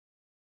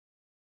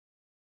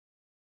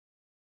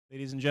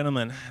Ladies and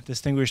gentlemen,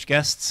 distinguished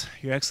guests,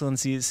 Your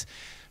Excellencies,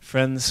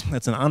 friends,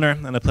 it's an honor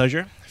and a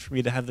pleasure for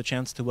me to have the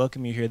chance to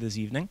welcome you here this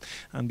evening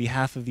on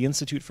behalf of the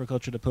Institute for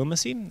Cultural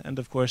Diplomacy and,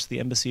 of course, the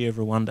Embassy of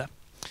Rwanda.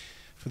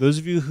 For those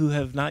of you who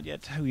have not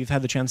yet, we've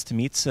had the chance to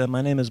meet,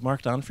 my name is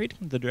Mark Donfried,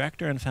 the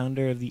director and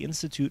founder of the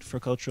Institute for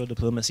Cultural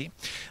Diplomacy.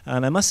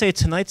 And I must say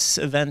tonight's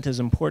event is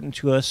important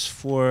to us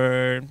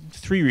for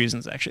three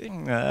reasons, actually.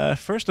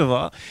 First of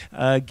all,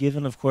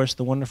 given, of course,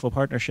 the wonderful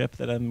partnership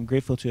that I'm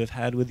grateful to have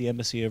had with the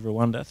Embassy of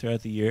Rwanda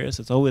throughout the years.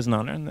 It's always an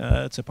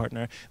honor to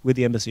partner with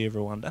the Embassy of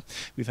Rwanda.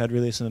 We've had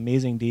really some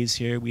amazing days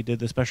here. We did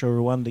the special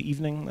Rwanda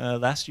evening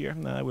last year,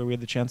 where we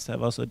had the chance to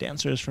have also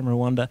dancers from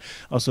Rwanda,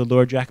 also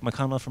Lord Jack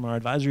McConnell from our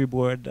advisory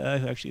board,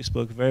 who actually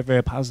spoke very,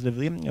 very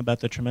positively about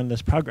the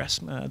tremendous progress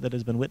that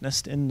has been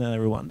witnessed in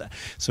Rwanda.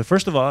 So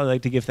first of all, I'd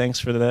like to give thanks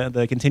for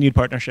the continued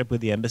partnership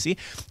with the embassy.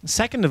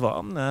 Second of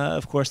all,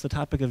 of course, the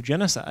topic of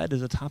genocide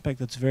is a topic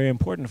that's very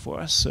important for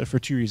us for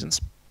two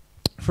reasons.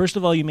 First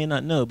of all, you may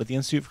not know, but the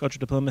Institute for Cultural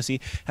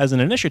Diplomacy has an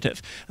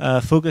initiative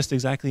focused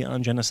exactly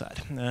on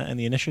genocide. And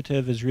the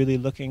initiative is really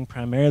looking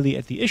primarily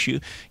at the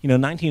issue. You know,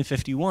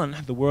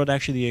 1951, the world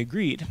actually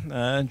agreed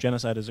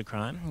genocide is a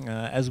crime.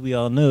 As we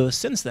all know,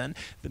 since then,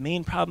 the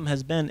main problem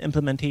has been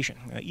implementation.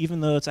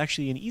 Even though it's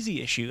actually an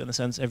easy issue in the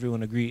sense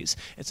everyone agrees,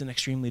 it's an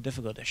extremely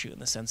difficult issue in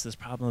the sense this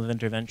problem of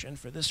intervention.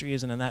 For this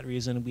reason and that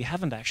reason, we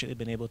haven't actually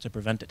been able to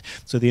prevent it.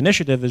 So the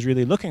initiative is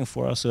really looking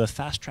for also a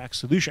fast-track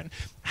solution,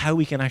 how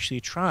we can actually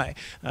try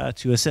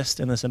to assist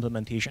in this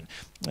implementation.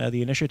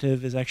 The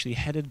initiative is actually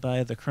headed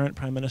by the current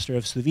Prime Minister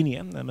of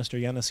Slovenia,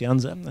 Mr. Janez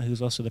Janša,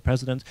 who's also the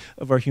president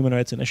of our human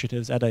rights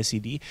initiatives at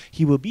ICD.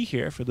 He will be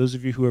here, for those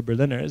of you who are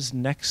Berliners,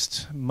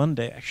 next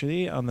Monday,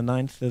 actually, on the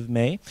 9th of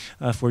May,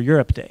 for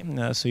Europe Day.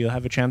 So you'll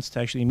have a chance to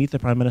actually meet the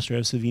Prime Minister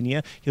of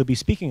Slovenia. He'll be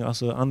speaking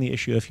also on the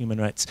issue of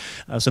human rights.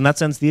 So in that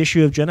sense, the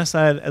issue of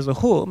genocide as a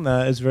whole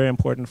is very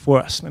important for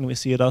us, and we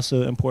see it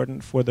also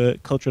important for the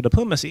cultural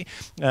diplomacy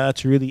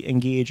to really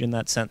engage in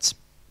that sense,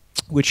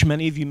 which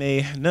many of you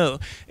may know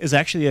is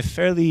actually a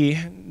fairly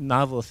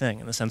novel thing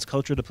in the sense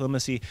cultural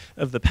diplomacy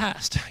of the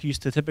past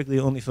used to typically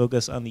only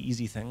focus on the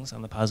easy things,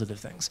 on the positive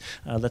things.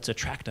 Let's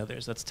attract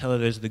others, let's tell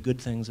others the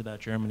good things about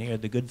Germany or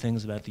the good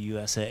things about the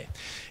USA.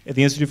 At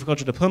the Institute for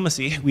Cultural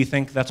Diplomacy, we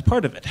think that's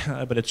part of it,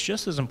 but it's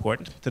just as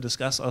important to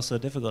discuss also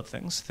difficult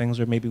things, things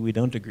where maybe we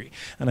don't agree.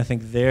 And I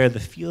think there, the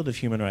field of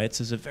human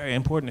rights is a very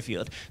important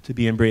field to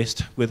be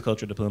embraced with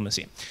cultural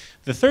diplomacy.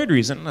 The third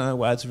reason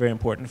why it's very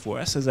important for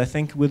us is I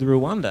think with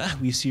Rwanda,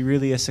 we see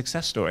really a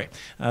success story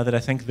that I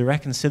think the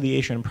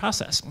reconciliation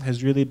process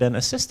has really been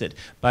assisted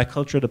by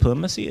cultural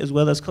diplomacy as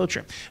well as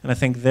culture. And I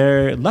think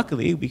there,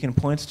 luckily, we can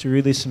point to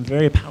really some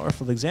very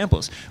powerful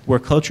examples where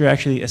culture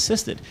actually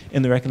assisted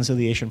in the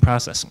reconciliation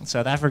process.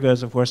 South Africa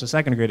is, of course, a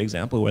second great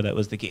example where that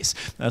was the case.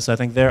 So I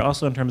think there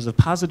also in terms of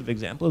positive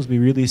examples, we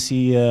really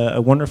see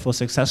a wonderful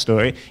success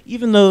story.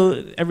 Even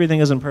though everything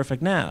isn't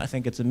perfect now, I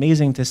think it's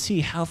amazing to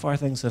see how far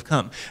things have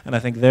come. And I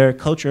think their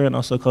culture and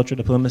also cultural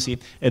diplomacy,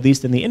 at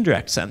least in the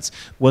indirect sense,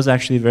 was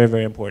actually very,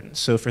 very important.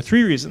 So for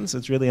three reasons,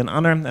 it's really an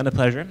honor and a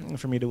pleasure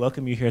for me to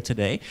welcome you here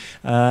today.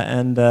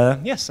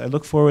 Yes, I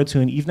look forward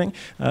to an evening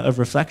of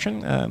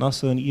reflection and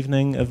also an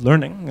evening of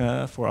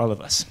learning for all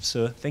of us.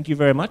 So thank you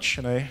very much,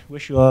 and I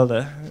wish you all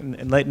an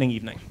enlightening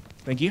evening.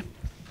 Thank you.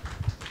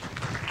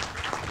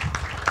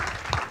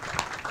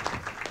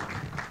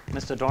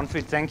 Mr.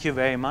 Donfried, thank you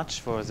very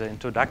much for the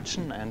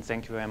introduction, and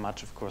thank you very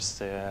much, of course,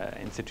 the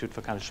Institute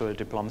for Cultural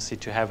Diplomacy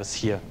to have us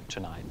here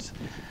tonight.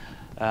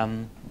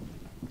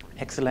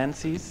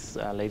 Excellencies,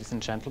 ladies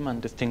and gentlemen,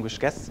 distinguished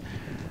guests,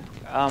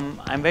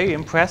 I'm very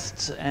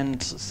impressed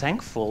and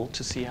thankful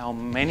to see how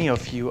many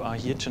of you are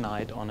here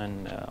tonight on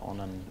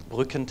an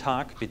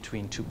Brückentag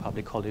between two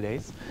public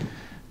holidays,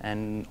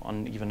 and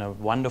on even a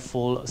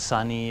wonderful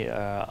sunny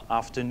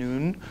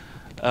afternoon.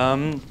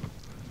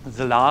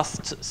 The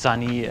last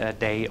sunny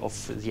day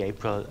of the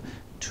April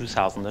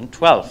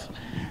 2012.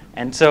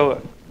 And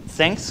so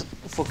thanks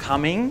for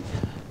coming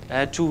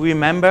to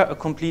remember a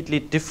completely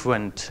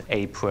different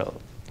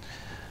April.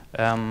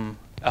 A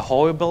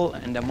horrible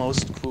and a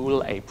most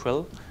cruel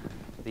April,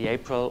 the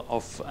April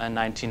of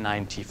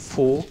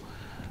 1994,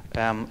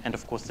 and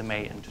of course the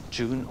May and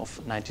June of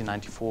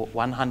 1994,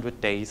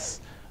 100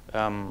 days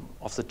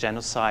of the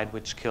genocide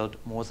which killed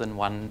more than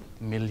 1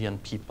 million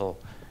people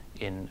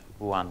in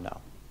Rwanda.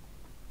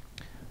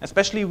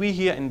 Especially we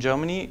here in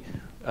Germany,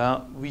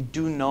 we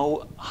do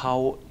know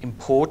how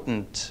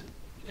important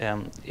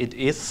it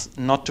is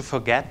not to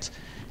forget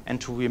and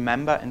to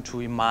remember and to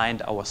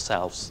remind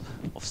ourselves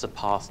of the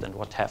past and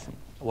what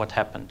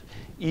happened,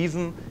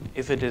 even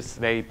if it is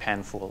very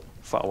painful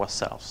for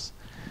ourselves.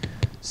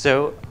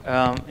 So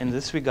in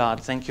this regard,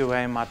 thank you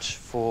very much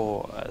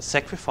for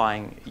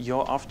sacrificing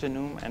your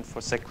afternoon and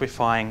for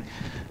sacrificing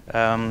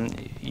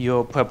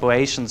your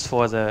preparations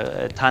for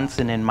the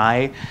Tanzen in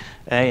Mai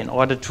in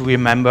order to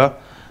remember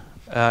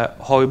a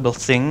horrible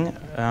thing,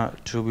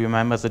 to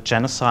remember the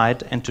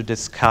genocide and to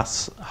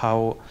discuss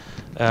how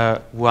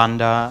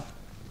Rwanda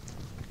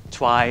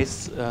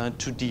tries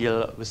to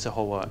deal with the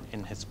horror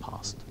in his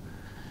past.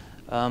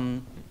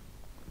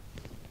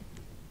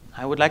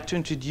 I would like to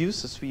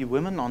introduce the three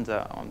women on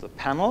the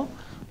panel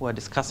who are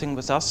discussing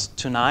with us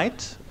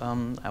tonight.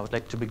 I would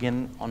like to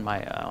begin on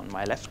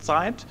my left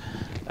side.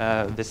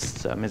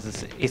 This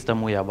Mrs. Esther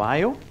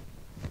Mujawayo.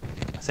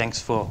 Thanks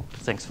for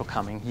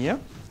coming here.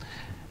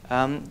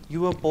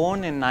 You were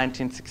born in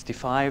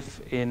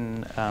 1965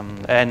 in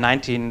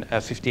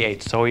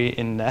 1958. Sorry,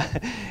 in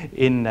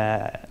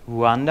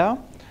Rwanda,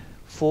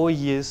 4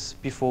 years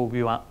before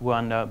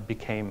Rwanda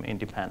became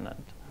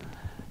independent.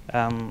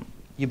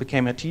 You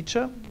became a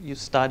teacher. You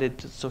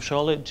studied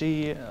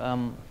sociology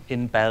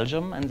in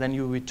Belgium, and then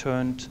you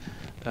returned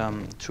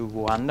to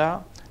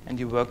Rwanda, and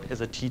you worked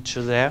as a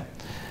teacher there,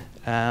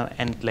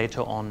 and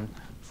later on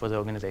for the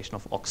organization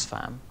of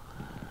Oxfam.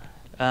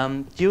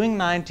 During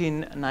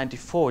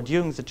 1994,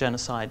 during the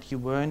genocide, you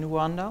were in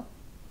Rwanda.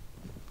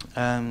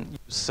 You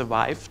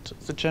survived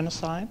the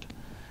genocide,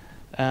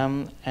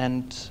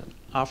 and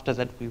after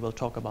that, we will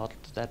talk about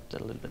that a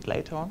little bit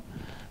later on.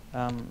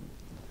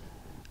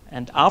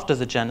 And after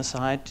the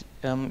genocide,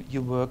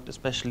 you worked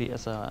especially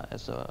as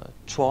a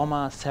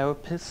trauma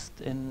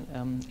therapist in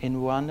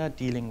Rwanda,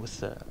 dealing with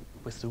the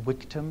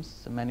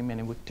victims, the many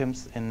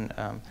victims in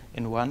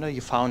Rwanda.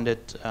 You founded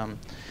an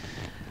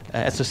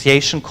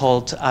association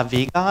called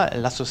AVEGA,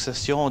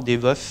 l'Association des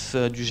Veufs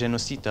du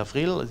Génocide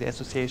d'Avril, the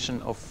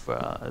association of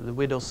the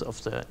widows of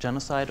the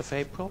genocide of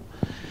April.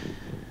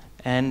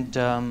 And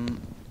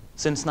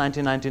since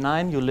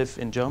 1999, you live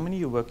in Germany.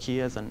 You work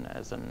here as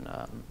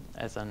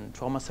a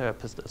trauma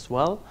therapist as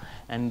well,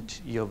 and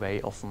you're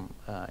very often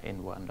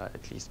in Rwanda,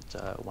 at least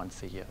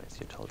once a year, as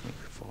you told me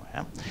before.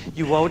 Yeah?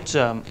 You wrote,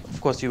 of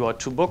course, you wrote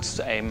 2 books.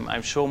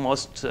 I'm sure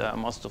most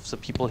of the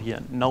people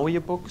here know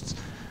your books.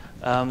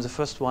 The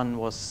first one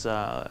was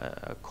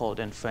called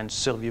in French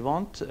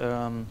Survivante.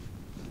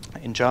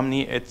 In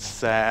Germany,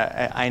 it's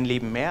Ein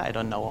Leben mehr. I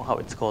don't know how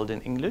it's called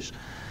in English.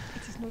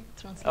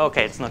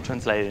 Okay, it's not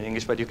translated in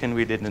English, but you can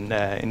read it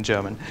in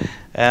German.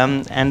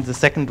 And the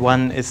second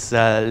one is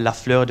La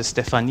Fleur de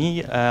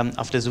Stéphanie,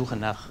 auf der Suche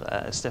nach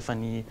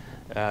Stéphanie,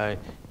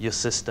 your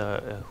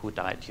sister who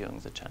died during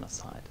the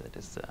genocide. That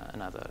is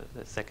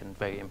the second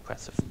very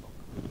impressive book.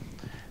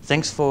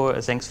 Thanks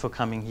for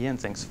coming here, and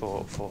thanks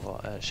for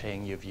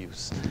sharing your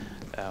views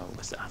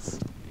with us.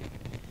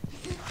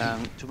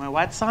 To my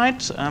right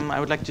side, I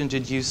would like to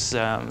introduce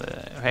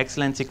Her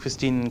Excellency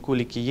Christina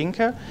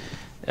Nulikinka,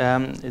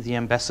 the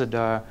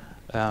ambassador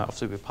of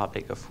the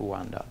Republic of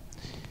Rwanda.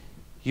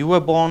 You were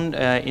born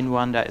in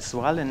Rwanda as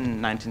well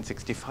in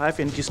 1965,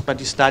 but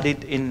you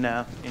studied in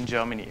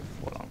Germany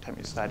for a long time.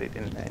 You studied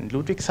in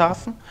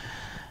Ludwigshafen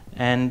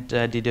and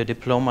did a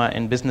diploma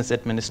in business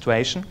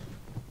administration.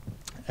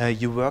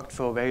 You worked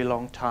for a very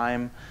long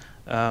time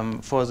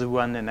for the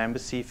Rwandan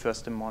embassy,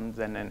 first in Bonn,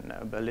 then in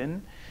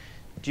Berlin.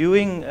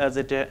 During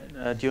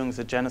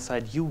the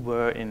genocide, you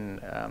were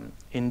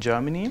in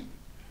Germany.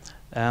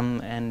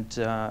 And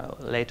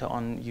later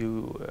on,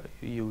 you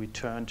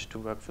returned to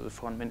work for the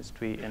Foreign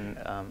Ministry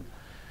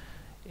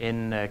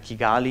in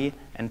Kigali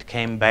and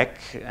came back.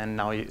 And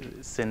now,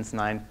 since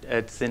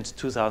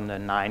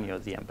 2009, you're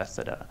the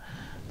ambassador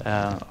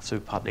of the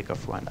Republic of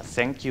Rwanda.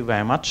 Thank you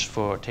very much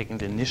for taking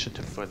the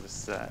initiative for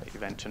this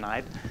event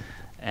tonight,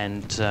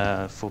 and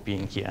for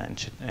being here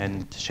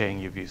and sharing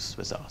your views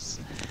with us.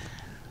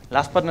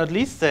 Last but not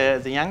least,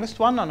 the youngest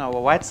one on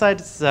our right side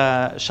is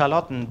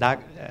Charlotte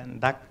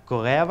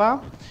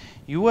Ndakoreraw.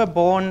 You were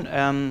born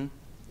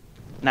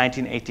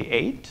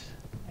 1988,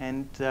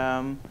 and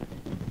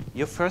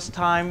your first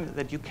time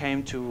that you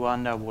came to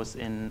Rwanda was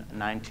in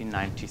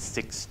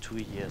 1996, 2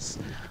 years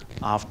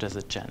after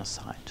the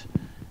genocide.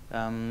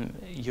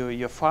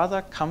 Your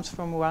father comes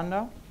from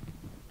Rwanda.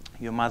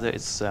 Your mother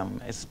is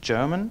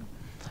German.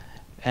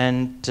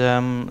 And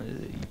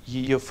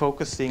you're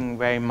focusing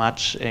very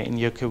much in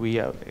your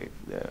career,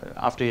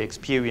 after your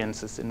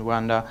experiences in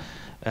Rwanda,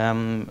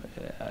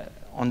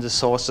 on the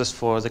sources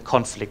for the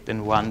conflict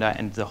in Rwanda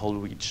and the whole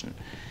region.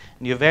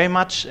 And you're very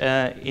much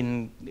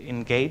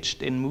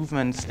engaged in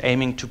movements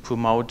aiming to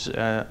promote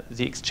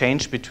the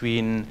exchange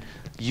between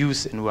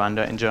youth in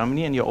Rwanda and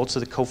Germany, and you're also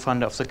the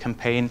co-founder of the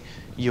campaign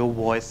Your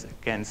Voice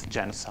Against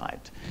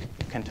Genocide.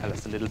 You can tell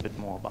us a little bit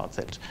more about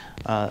that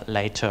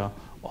later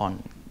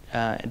on.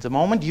 At the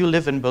moment, you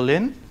live in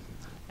Berlin,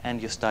 and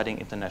you're studying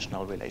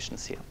international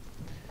relations here.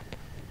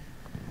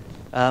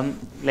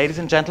 Ladies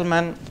and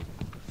gentlemen,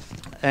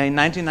 in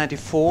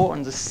 1994,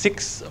 on the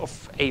 6th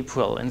of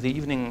April, in the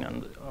evening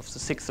of the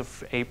 6th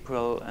of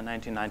April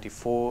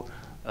 1994,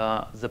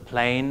 the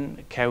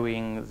plane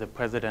carrying the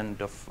president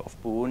of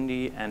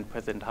Burundi and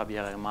President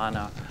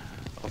Habyarimana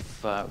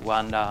of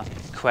Rwanda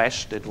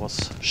crashed. It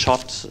was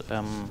shot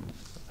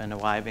when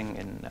arriving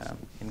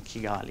in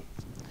Kigali.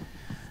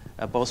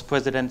 Both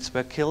presidents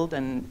were killed,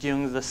 and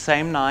during the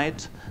same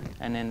night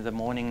and in the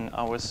morning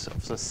hours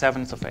of the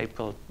 7th of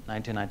April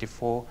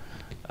 1994,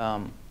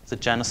 the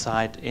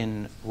genocide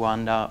in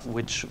Rwanda,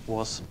 which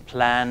was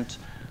planned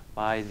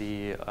by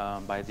the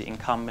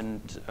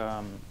incumbent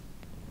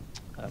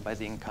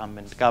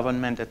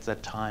government at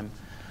that time,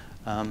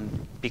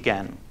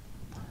 began.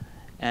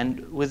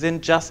 And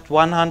within just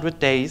 100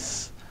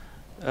 days,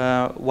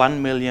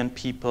 1 million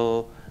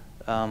people,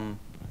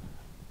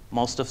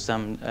 most of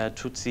them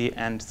Tutsi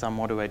and some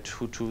moderate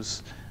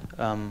Hutus,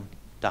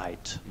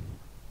 died.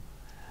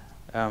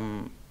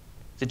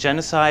 The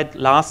genocide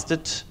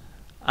lasted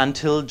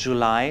until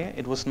July.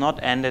 It was not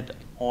ended,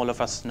 all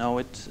of us know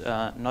it,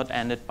 not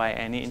ended by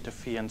any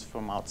interference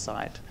from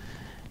outside.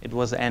 It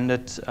was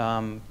ended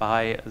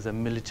by the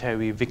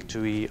military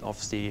victory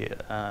of the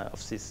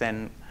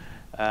then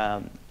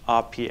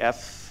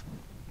RPF,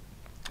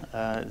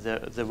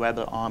 the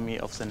rebel army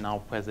of the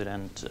now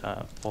President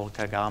Paul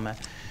Kagame,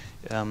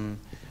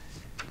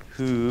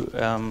 who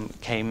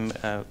came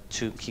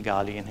to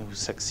Kigali and who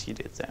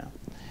succeeded there.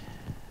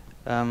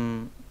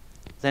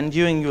 Then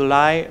during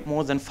July,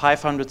 more than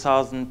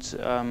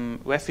 500,000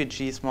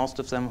 refugees, most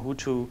of them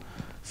Hutu,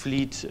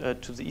 fled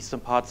to the eastern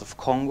parts of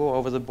Congo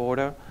over the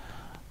border.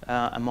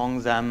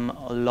 Among them,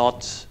 a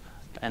lot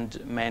and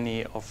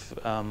many of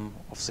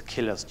the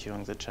killers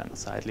during the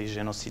genocide, les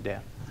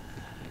génocidaires.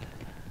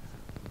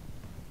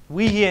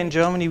 We here in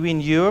Germany, we in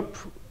Europe,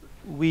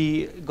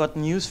 we got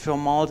news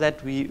from all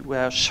that. We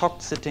were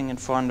shocked sitting in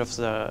front of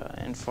the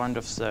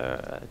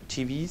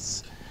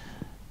TVs.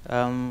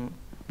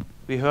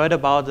 We heard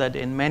about that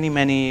in many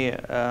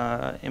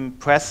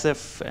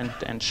impressive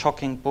and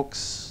shocking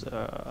books,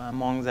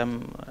 among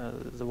them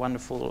the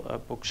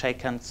wonderful book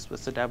Shake Hands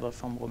with the Devil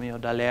from Romeo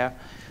Dallaire,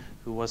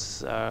 who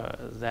was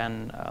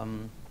then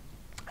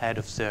head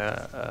of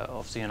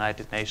the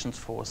United Nations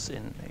force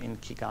in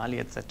Kigali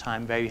at that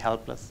time, very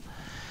helpless.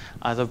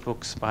 Other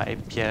books by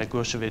Pierre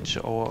Gurshevich,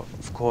 or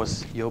of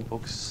course your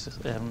books,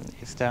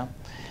 Esther,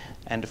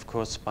 and of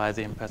course by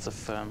the impressive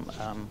film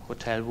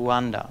Hotel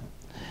Rwanda.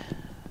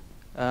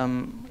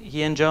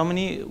 Here in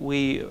Germany,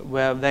 we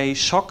were very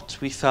shocked.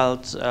 We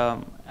felt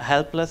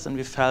helpless, and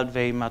we felt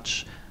very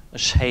much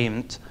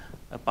ashamed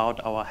about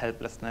our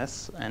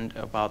helplessness and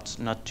about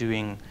not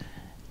doing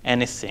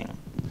anything.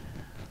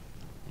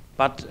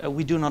 But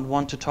we do not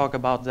want to talk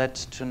about that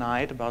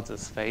tonight, about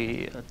this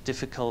very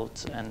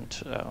difficult and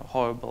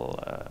horrible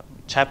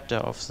chapter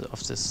of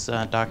this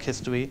dark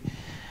history.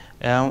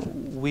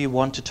 We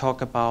want to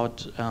talk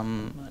about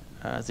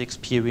the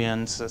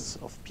experiences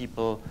of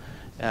people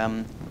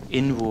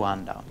in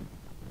Rwanda.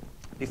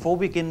 Before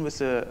we begin with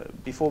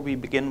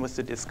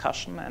the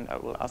discussion, and I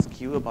will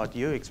ask you about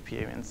your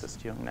experiences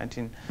during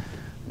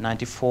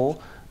 1994,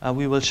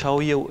 we will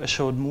show you a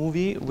short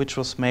movie which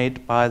was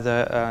made by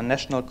the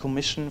National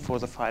Commission for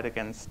the Fight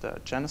Against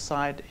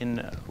Genocide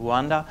in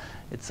Rwanda.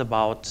 It's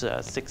about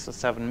 6 or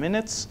 7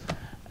 minutes,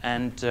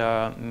 and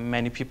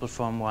many people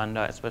from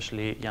Rwanda,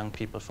 especially young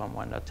people from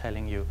Rwanda,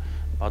 telling you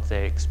about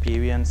their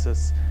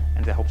experiences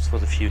and their hopes for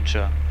the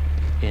future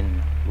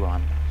in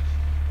Rwanda.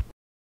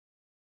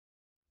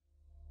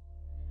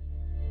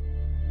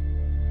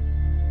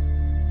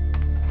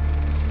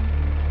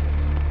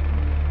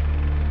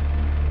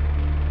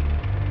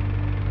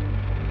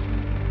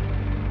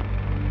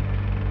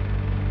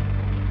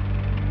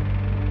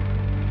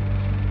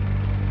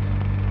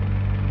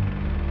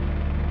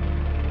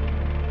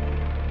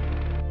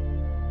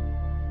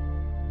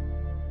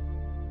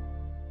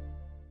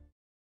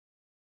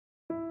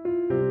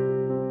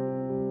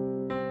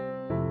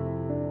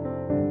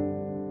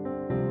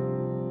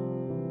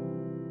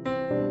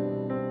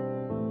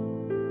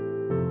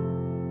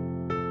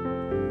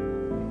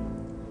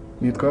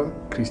 Nitwa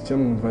Christina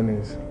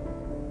Nulikinka.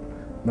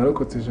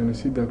 Narokotse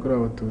jenoside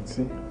yakorewe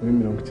Abatutsi muri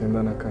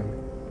 1994.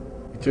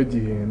 Icyo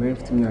gihe nari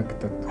mfite imyaka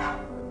 3.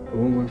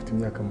 Ubu ngubu mfite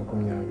imyaka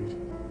 20.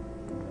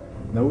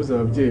 Nabuze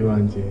ababyeyi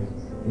banjye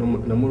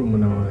na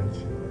murumuna wanjye.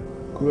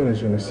 Kubera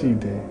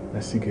jenoside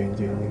nasigaye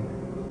njyenyine.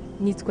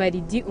 Nitwa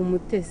Lidi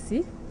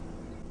Umutesi.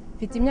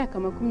 Mfite imyaka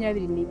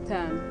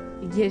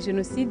 25. Igihe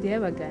jenoside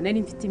yabaga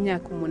nari mfite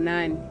imyaka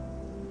 8.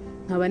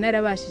 Nkaba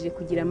narabashije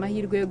kugira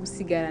amahirwe yo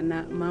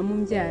gusigarana mama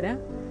umbyara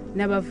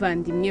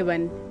n'abavandimwe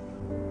 4.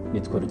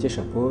 Nitwa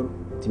Rukesha Paul,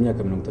 mfite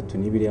imyaka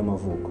 32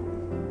 y'amavuko.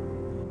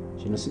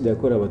 Jenoside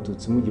yakorewe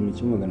Abatutsi mu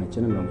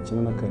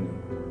 1994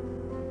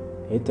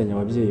 yahitanye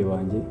ababyeyi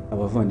banjye,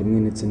 abavandimwe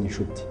ndetse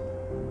n'inshuti.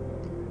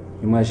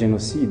 Nyuma ya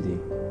jenoside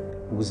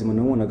ubuzima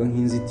nabonaga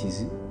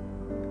nk'inzitizi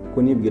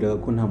kuko nibwiraga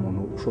ko nta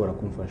muntu ushobora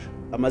kumfasha.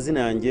 Amazina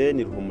yanjye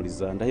ni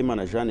Ruhumuriza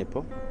Ndahimana Jeanne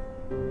Paul.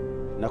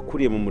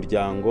 Nakuriye mu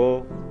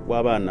muryango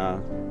w'abana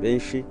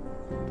benshi,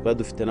 twari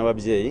dufite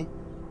n'ababyeyi.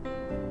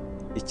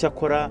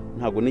 Icyakora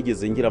ntago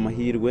nigeze ngira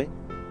amahirwe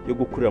yo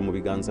gukurira mu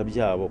biganza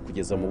byabo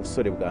kugeza mu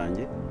busore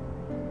bwanjye,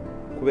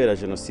 kubera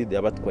jenoside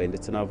yabatwaye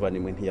ndetse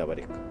n'abavandimwe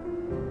ntiyabareka.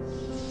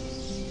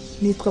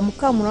 Nitwa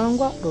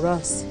Mukamurangwa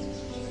Laurence.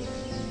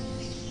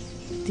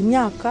 Mfite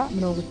imyaka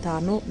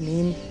 54.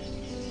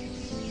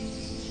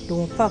 Ndi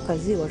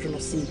umupfakazi wa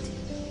jenoside.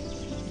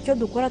 Icyo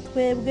dukora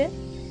twebwe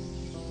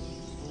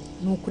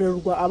ni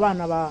ukurerwa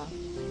abana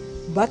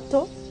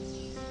bato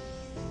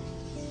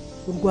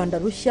u Rwanda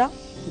rushya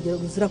kugira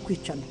ngo ruzira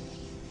kwicana,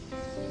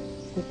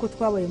 kuko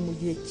twabaye mu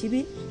gihe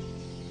kibi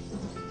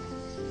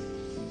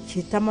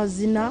cyita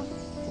amazina,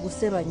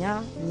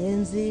 gusebanya,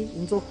 inyenzi,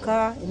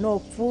 inzoka,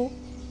 inopfu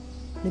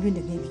n'ibindi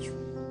nk'ibyo.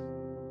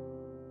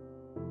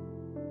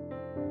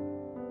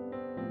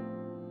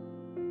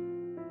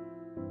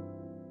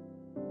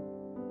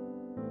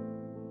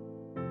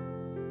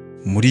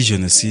 muri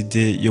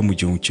jenoside yo mu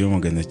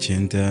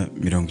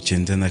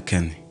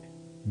 1994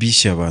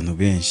 bishe abantu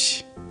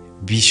benshi,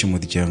 bishe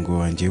umuryango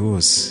wanjye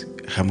wose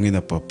hamwe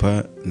na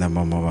papa na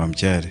mama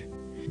bambyara.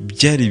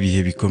 Byari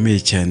ibihe bikomeye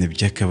cyane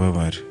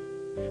by'akababaro.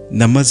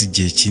 Namaze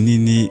igihe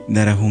kinini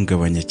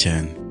narahungabanye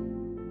cyane.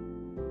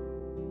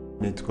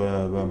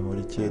 Nitwa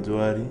Bamporiki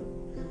Edouard.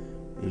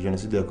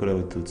 Jenoside yakorewe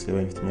Abatutsi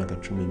yabaye mfite imyaka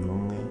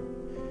 11,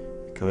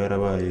 ikaba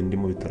yarabaye ndi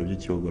mu bitaro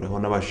by'Ikiyogoro, aho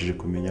nabashije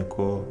kumenya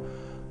ko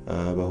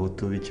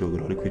abahutu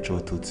b'Ikiyogoro bari kwica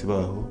Abatutsi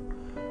baho.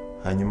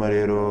 Hanyuma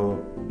rero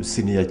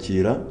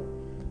siniyakira,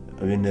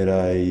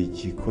 bintera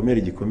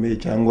igikomere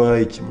cyangwa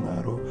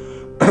ikimwaro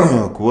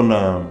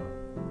kubona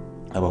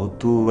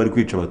abahutu bari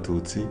kwica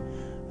Abatutsi.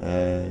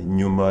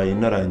 Nyuma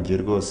inarangiye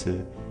rwose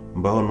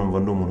mbaho numva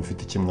ndi umuntu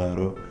ufite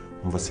ikimwaro,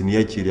 umva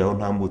siniyakiriye aho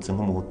ntambutse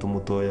nk'umuhutu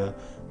mutoya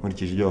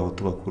nkurikije ibyo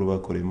abahutu bakuru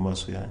bakoreye mu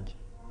maso yanjye.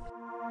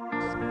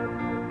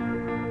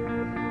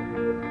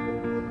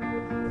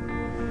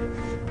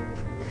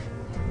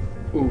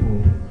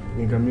 Ubu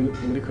niga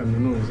muri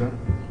kaminuza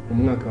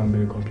mu mwaka wa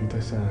mbere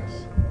computer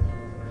science.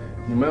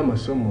 Nyuma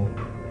y'amasomo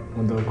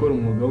nkunda gukora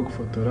umwuga wo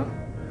gufotora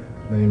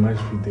na image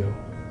video.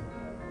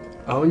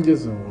 Aho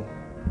ngeze ubu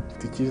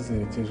mfite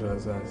icyizere cy'ejo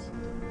hazaza.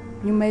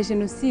 Nyuma ya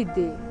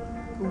jenoside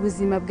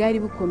ubuzima bwari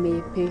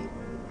bukomeye pe,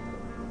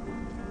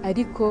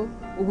 ariko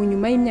ubu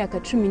nyuma y'imyaka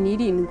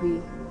 17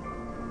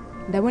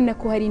 ndabona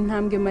ko hari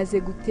intambwe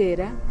maze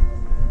gutera,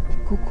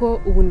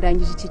 kuko ubu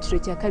ndangije icyiciro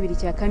cya 2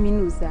 cya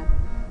kaminuza,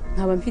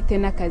 nkaba mfite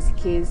n'akazi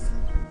keza.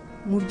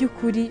 Mu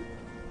by'ukuri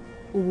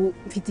ubu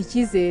mfite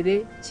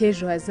icyizere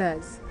cy'ejo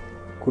hazaza.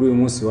 Kuri uyu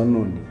munsi wa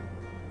none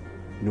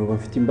nuba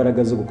mfite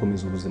imbaraga zo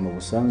gukomeza ubuzima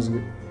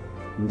busanzwe,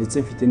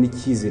 ndetse mfite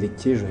n'icyizere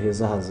cy'ejo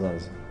heza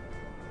hazaza.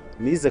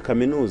 Nize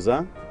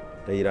kaminuza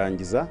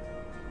ndayirangiza,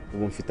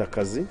 ubu mfite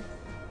akazi,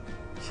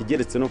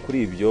 kigeretse no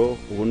kuri ibyo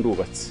ubu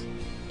ndubatse.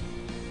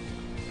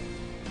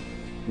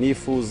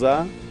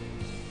 Nifuza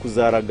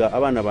kuzaraga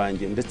abana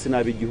banjye ndetse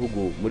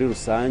n'ab'igihugu muri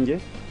rusange,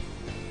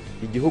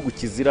 igihugu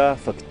kizira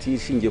fagitire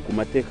ishingiye ku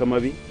mateka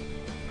mabi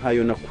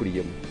nkayo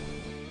nakuriyemo.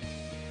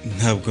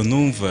 Ntabwo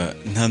numva,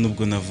 nta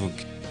nubwo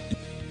navuga.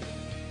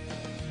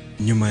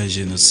 Nyuma ya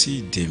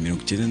jenoside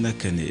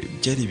 1994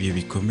 byari ibihe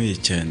bikomeye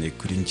cyane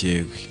kuri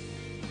njyewe,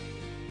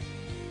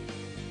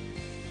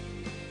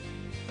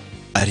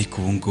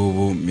 ariko ubu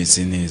ngubu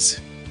meze neza.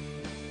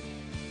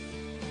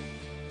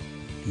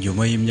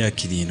 Nyuma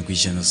y'imyaka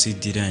 7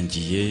 jenoside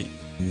irangiye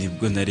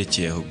nibwo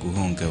narekeye aho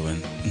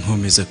guhungabana,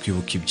 nkomeza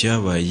kwibuka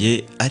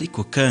ibyabaye,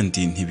 ariko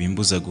kandi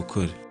ntibimbuza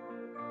gukora.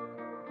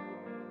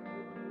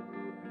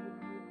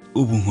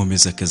 Ubu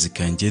nkomeza akazi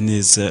kanjye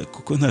neza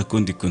kuko nta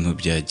kundi kuntu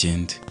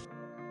byagenda.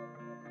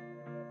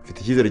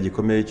 Mfite icyizere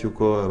gikomeye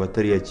cy'uko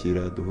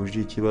abatariyakira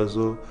duhuje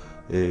ikibazo,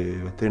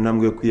 batari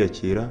ntambwe yo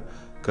kwiyakira,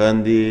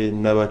 kandi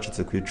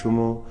n'abacitse ku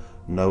icumu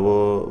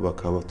nabo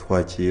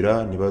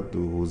bakabatwakira,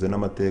 ntibaduhuze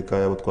n'amateka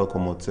yabo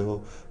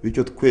twakomotseho,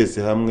 bityo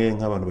twese hamwe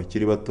nk'abantu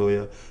bakiri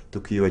batoya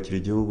tukiyubakira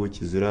igihugu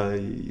kizira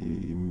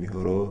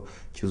imihoro,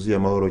 cyuzuye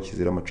amahoro,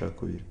 kizira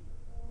amacakubiri.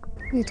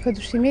 Nitwa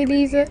Dushime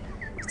Lize,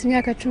 mfite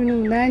imyaka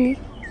 18,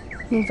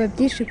 numva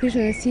byinshi kuri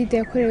jenoside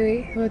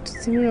yakorewe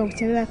Abatutsi muri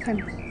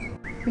 1994.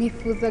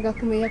 Nifuzaga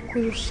kumenya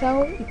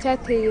kurushaho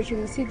icyateye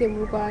jenoside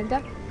mu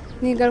Rwanda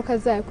n'ingaruka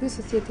zayo kuri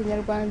sosiyete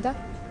nyarwanda,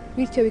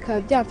 bityo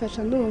bikaba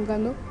byamfasha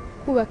n'urungano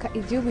kubaka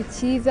igihugu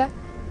cyiza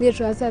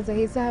n'ejo hazaza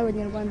heza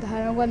h'Abanyarwanda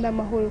harangwa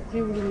n'amahoro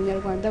kuri buri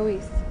munyarwanda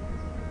wese.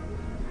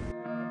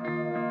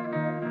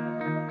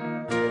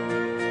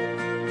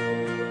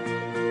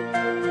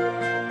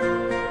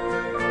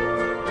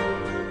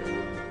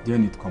 Ndiyo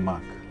nitwa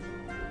Mark,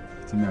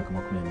 mfite imyaka 23,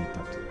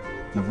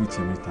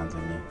 navukiye muri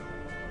Tanzania.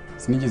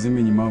 Sinigeze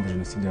menya impamvu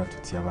jenoside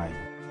y'Abatutsi yabaye,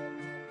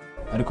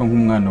 ariko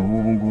nk'umwana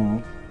w'ubu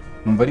ngubu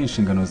numva ari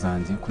inshingano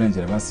zanjye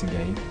kurengera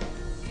abasigaye,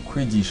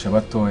 kwigisha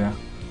abatoya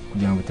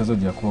kugira ngo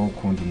bitazongera kubaho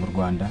ukundi mu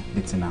Rwanda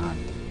ndetse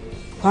n'ahandi.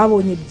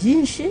 Twabonye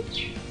byinshi,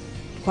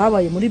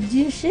 twabaye muri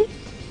byinshi,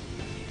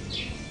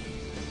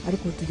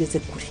 ariko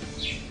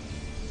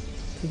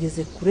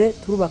tugeze kure,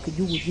 turubaka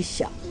igihugu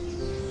gishya.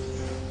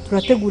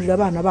 Turategurira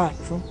abana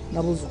bacu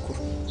n'abuzukuru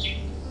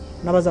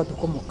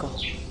n'abazadukomokaho.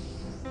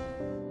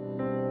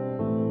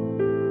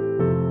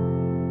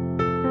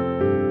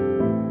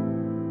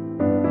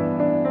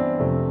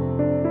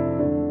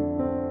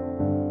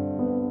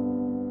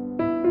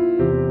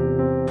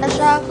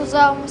 Ndashaka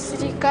kuzaba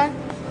umusirikare.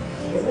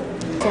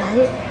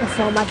 serai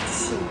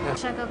informaticien.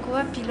 Ndashaka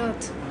kuba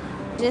pilote.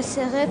 Je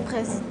serai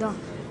président.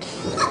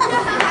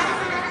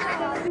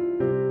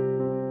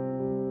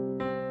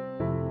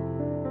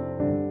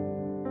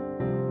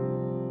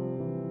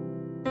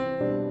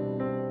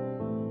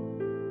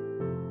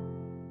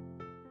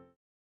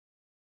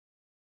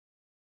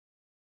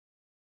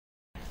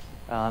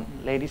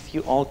 Ladies,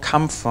 you all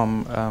come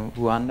from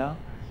Rwanda.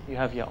 You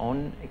have your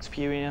own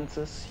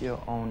experiences, your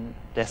own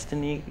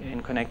destiny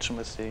in connection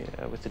with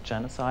the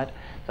genocide.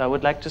 So I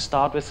would like to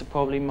start with the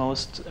probably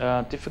most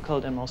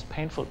difficult and most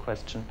painful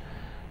question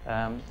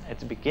at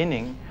the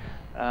beginning.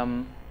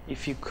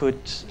 if you could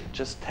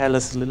just tell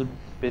us a little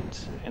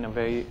bit in a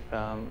very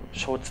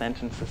short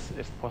sentences,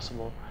 if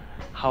possible,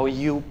 how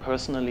you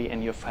personally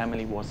and your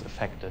family was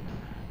affected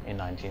in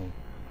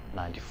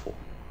 1994.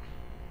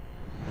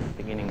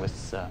 Beginning with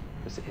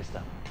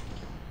Esther.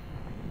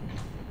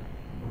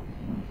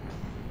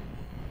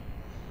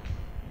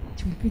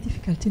 It will be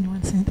difficult in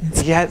one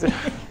sentence. Yes. Okay,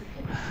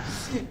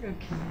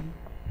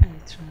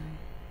 I'll try.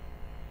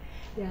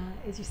 Yeah,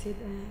 as you said,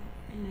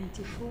 in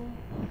 '94,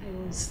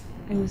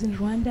 I was in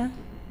Rwanda.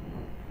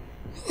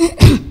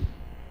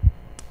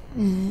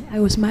 I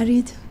was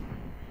married.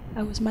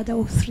 I was mother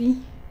of 3.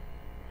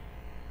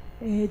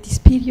 This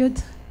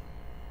period,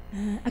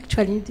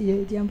 actually,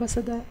 the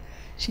ambassador,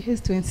 she has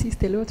to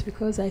insist a lot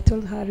because I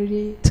told her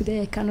really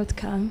today I cannot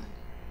come.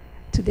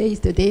 Today is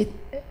the day,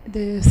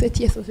 the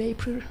 30th of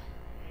April,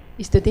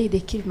 is the day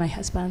they killed my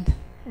husband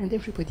and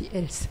everybody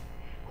else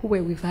who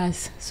were with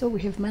us. So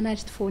we have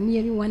managed for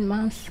nearly 1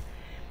 month.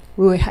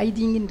 We were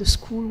hiding in the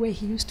school where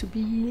he used to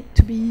be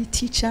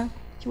teacher.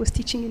 He was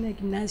teaching in a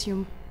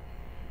gymnasium.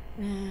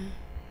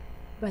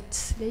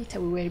 But later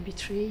we were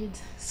betrayed.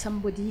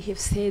 Somebody have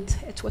said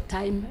at what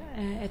time,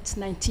 at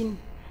 19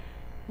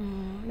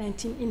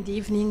 in the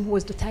evening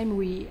was the time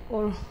we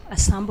all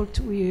assembled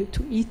to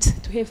eat,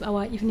 to have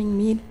our evening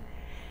meal.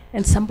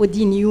 And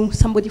somebody knew,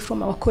 somebody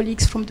from our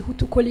colleagues, from the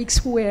Hutu colleagues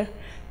who were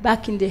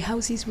back in the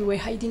houses, we were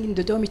hiding in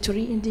the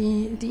dormitory, in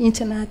the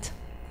internat.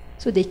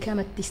 So they came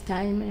at this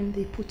time and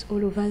they put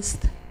all of us,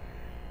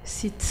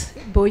 sit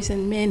boys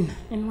and men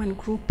in one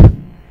group,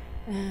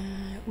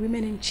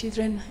 women and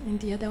children in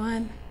the other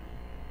one.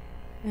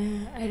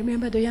 I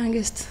remember the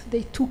youngest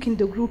they took in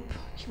the group,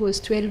 he was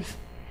 12.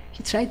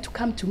 He tried to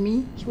come to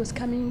me. He was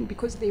coming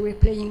because they were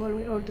playing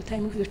all the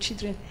time with the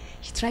children.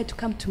 He tried to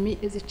come to me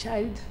as a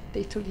child.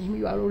 They told him,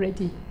 you are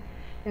already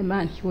a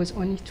man. He was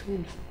only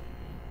 12.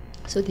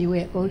 So they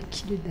were all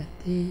killed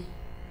that day.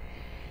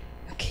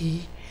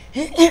 Okay.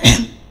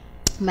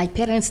 My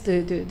parents,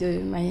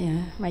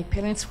 my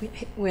parents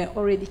were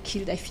already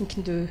killed, I think,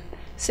 in the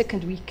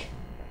 2nd week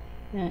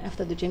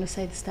after the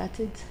genocide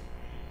started.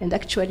 And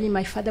actually,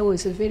 my father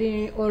was a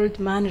very old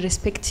man,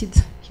 respected.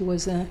 He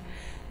was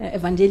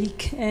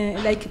evangelic,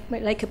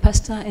 like a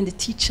pastor and a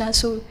teacher,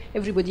 so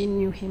everybody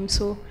knew him.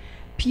 So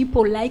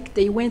people,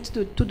 they went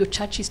to the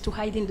churches to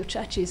hide in the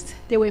churches.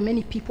 There were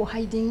many people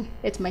hiding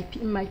at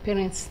my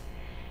parents.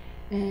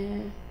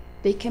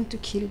 They came to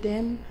kill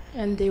them,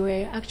 and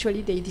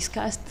they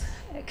discussed,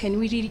 can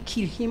we really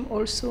kill him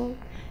also?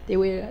 They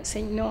were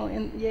saying no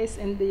and yes,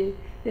 and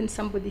then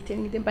somebody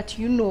telling them, but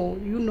you know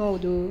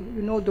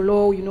the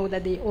law, you know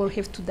that they all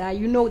have to die,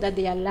 you know that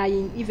they are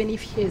lying, even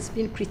if he has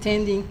been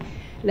pretending,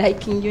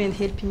 liking you and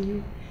helping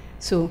you.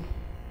 So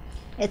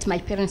at my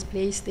parents'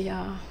 place, there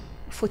are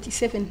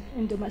 47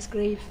 in the mass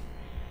grave.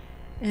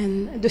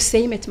 And the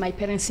same at my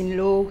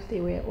parents-in-law, they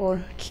were all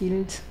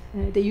killed.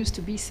 There used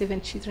to be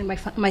 7 children.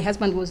 My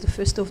husband was the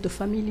first of the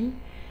family.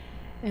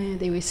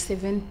 There were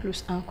 7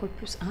 plus uncle,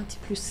 plus auntie,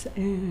 plus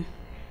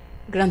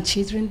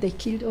grandchildren. They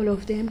killed all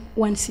of them.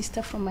 1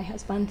 sister from my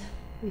husband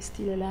is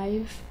still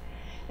alive.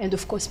 And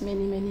of course,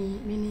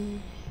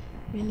 many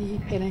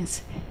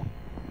parents.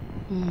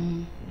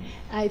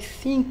 I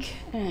think,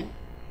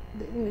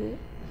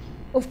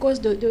 of course,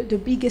 the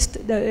biggest,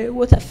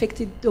 what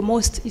affected the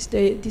most is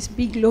this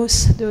big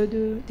loss,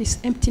 this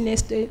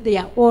emptiness. They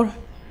are all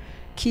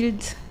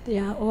killed, they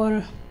are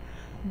all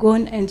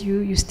gone, and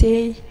you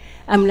stay.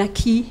 I'm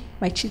lucky,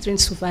 my children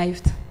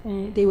survived.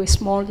 They were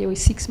small, they were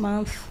 6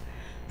 months,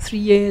 3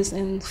 years,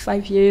 and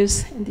 5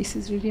 years, and this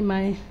is really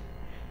my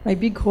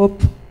big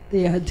hope.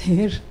 They are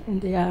there,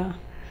 and they are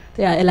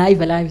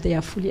alive, they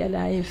are fully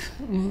alive,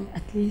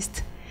 at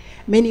least.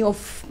 Many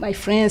of my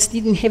friends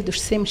didn't have the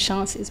same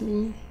chance as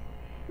me.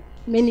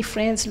 Many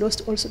friends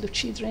lost also the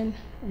children.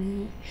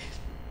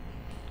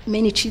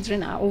 Many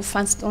children are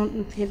orphans,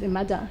 don't have a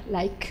mother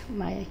like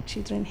my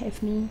children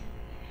have me.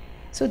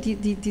 So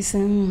this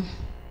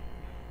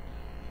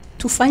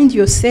to find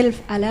yourself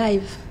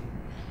alive,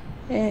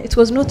 it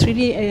was not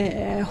really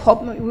a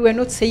hope. We were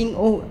not saying,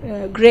 oh,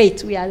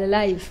 great, we are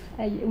alive.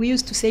 We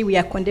used to say we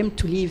are condemned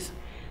to live,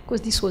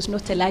 because this was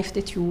not a life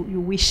that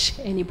you wish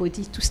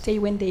anybody to stay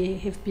when they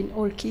have been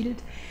all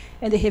killed,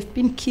 and they have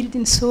been killed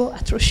in so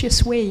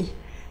atrocious way,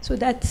 so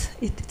that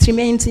it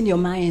remains in your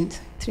mind.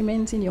 It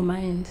remains in your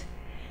mind.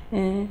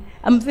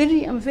 I'm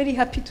very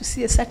happy to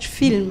see such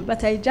film,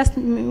 but I just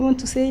want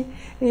to say,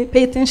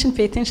 pay attention.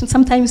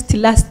 Sometimes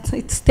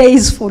it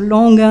stays for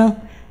longer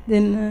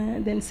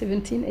than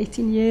 17,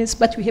 18 years,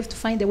 but we have to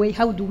find a way.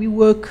 How do we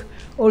work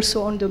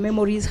also on the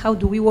memories? How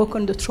do we work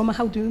on the trauma?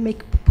 How do we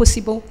make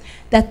possible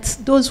that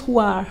those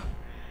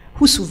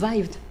who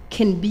survived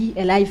can be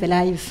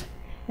alive?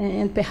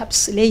 And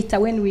perhaps later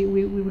when we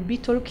will be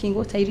talking,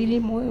 what I really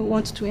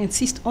want to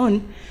insist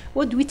on,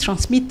 what do we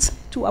transmit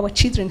to our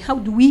children? How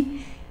do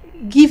we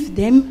give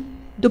them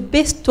the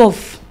best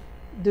of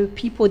the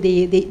people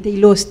they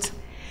lost?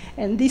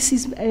 And this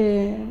is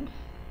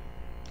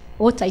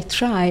what I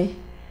try.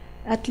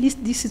 At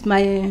least this is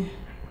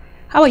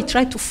how I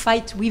try to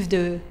fight with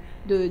the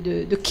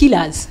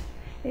killers.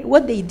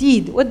 what they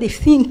did, what they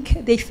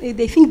think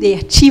they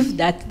achieved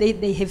that,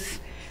 they have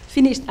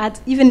finished at.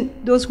 Even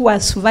those who are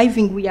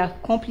surviving, we were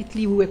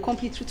completely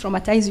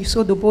traumatized. You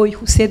saw the boy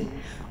who said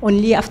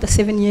only after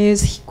 7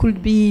 years he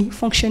could be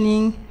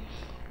functioning.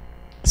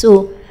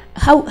 So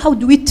how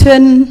do we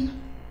turn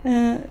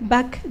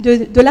back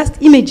the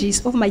last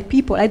images of my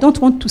people? I don't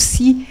want to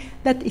see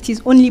that it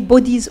is only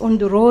bodies on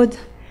the road,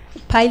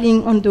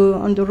 piling on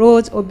the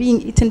roads, or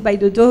being eaten by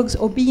the dogs,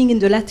 or being in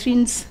the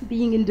latrines,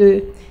 being in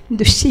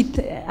the shit.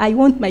 I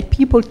want my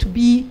people to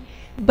be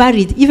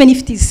buried, even if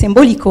it is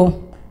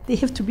symbolical. They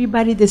have to be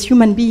buried as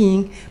human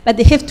beings, but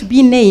they have to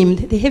be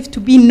named, they have to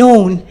be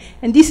known.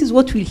 And this is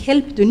what will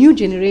help the new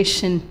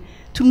generation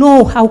to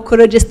know how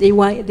courageous they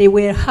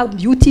were, how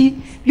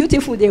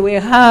beautiful they were,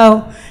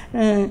 how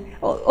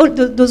all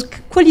those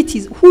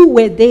qualities, who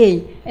were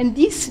they? And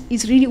this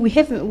is really,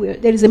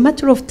 there is a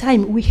matter of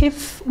time. We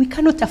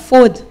cannot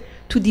afford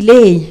to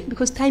delay,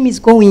 because time is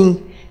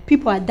going,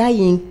 people are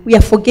dying, we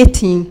are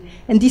forgetting.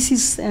 And this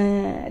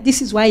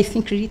is why I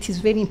think really it is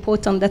very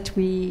important that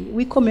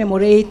we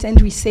commemorate,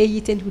 and we say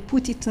it, and we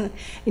put it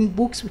in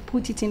books, we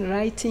put it in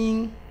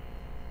writing.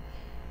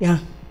 Yeah,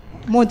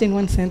 more than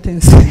one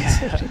sentence.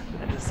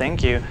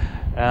 Thank you.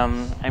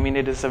 I mean,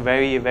 it is a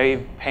very,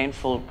 very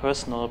painful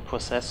personal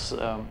process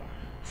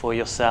for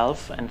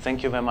yourself, and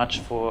thank you very much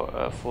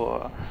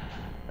for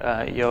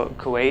your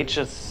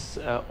courageous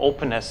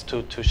openness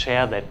to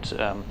share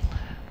that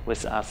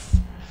with us.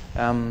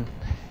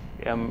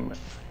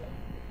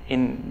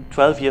 In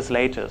 12 years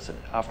later,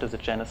 after the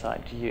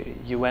genocide,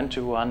 you went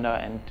to Rwanda,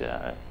 and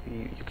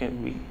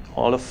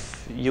all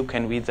of you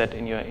can read that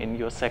in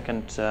your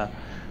second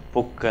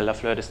book, La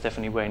Fleur de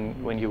Stephanie,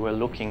 when you were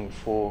looking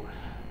for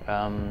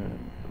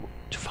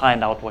to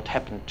find out what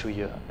happened to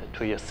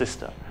your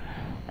sister,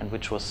 and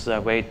which was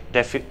very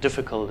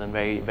difficult and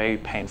very, very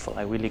painful.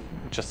 I really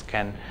just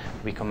can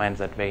recommend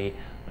that very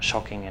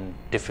shocking and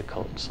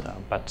difficult,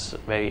 but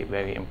very,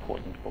 very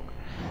important book.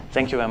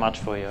 Thank you very much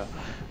for your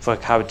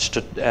courage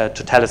to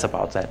tell us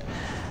about that.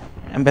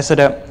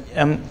 Ambassador,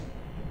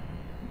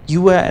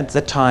 you were at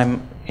that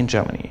time in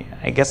Germany.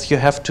 I guess you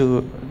have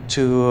to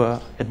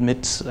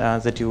admit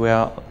that you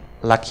were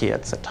lucky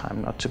at that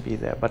time not to be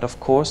there. But of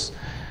course,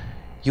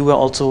 you were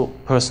also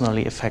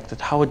personally affected.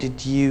 How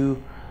did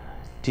you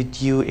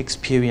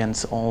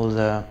experience all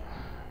the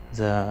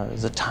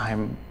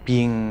time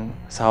being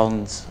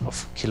thousands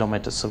of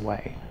kilometers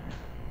away?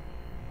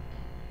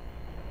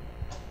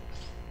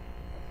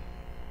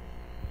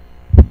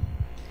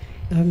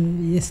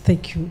 Yes,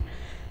 thank you.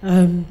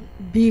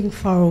 Being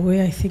far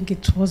away, I think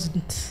it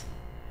wasn't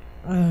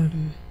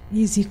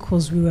easy,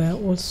 because we were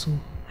also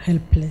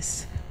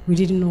helpless. We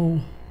didn't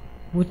know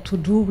what to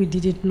do. We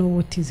didn't know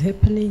what is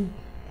happening.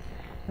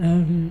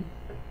 We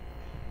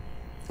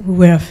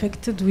were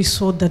affected. We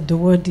saw that the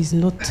world is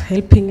not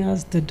helping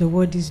us, that the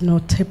world is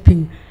not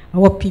helping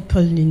our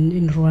people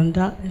in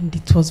Rwanda, and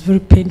it was very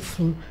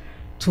painful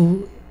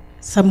to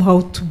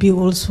somehow to be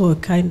also a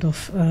kind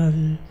of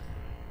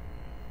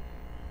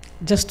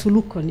just to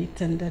look on it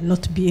and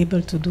not be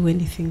able to do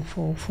anything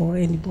for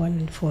anyone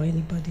and for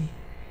anybody.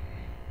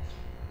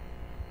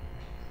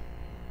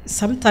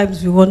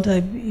 Sometimes we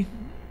wonder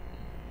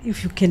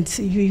if you can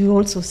see, you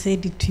also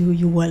said it,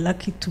 you were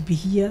lucky to be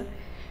here.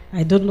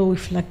 I don't know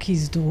if lucky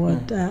is the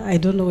word. I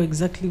don't know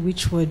exactly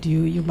which word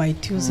you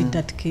might use in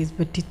that case,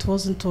 but it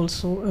wasn't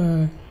also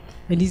an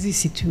easy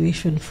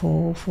situation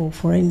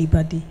for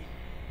anybody.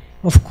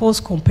 Of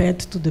course, compared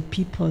to the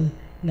people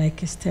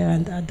like Esther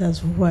and others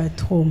who were at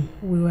home,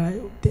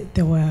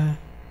 they were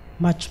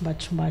much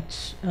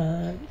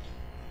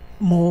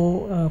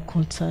more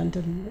concerned,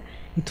 and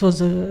it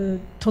was a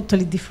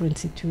totally different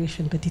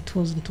situation. But it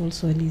wasn't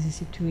also an easy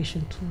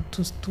situation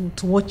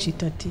to watch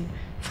it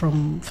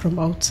from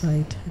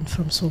outside and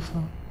from so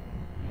far.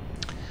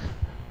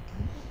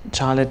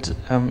 Charlotte,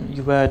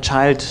 you were a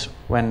child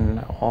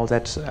when all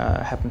that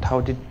happened.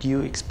 How did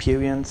you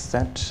experience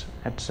that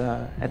at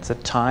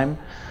that time?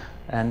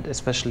 And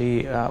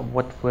especially,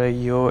 what were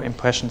your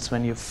impressions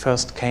when you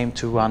first came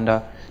to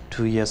Rwanda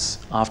 2 years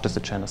after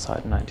the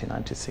genocide in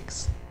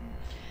 1996?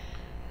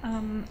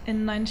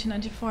 In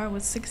 1994, I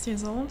was 6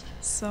 years old,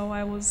 so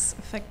I was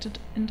affected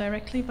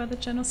indirectly by the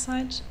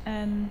genocide,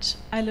 and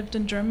I lived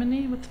in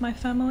Germany with my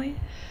family.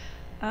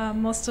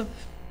 Most of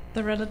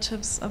the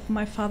relatives of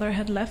my father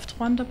had left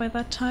Rwanda by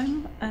that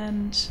time,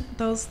 and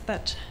those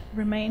that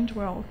remained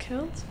were all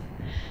killed.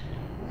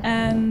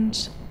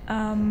 And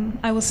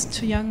I was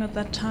too young at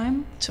that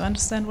time to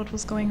understand what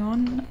was going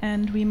on,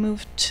 and we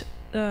moved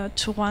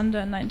to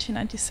Rwanda in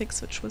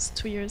 1996, which was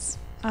 2 years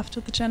after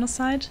the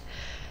genocide.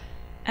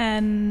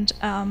 And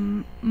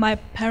my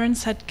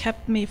parents had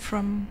kept me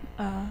from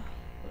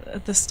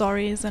the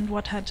stories and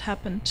what had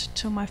happened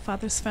to my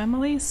father's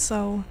family.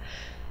 So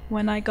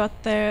when I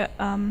got there,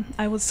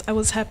 I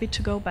was happy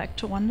to go back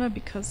to Rwanda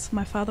because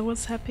my father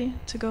was happy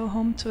to go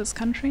home to his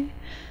country.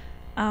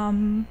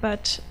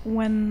 But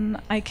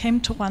when I came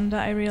to Rwanda,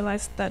 I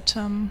realized that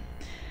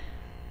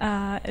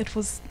it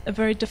was a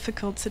very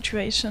difficult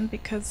situation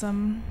because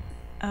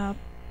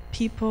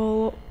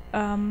people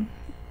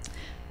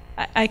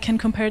I can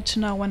compare it to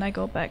now when I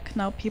go back.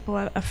 Now people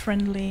are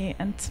friendly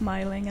and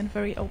smiling and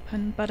very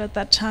open, but at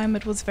that time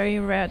it was very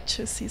rare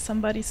to see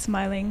somebody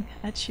smiling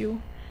at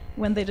you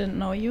when they didn't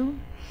know you.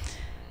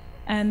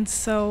 And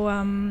so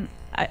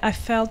I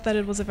felt that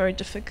it was a very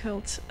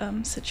difficult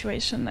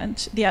situation,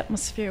 and the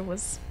atmosphere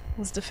was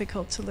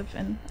difficult to live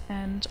in.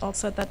 And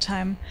also at that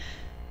time,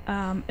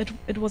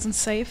 it wasn't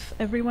safe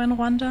everywhere in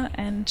Rwanda,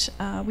 and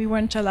we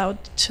weren't allowed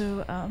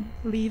to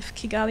leave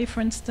Kigali,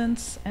 for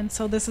instance. And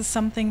so this is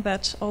something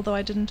that, although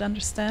I didn't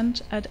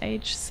understand at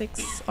age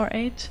 6 or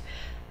 8,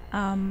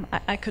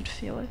 I could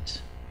feel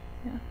it.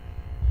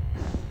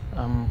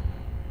 Yeah.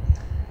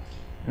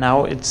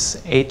 Now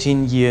it's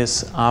 18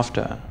 years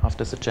after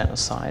the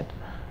genocide,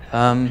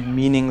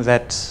 meaning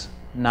that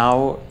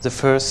now the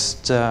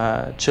first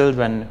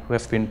children who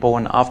have been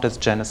born after the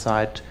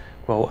genocide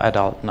grow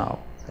adult now.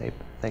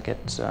 They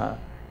get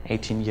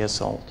 18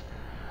 years old.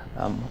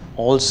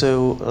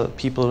 Also,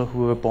 people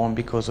who were born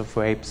because of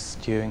rapes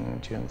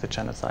during the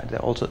genocide, they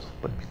also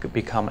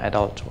become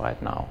adult right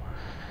now.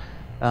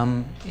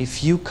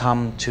 If you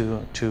come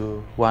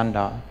to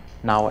Rwanda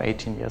now,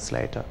 18 years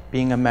later,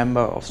 being a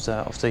member of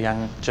the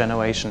young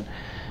generation,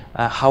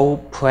 how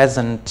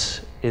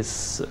present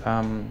is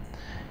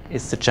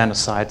the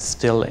genocide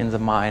still in the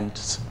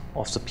minds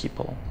of the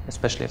people,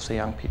 especially of the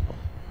young people?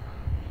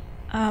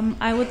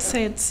 I would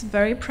say it's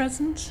very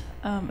present,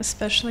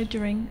 especially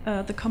during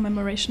the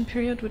commemoration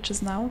period, which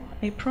is now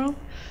April.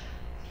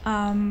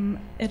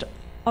 It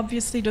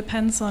obviously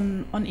depends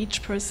on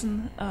each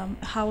person,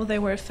 how they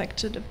were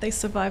affected, if they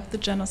survived the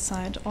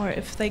genocide, or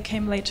if they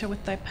came later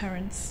with their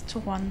parents to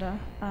Rwanda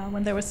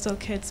when they were still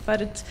kids.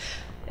 But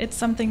it's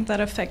something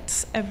that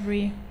affects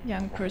every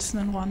young person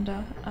in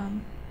Rwanda.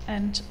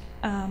 And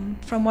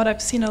from what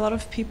I've seen, a lot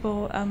of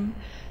people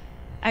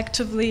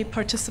actively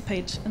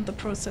participate in the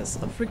process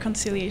of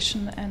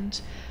reconciliation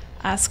and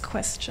ask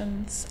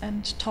questions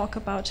and talk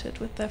about it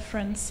with their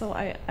friends. So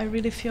I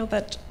really feel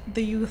that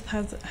the youth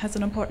has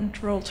an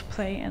important role to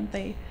play, and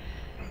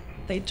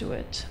they do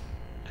it.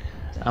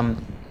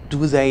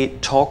 Do they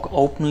talk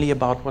openly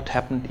about what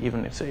happened,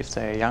 even if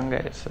they're younger,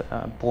 if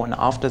born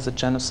after the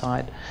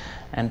genocide?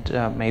 And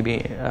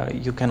maybe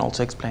you can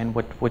also explain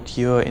what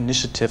your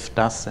initiative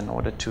does in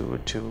order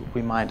to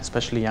remind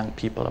especially young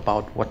people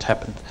about what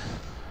happened.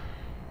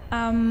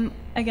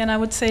 Again, I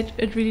would say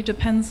it really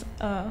depends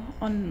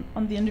on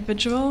the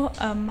individual,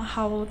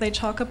 how they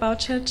talk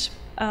about it.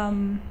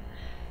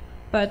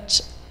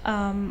 But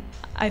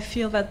I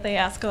feel that they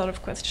ask a lot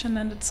of questions,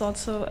 and it's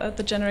also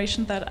the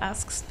generation that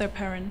asks their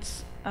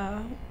parents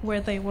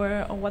where they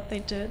were or what they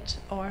did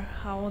or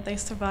how they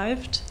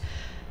survived.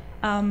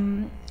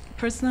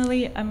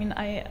 Personally, I mean,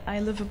 I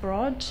live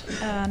abroad,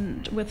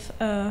 and with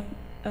a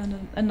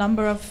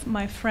number of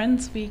my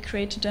friends, we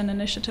created an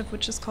initiative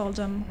which is called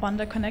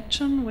Rwanda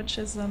Connection, which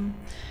is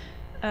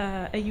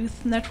a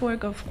youth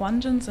network of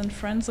Rwandans and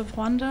friends of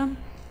Rwanda.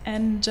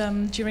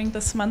 And during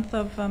this month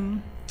of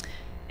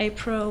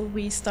April,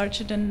 we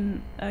started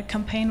a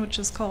campaign which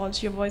is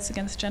called Your Voice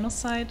Against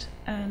Genocide,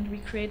 and we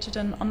created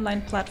an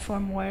online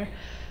platform where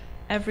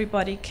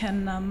everybody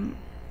can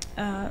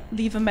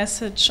leave a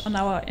message on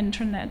our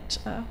internet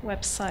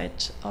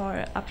website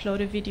or upload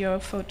a video or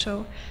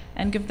photo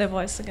and give their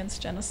voice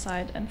against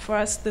genocide. And for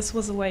us, this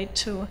was a way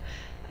to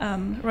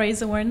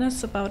raise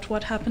awareness about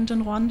what happened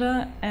in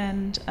Rwanda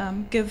and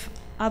give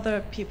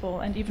other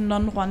people and even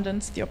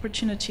non-Rwandans the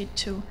opportunity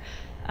to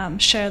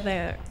share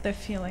their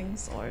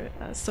feelings or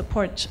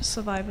support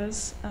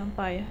survivors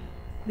by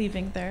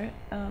leaving their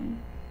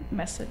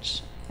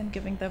message and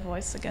giving their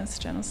voice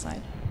against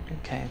genocide.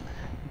 Okay.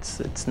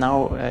 It's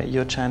now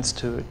your chance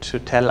to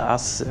tell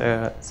us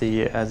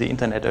the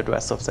internet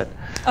address of that,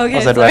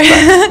 website.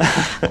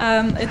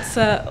 It's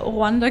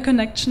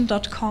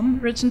rwandaconnection.com,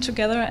 written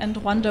together, and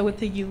Rwanda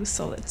with a U,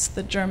 so it's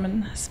the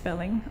German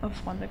spelling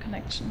of Rwanda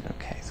Connection.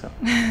 Okay, so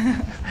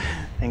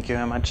thank you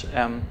very much.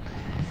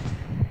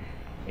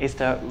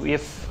 Esther, we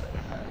have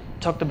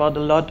talked about a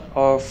lot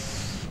of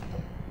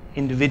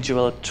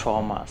individual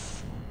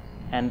traumas,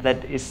 and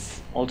that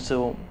is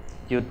also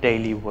your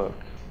daily work.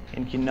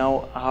 And you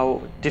know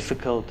how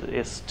difficult it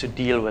is to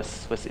deal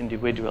with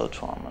individual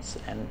traumas,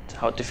 and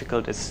how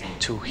difficult it is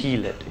to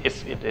heal it,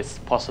 if it is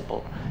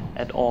possible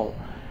at all.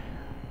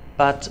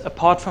 But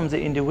apart from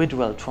the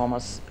individual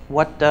traumas,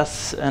 what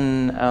does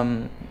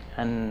an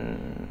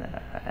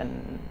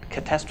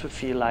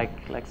catastrophe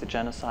like the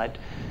genocide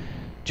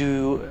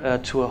do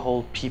to a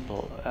whole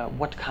people?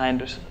 What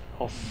kind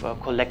of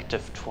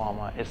collective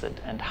trauma is it,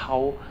 and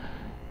how,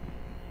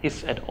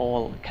 if at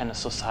all, can a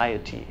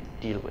society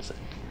deal with it?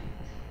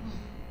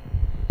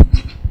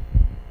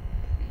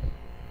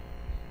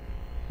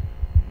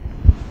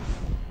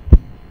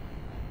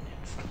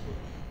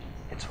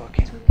 It's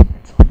working.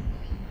 It's on.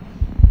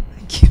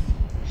 Thank you.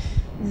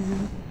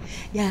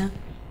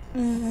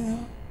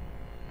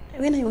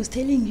 When I was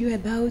telling you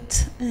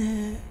about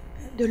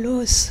the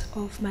loss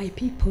of my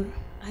people,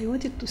 I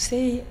wanted to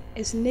say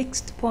as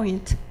next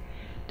point,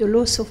 the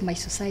loss of my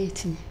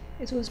society.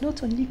 It was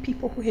not only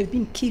people who have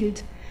been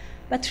killed,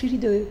 But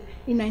really,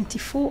 in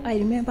 '94, I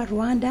remember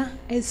Rwanda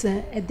as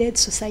a dead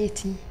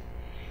society.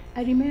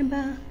 I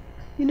remember,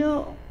 you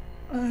know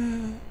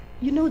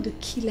the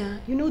killer,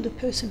 the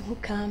person who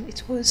came.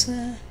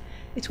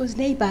 It was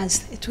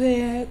neighbors, it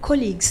were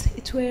colleagues,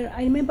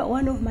 I remember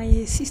one of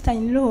my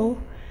sister-in-law,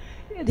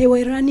 they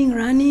were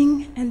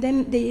running, and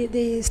then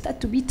they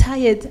start to be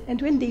tired, and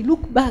when they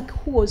look back,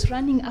 who was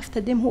running after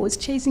them, who was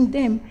chasing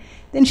them,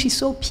 then she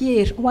saw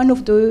Pierre, one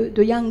of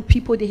the young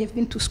people, they have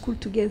been to school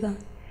together.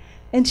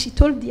 And she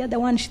told the other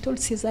one, she told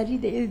Cesari,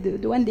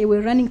 the one they were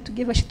running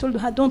together, she told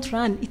her, don't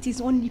run, it is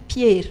only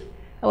Pierre,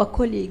 our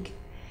colleague.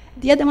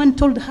 The other one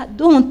told her,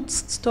 don't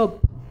stop,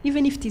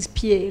 even if it is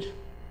Pierre.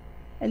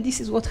 And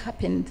this is what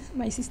happened.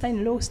 My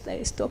sister-in-law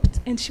stopped,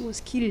 and she was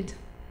killed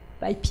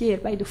by Pierre,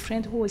 by the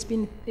friend who was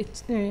been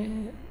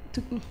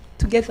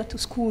together to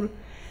school.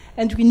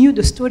 And we knew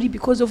the story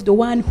because of the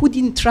one who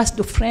didn't trust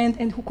the friend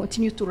and who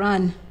continued to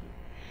run.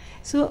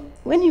 So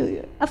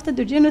after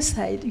the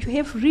genocide, you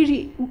have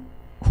really,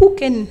 who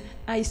can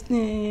I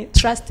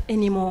trust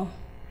anymore?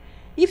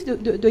 If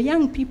the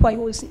young people I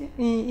was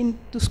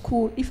into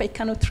school, if I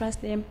cannot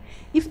trust them,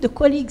 if the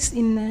colleagues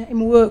in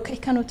work, I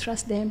cannot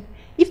trust them,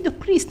 if the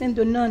priests and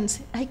the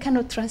nuns, I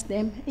cannot trust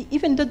them,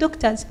 even the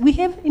doctors, we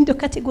have in the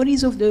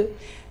categories of the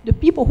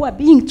people who are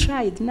being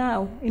tried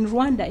now in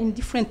Rwanda in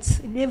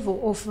different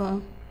level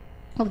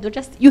of the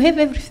justice. You have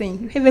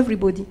everything, you have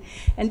everybody.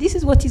 And this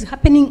is what is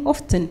happening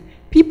often.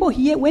 People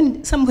here,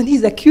 when somebody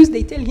is accused,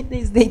 they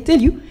tell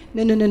you,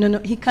 no,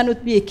 he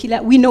cannot be a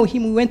killer. We know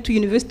him, we went to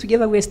university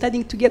together, we were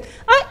studying together.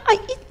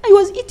 I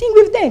was eating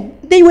with them.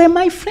 They were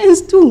my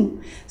friends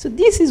too. So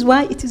this is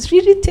why it is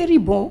really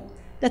terrible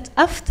that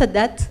after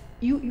that,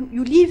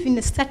 you live in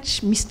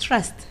such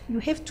mistrust. You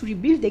have to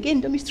rebuild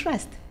again the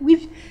mistrust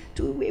with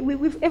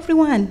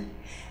everyone.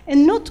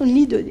 And not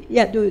only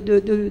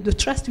the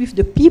trust with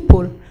the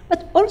people,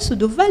 but also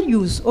the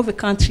values of a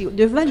country,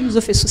 the values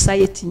of a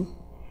society.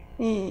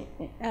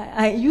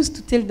 I used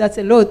to tell that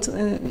a lot.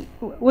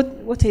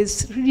 What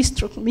has really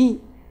struck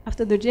me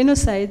after the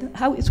genocide,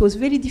 how it was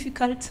very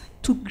difficult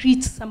to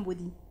greet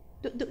somebody.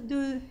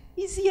 The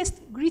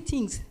easiest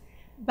greetings,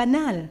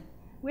 banal.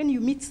 When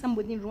you meet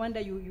somebody in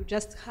Rwanda, you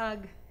just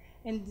hug,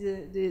 and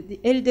the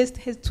eldest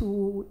has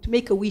to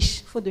make a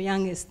wish for the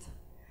youngest.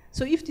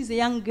 So if it is a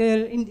young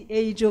girl in the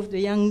age of the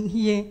young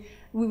here,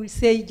 we will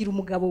say,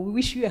 Girumugabo, we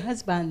wish you a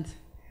husband.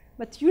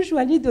 But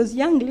usually those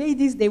young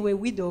ladies, they were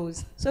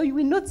widows. So you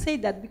will not say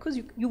that because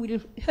you will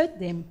hurt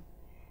them.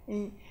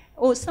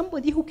 Or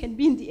somebody who can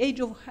be in the age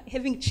of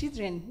having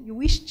children, you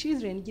wish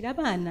children,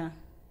 Girabana.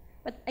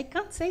 But I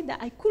can't say that,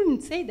 I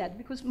couldn't say that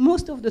because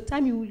most of the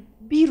time you will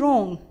be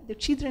wrong. The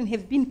children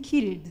have been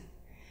killed.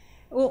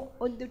 Or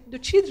the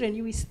children,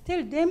 you will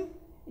tell them,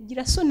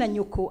 Girasona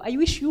Nyoko, I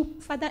wish you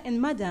father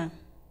and mother.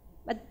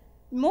 But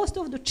most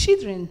of the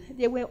children,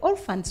 they were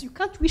orphans. You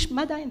can't wish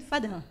mother and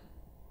father.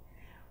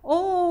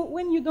 Or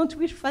when you don't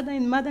wish father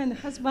and mother and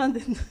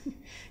husband,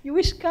 you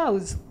wish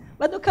cows.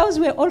 But the cows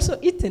were also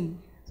eaten.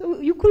 So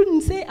you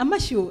couldn't say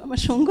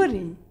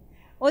amashongori.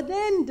 Or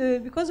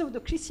then, because of the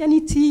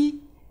Christianity,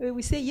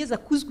 we say, yes,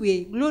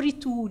 akuzgwe, glory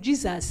to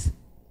Jesus.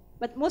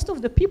 But most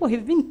of the people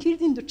have been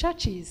killed in the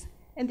churches,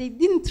 and they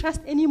didn't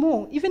trust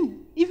anymore,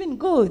 even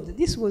God.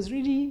 This was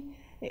really,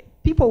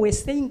 people were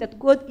saying that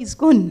God is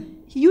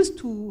gone. He used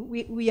to,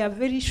 we are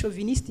very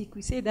chauvinistic.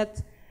 We say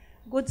that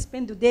God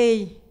spent the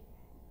day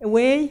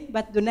away,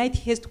 but the night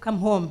he has to come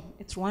home.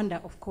 It's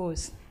Rwanda, of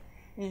course.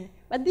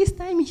 But this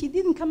time, he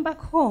didn't come back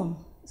home.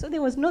 So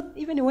there was not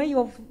even a way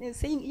of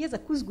saying, yes,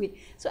 akuzgwe.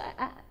 So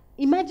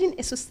imagine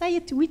a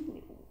society which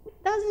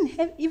doesn't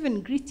have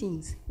even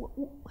greetings.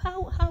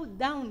 How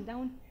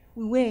down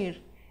we were.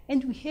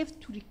 And we have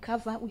to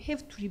recover, we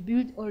have to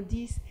rebuild all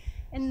this.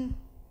 And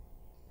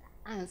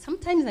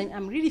sometimes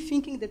I'm really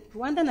thinking that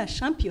Rwandans are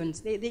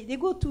champions. They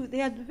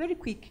are very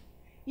quick,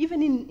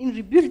 even in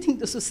rebuilding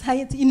the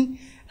society, in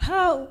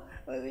how,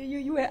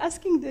 you were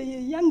asking the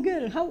young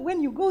girl, how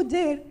when you go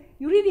there,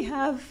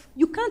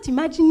 you can't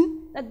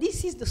imagine that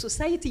this is the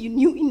society you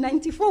knew in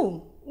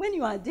 '94. When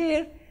you are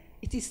there,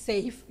 it is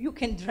safe, you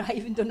can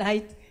drive in the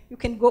night, you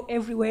can go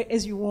everywhere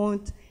as you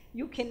want.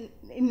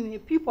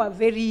 People are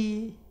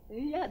very,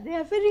 they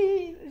are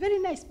very, very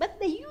nice. But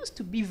they used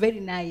to be very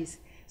nice.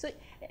 So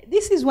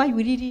this is why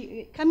we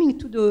really, coming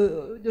to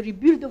the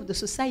rebuild of the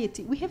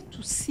society, we have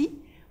to see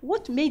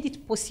what made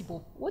it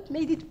possible. What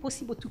made it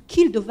possible to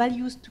kill the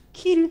values, to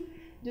kill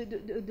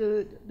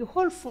the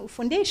whole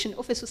foundation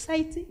of a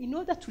society in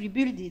order to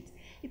rebuild it.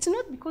 It's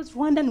not because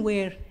Rwandans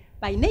were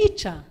by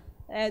nature,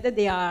 that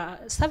they are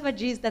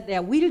savages, that they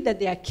are wild, that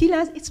they are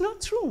killers. It's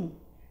not true.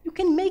 You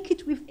can make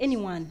it with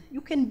anyone. You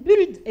can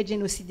build a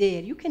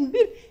genocidaire.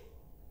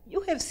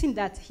 You have seen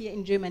that here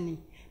in Germany.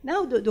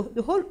 Now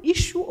the whole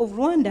issue of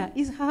Rwanda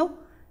is how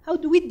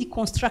do we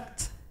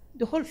deconstruct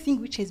the whole thing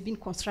which has been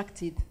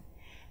constructed.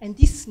 And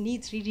this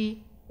needs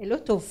really a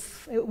lot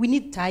of, we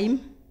need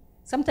time.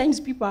 Sometimes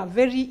people are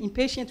very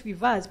impatient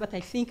with us, but I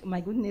think, my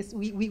goodness,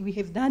 we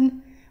have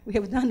done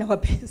our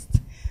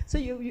best. So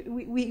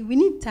we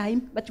need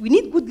time, but we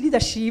need good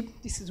leadership.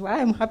 This is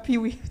why I'm happy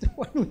with the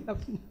one we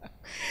have now.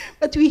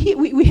 But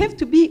we have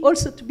to be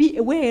also to be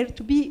aware, not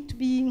to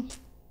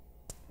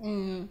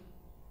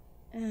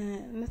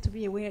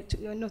be aware,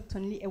 not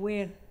only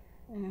aware,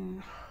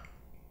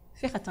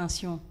 faire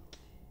attention.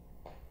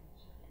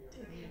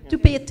 To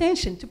pay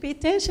attention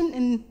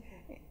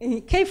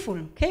and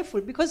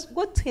careful, because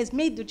what has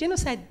made the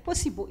genocide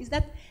possible is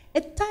that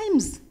at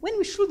times when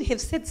we should have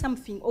said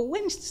something or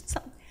when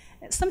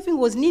something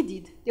was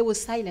needed, there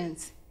was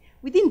silence.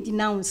 We didn't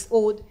denounce,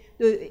 or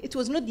it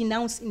was not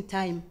denounced in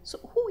time. So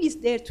who is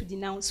there to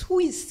denounce? Who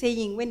is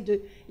saying when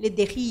les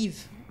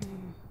dérives?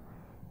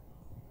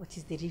 What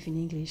is dérive in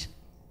English?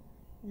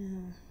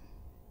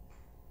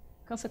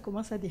 Quand ça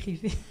commence à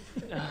dériver.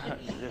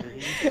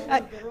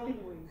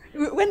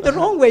 When the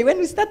wrong way, when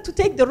we start to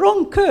take the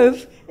wrong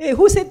curve,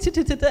 who said,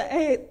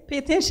 pay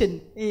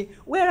attention?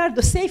 Where are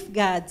the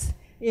safeguards?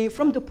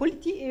 From the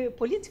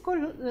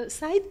political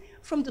side,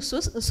 from the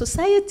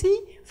society,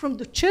 from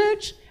the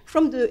church,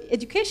 from the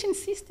education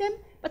system,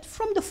 but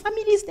from the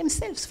families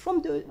themselves,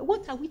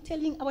 what are we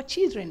telling our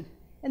children?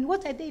 And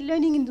what are they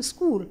learning in the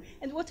school?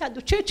 And what are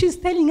the churches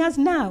telling us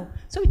now?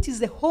 So it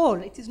is a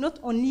whole. It is not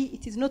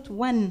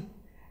one.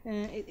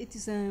 It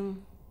is a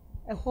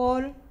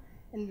whole.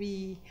 And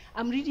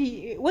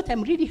what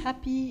I'm really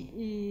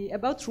happy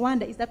about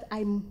Rwanda is that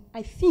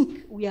I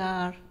think we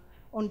are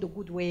on the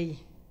good way,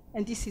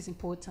 and this is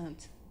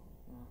important.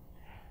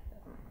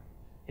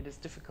 It is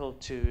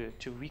difficult to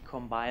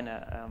recombine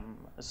a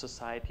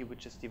society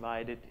which is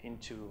divided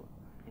into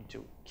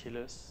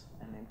killers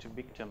and into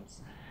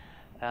victims.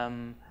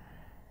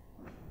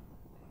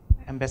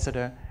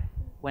 Ambassador,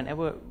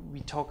 whenever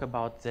we talk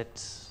about that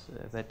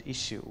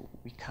issue,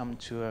 we come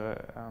to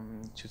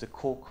the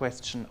core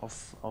question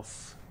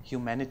of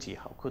humanity.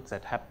 How could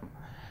that happen?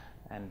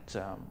 And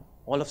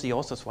all of the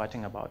authors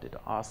writing about it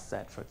asked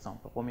that. For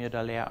example, Romeo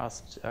Dallaire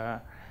asked,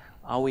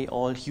 "Are we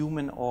all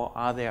human, or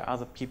are there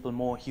other people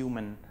more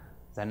human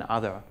than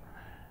other?"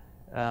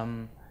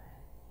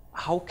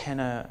 How can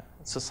a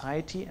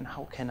society and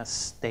how can a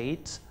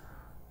state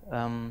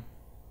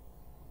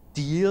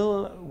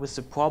deal with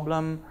the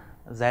problem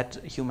that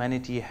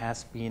humanity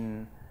has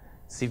been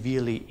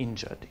severely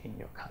injured in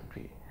your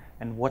country?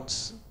 And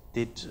what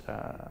did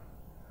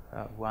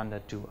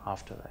Rwanda do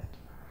after that?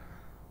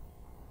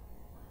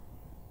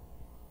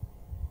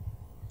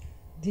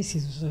 This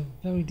is a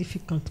very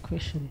difficult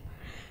question.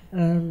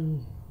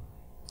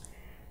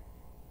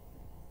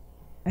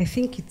 I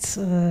think it's,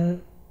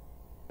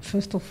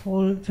 first of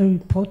all, very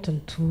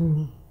important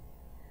to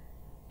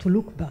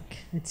look back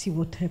and see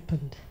what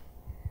happened,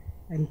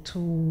 and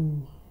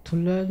to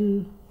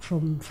learn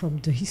from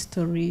the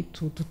history,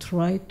 to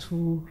try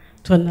to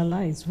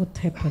analyze what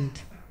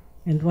happened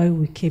and why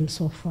we came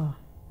so far.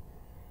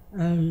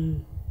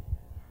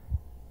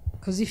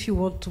 Because if you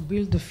want to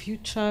build the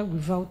future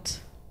without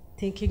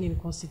taking in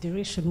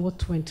consideration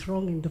what went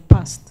wrong in the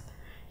past,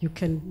 you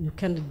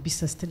cannot be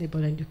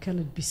sustainable and you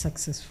cannot be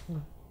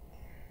successful.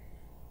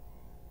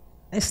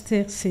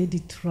 Esther said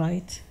it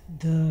right.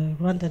 The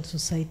Rwandan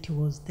society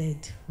was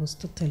dead, was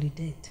totally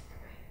dead.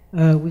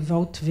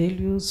 Without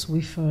values,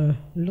 with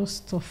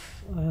loss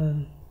of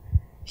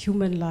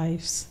human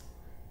lives,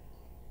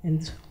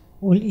 and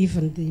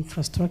even the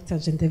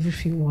infrastructures and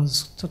everything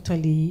was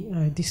totally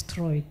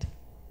destroyed.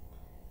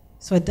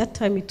 So at that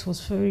time it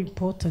was very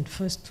important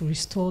first to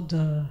restore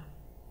the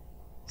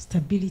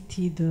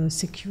stability, the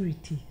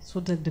security,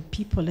 so that the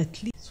people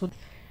at least, so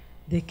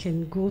they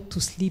can go to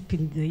sleep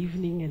in the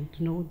evening and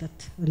know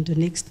that on the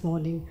next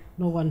morning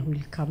no one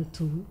will come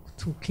to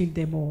kill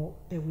them, or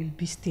they will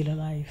be still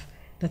alive.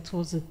 That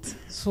wasn't,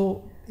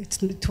 so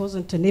it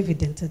wasn't an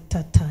evidence at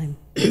that time.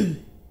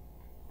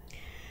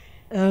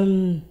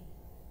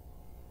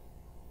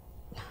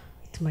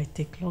 It might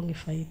take long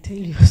if I tell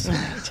you so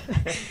much.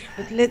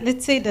 But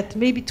let's say that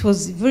maybe it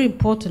was very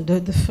important.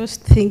 The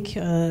first thing,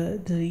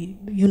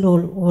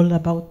 all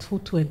about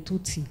Hutu and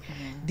Tutsi.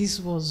 Mm-hmm. This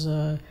was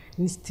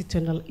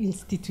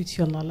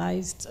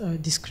institutionalized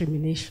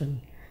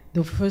discrimination.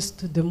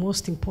 The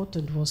most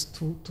important was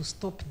to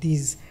stop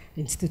this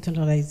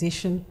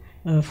institutionalization.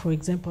 For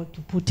example,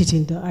 to put it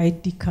in the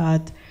ID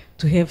card,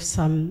 to have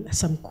some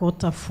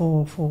quota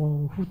for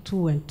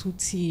Hutu and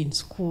Tutsi in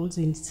schools,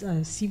 in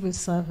civil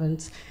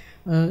servants,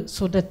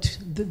 so that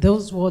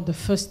those were the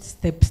first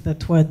steps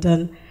that were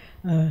done,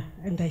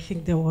 and I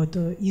think they were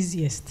the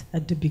easiest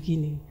at the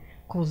beginning,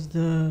 because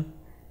the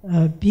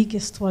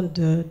biggest one,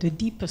 the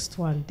deepest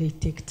one, they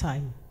take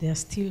time. They are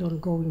still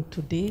ongoing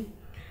today,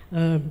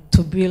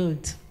 to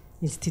build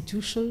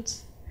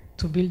institutions,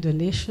 to build a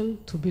nation,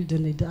 to build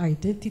an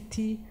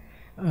identity,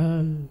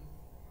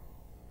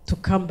 to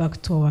come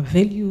back to our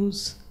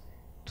values,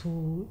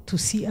 to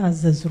see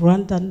us as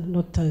Rwandan,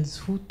 not as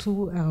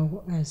Hutu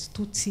or as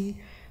Tutsi,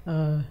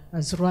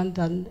 as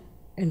Rwandan,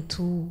 and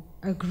to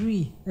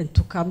agree and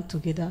to come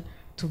together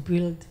to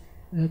build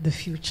the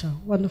future.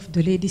 One of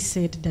the ladies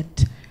said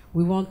that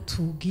we want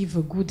to give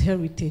a good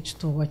heritage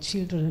to our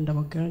children and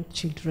our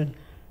grandchildren,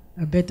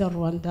 a better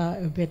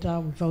Rwanda, a better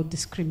without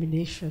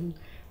discrimination,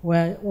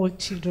 where all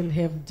children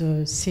have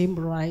the same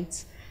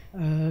rights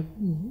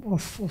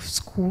of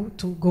school,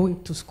 to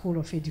going to school,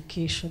 of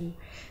education,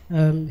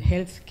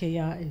 health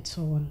care, and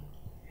so on.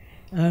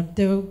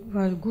 There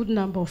were a good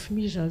number of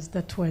measures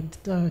that were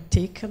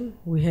taken.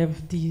 We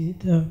have the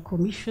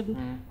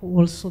commission who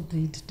also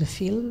did the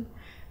film,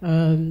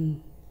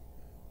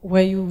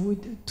 where you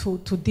would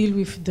to deal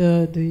with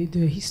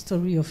the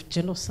history of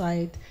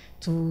genocide,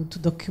 to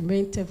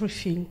document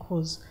everything,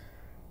 because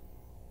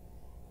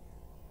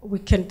we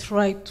can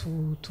try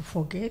to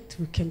forget,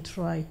 we can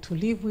try to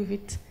live with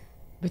it,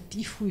 but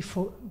if we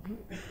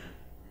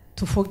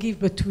to forgive,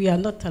 but we are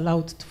not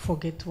allowed to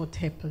forget what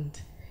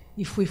happened.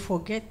 If we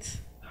forget,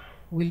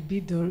 will be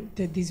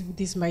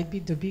this might be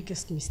the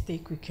biggest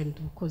mistake we can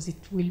do, because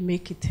it will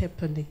make it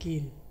happen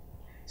again.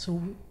 So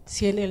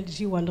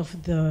CNLG, one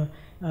of the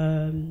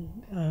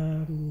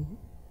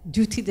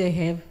duty they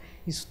have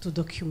is to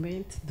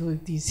document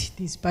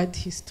this bad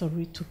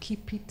history, to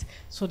keep it,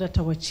 so that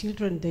our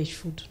children, they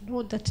should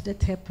know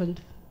that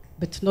happened,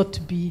 but not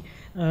be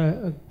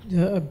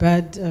a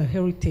bad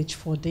heritage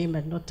for them,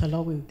 and not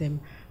allowing them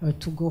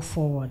to go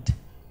forward.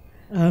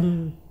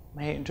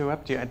 May I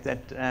interrupt you at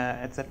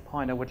that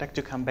point? I would like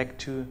to come back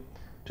to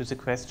the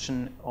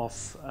question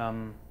of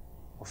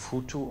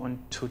Hutu and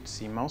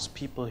Tutsi. Most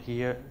people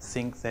here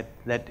think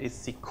that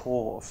is the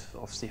core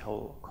of the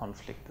whole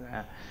conflict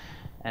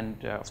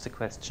and of the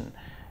question.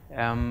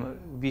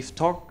 We've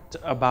talked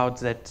about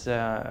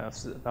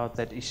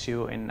that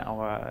issue in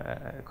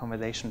our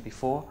conversation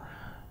before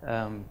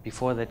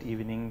that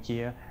evening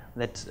here,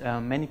 that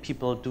many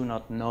people do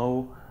not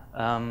know,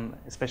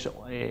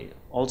 especially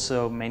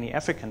also many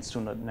Africans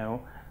do not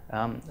know,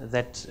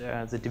 that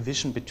the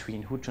division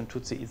between Hutu and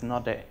Tutsi is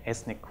not an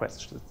ethnic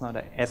question. It's not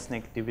an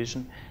ethnic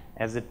division,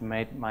 as it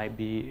might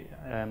be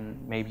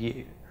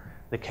maybe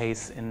the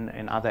case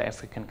in other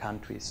African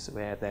countries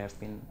where there have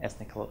been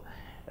ethnical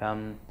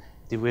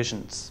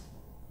divisions.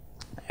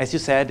 As you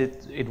said,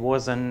 it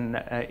was an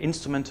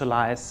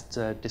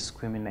instrumentalized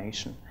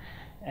discrimination,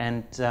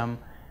 and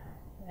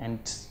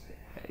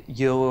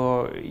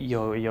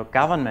your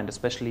government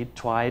especially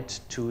tried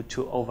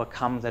to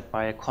overcome that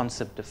by a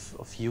concept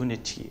of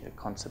unity, a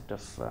concept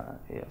of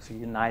a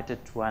united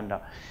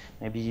Rwanda.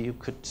 Maybe you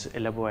could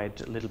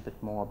elaborate a little bit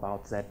more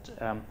about that,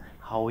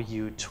 how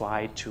you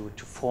try to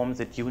form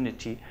that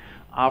unity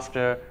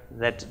after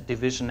that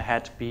division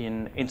had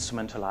been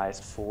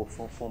instrumentalized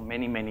for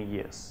many, many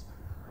years.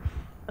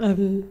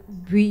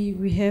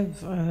 We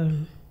have,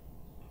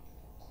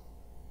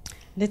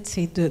 let's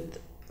say,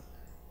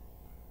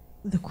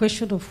 the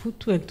question of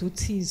Hutu and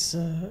Tutsi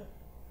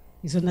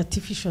is an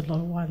artificial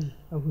one,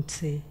 I would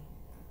say.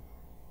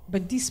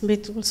 But this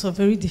made it also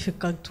very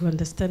difficult to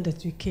understand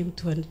that we came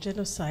to a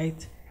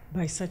genocide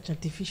by such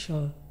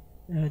artificial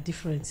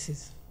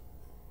differences.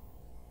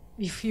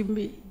 If you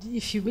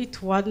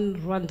meet one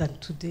Rwandan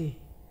today,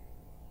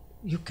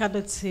 you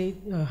cannot say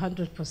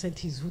 100%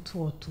 he's Hutu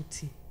or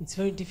Tutsi. It's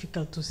very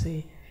difficult to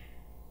say.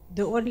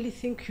 The only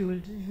thing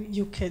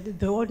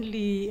the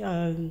only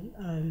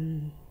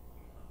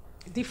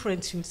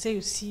difference you'll say,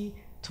 you see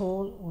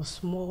tall or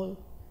small,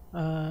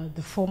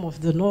 the form of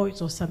the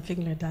noise or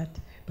something like that,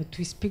 but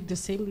we speak the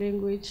same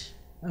language,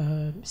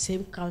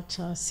 same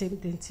culture, same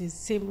dances,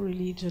 same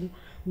religion,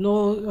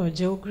 no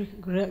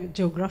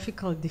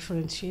geographical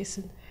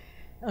differentiation.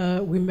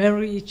 We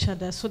marry each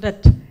other, so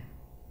that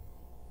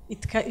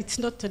it's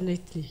not an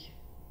ethnic,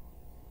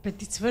 but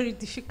it's very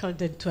difficult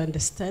then to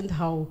understand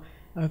how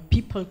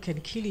people can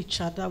kill each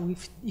other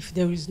if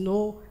there is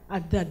no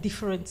other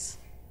difference,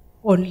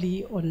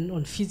 only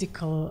on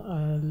physical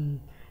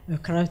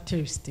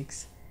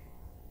characteristics.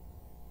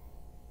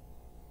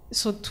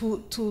 So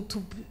to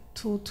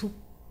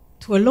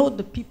allow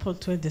the people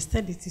to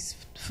understand it is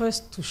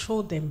first to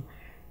show them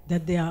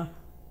that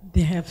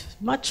they have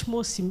much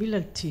more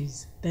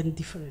similarities than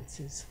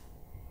differences.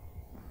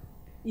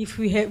 If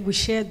we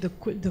share the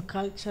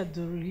culture,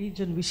 the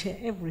religion, we share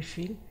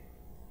everything,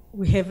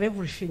 we have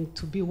everything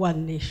to be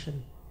one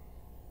nation.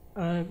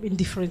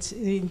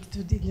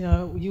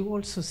 You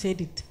also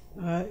said it,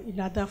 in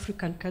other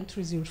African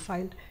countries you'll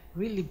find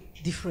really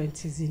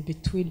differences in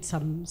between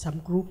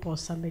some group or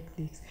some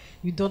ethnics.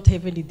 You don't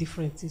have any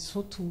differences.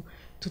 So to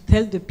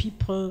tell the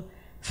people,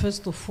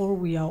 first of all,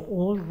 we are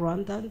all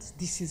Rwandans,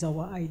 this is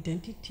our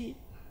identity.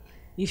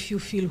 If you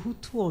feel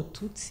Hutu or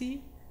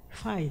Tutsi,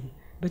 fine.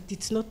 But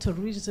it's not a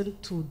reason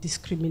to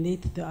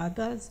discriminate the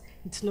others.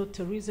 It's not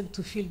a reason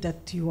to feel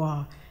that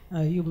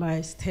you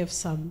must have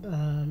some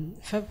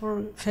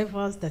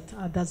favors that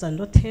others are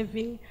not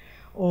having,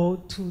 or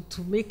to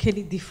make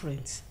any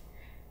difference.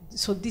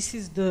 So this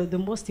is the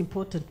most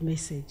important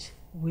message.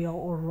 We are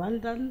all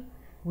Rwandan.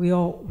 We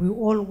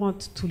all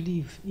want to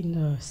live in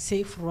a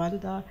safe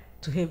Rwanda,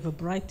 to have a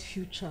bright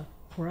future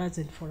for us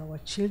and for our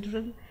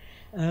children.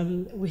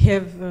 We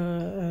have,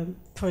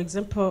 for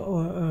example,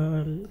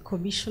 a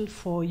Commission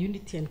for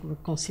Unity and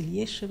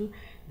Reconciliation.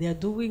 They are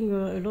doing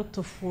a lot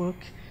of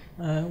work,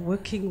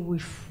 working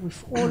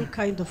with all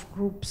kinds of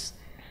groups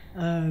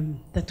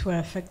that were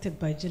affected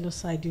by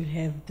genocide. You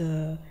have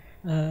the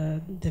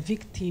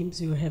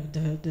victims, you have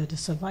the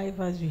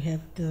survivors, you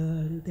have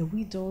the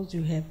widows,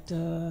 you have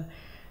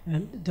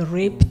the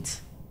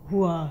raped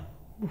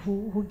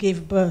who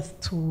gave birth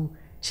to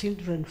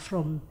children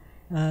from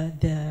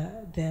their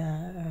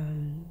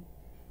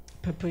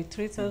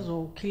perpetrators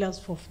or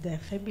killers of their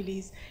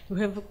families. You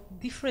have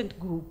different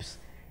groups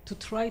to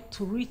try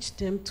to reach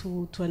them,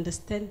 to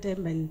understand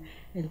them,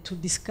 and to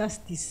discuss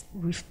this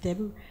with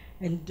them,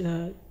 and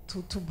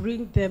to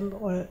bring them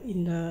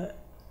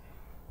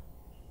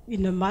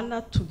in a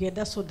manner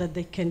together so that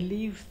they can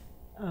live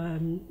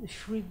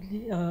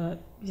freely.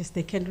 Yes,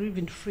 they can live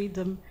in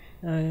freedom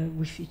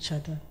with each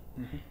other.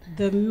 Mm-hmm.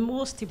 The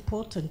most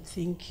important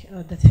thing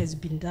that has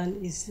been done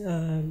is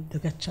the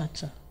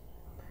gacaca.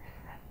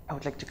 I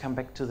would like to come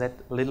back to that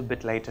a little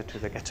bit later, to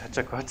the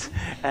gacaca courts.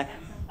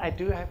 I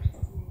do have,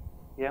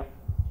 yeah.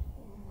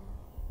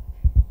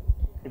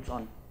 It's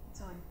on.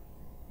 It's on.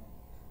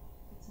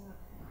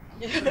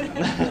 It's not.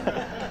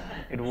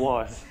 It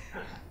was.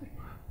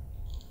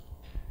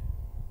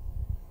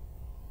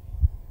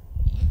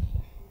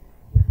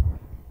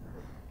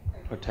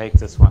 Or take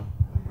this one.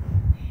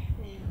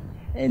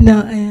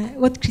 No,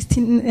 what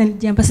Christine and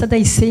the ambassador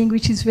is saying,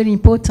 which is very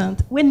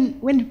important,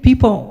 when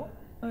people,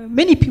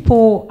 many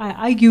people are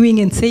arguing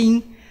and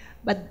saying,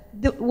 but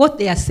what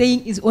they are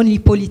saying is only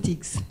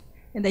politics.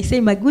 And I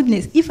say, my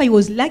goodness, if I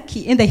was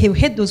lucky and I have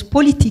had those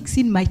politics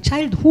in my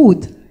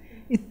childhood,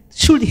 it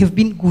should have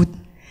been good.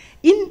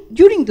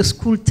 During the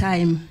school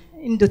time,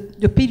 in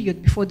the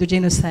period before the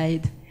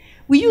genocide,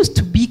 we used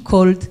to be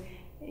called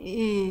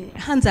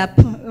hands up,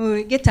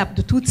 get up,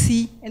 the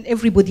Tutsi, and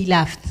everybody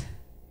laughed.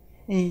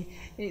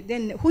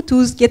 Then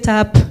Hutus, get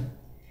up.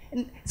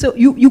 And so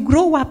you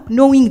grow up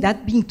knowing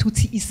that being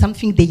Tutsi is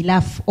something they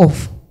laugh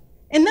off.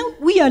 And now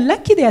we are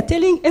lucky they are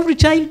telling every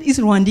child is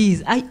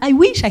Rwandese. I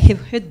wish I have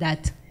heard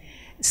that.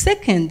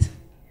 Second,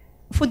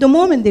 for the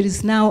moment there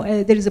is now,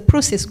 there is a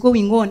process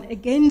going on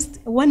against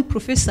one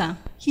professor.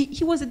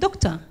 He was a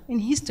doctor in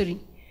history,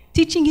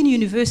 teaching in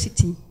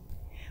university.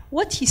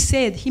 What he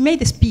said, he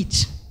made a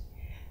speech.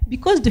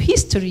 Because the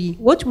history,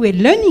 what we're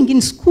learning in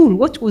school,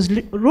 what was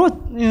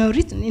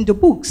written in the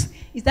books,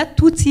 is that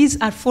Tutsis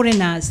are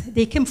foreigners.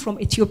 They came from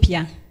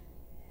Ethiopia.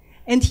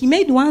 And he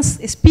made once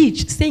a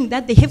speech saying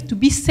that they have to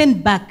be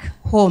sent back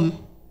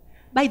home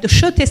by the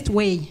shortest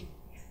way.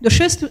 The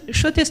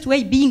shortest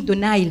way being the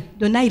Nile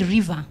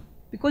River.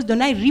 Because the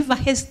Nile River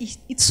has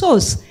its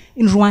source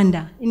in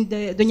Rwanda, in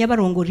the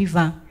Nyabarongo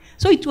River.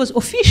 So it was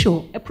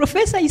official. A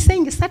professor is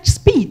saying such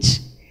speech.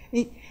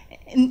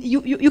 And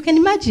you can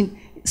imagine.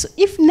 So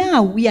if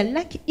now we are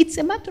lucky, it's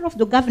a matter of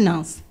the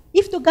governance.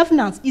 If the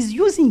governance is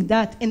using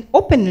that and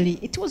openly,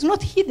 it was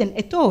not hidden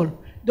at all.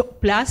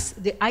 Plus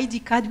the ID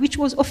card, which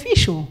was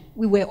official.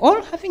 We were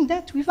all having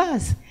that with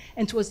us.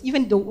 And it was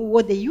even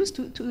what they used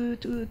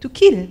to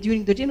kill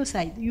during the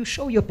genocide. You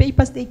show your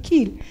papers, they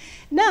kill.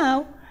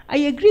 Now, I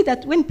agree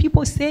that when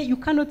people say, you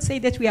cannot say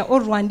that we are all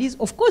Rwandese,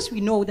 of course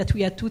we know that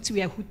we are Tutsi,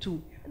 we are Hutu.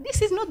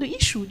 This is not the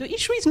issue. The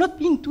issue is not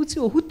being Tutsi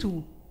or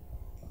Hutu.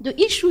 The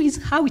issue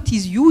is how it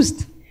is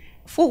used.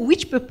 For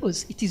which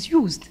purpose it is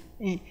used.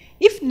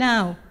 If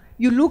now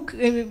you look,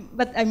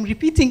 but I'm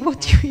repeating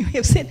what you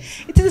have said,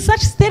 it is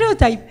such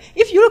stereotype.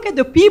 If you look at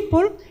the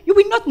people, you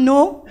will not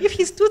know if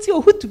he's Tutsi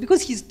or Hutu,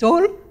 because he's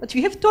tall, but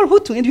you have tall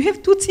Hutu, and you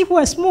have Tutsi who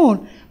are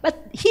small.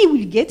 But he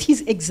will get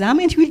his exam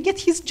and he will get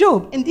his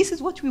job, and this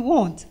is what we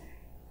want.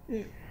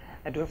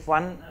 I do have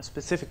one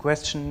specific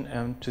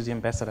question to the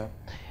ambassador.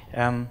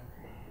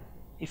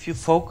 If you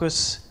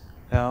focus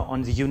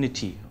on the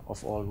unity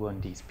of all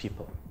Rwandese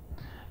people,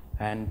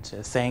 and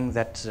saying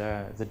that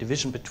the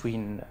division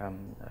between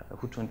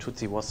Hutu and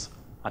Tutsi was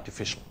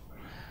artificial,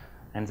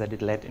 and that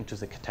it led into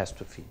the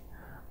catastrophe.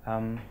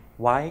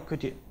 Why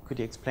could you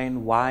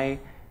explain why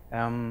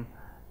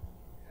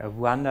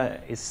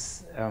Rwanda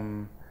is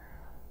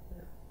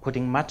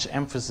putting much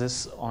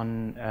emphasis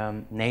on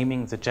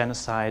naming the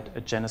genocide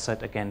a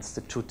genocide against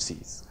the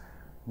Tutsis,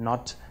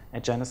 not a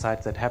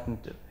genocide that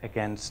happened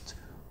against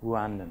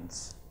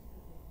Rwandans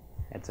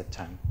at that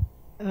time?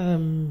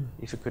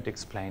 If you could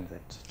explain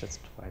that,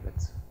 just why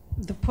that's...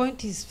 The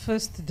point is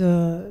first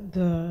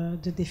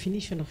the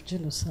definition of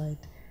genocide.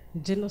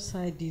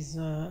 Genocide is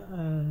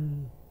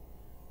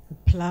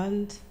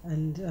planned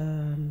and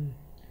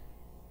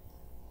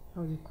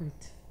how do you call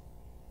it?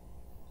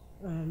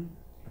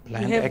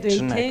 Planned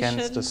action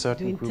against a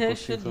certain group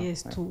of people.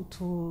 Yes, yeah.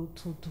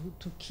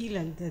 to kill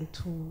and then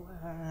to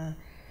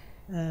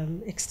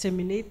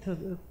exterminate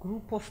a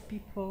group of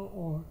people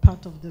or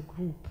part of the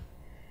group.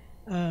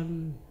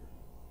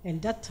 And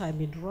that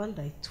time in Rwanda,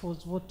 it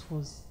was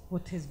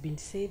what has been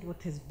said,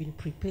 what has been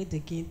prepared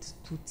against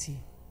Tutsi.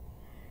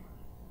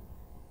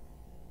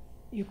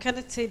 You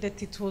cannot say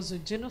that it was a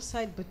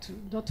genocide, but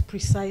not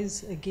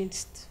precise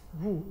against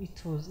who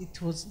it was. It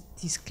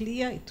is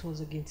clear it was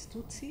against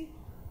Tutsi.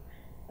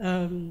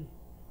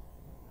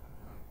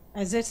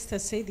 As Esther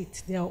said,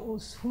 there are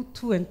also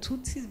Hutu and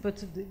Tutsis,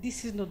 but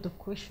this is not the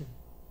question.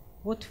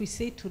 what we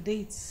say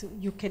today, it's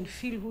you can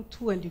feel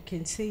Hutu and you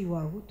can say you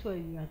are Hutu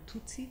and you are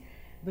Tutsi,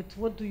 but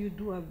what do you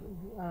do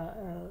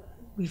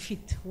with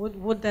it?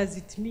 What does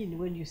it mean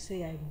when you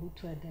say I'm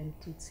Hutu and I'm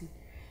Tutsi?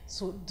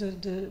 So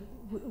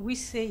we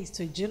say it's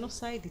a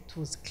genocide. It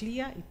was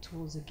clear. It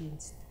was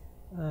against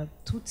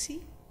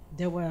Tutsi.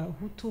 There were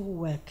Hutu who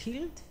were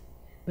killed,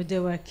 but they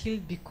were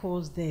killed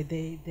because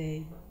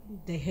they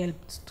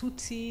helped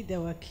Tutsi. They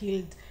were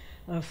killed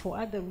for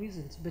other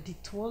reasons, but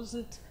it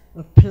wasn't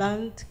a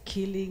planned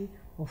killing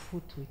of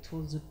Hutu. It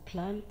was a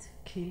planned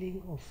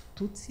killing of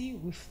Tutsi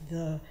with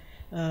the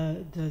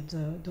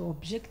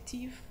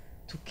objective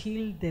to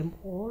kill them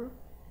all,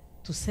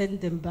 to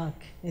send them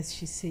back, as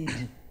she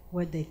said,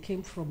 where they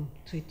came from,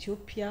 to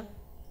Ethiopia.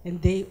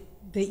 And they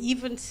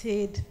even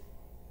said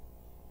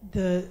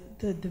the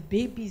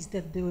babies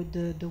that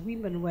the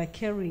women were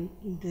carrying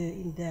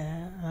in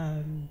their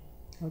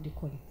how do you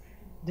call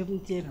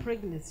it, their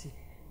pregnancy,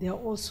 they are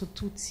also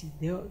Tutsi.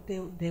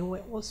 They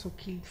were also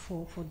killed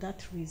for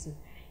that reason,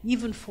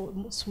 even for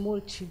small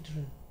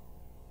children,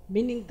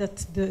 meaning that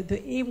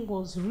the aim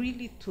was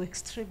really to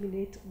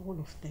exterminate all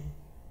of them.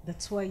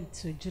 That's why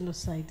it's a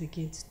genocide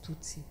against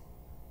Tutsi.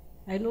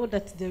 I know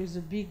that there is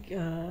a big,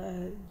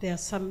 there are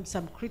some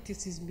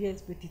criticism,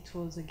 yes, but it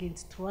was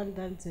against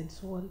Rwandans and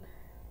so on.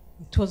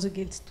 It was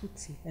against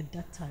Tutsi at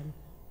that time.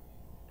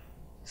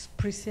 It's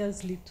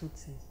precisely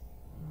Tutsis.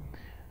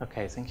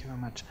 Okay, thank you very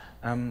much.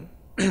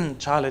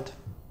 Charlotte,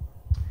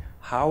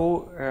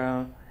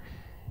 how,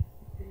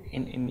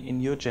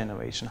 in your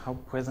generation, how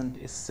present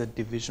is the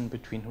division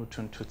between Hutu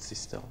and Tutsi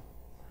still?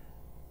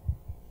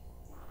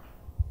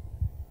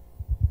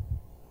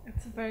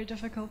 It's a very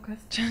difficult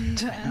question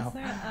to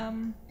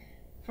answer.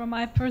 From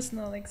my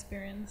personal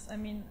experience, I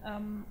mean,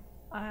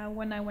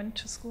 when I went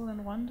to school in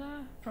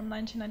Rwanda from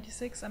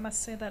 1996, I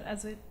must say that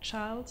as a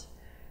child,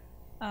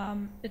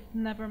 it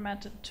never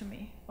mattered to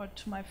me or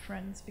to my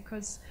friends,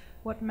 because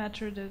what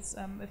mattered is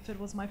if it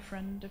was my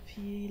friend, if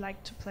he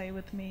liked to play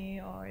with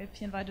me, or if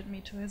he invited me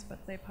to his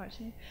birthday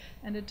party.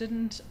 And it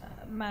didn't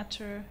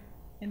matter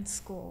in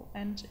school.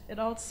 And it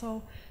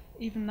also,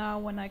 even now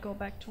when I go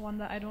back to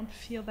Rwanda, I don't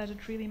feel that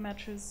it really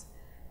matters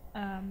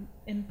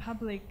in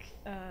public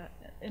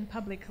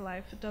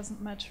life. It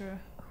doesn't matter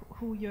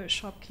who your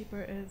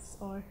shopkeeper is,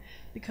 or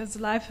because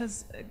life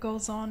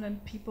goes on,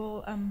 and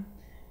people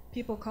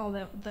call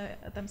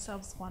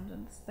themselves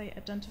Rwandans. They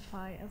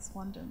identify as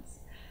Rwandans.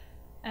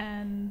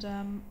 And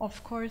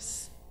of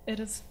course,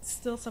 it is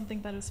still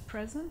something that is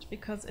present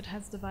because it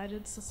has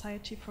divided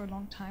society for a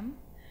long time.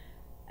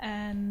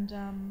 And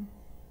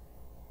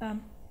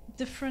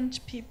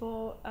different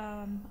people,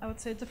 I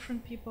would say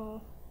different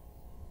people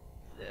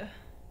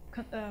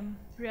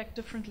react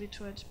differently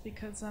to it,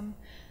 because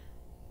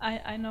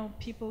I know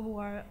people who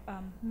are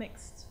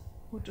mixed,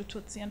 Hutu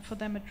Tutsi, and for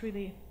them it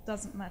really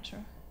doesn't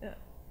matter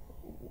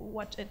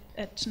what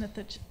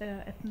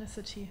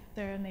ethnicity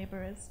their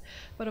neighbor is.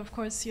 But of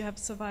course you have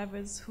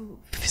survivors who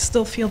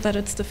still feel that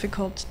it's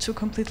difficult to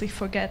completely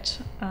forget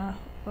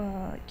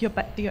your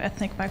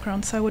ethnic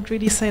background. So I would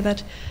really say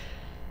that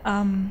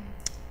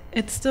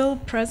it's still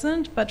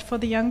present, but for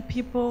the young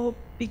people,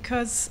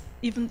 because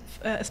even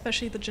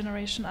especially the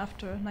generation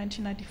after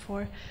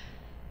 1994,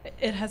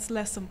 it has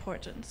less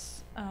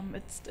importance.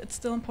 It's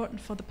still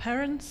important for the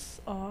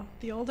parents or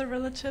the older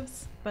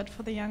relatives, but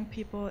for the young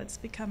people it's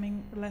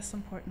becoming less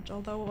important,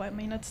 although I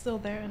mean it's still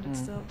there and it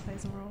still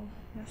plays a role.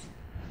 Yes.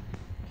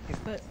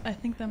 But I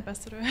think the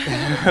ambassador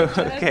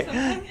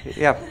okay.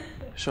 Yeah,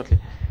 shortly.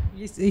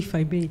 Yes, if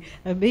I may.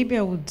 Maybe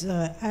I would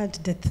add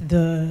that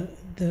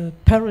the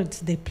parents,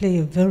 they play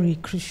a very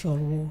crucial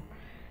role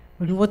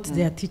in what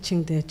they are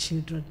teaching their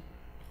children.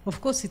 Of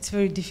course, it's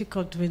very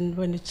difficult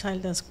when a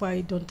child asks,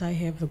 why don't I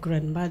have a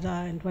grandmother,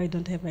 and why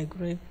don't I have a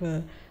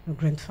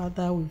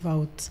grandfather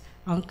without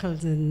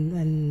uncles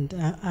and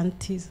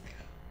aunties?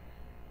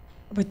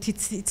 But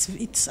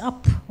it's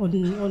up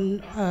on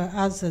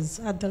us as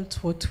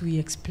adults what we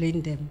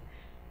explain them.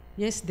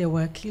 Yes, they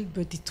were killed,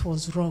 but it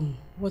was wrong.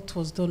 What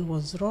was done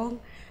was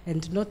wrong,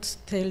 and not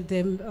tell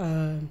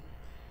them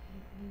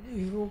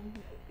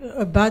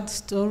bad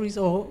stories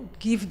or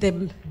give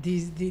them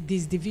this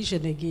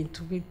division again,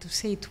 to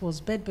say it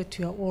was bad, but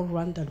you are all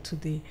Rwandan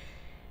today.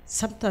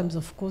 Sometimes,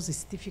 of course,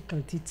 it's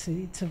difficult. It's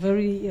a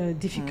very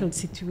difficult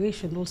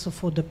situation also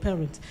for the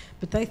parents.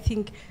 But I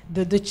think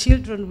the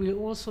children will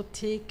also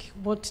take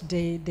what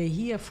they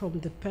hear from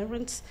the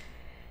parents.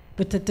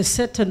 But at a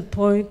certain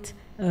point,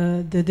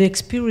 the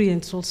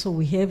experience also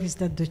we have is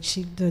that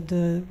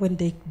when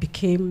they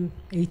became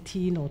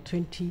 18 or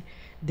 20,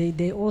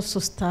 they also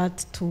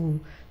start to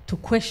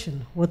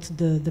question what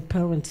the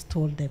parents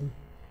told them.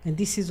 And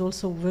this is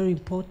also very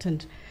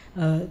important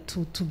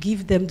to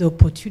give them the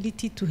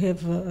opportunity to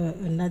have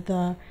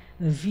another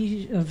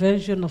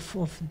version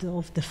of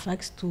the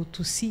facts,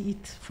 to see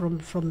it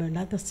from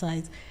another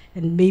side,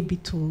 and maybe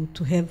to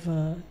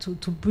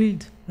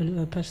build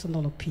a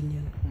personal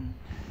opinion.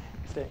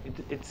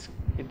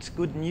 It's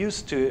good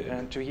news to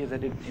hear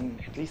that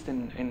at least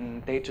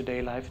in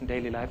day-to-day life, in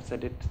daily life,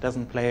 that it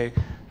doesn't play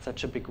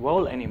such a big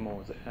role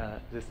anymore,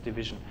 this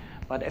division.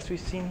 But as we've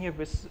seen here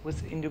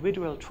with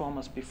individual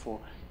traumas before,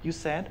 you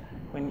said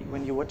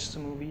when you watch the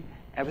movie,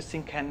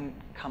 everything can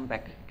come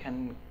back,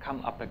 can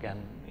come up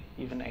again,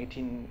 even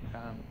 18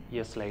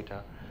 years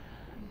later.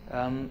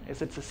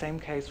 Is it the same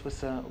case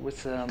with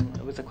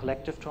a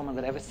collective trauma,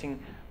 that everything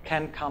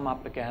can come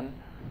up again?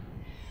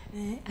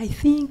 I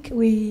think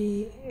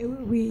we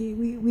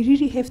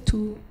really have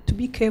to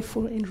be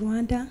careful in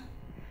Rwanda.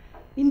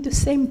 In the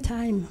same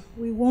time,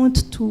 we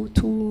want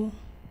to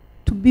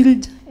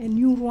build a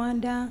new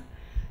Rwanda,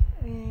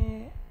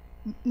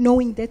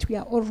 knowing that we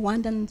are all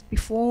Rwandans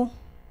before.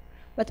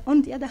 But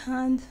on the other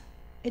hand,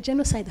 a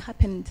genocide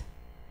happened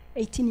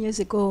 18 years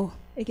ago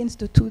against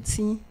the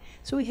Tutsi.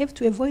 So we have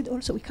to avoid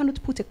also, we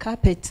cannot put a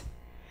carpet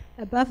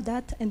above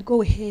that and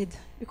go ahead,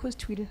 because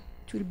it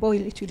will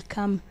boil, it will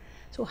come.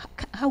 So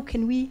how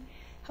can we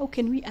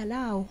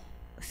allow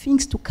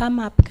things to come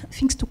up,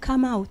 things to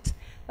come out,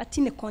 but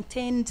in a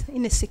contained,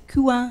 in a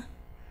secure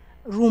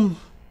room?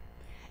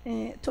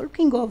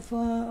 Talking of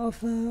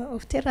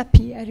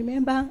therapy, I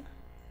remember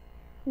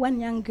one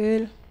young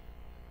girl.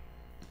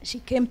 She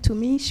came to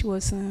me. She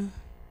was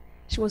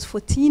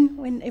 14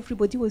 when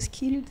everybody was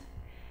killed.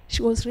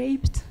 She was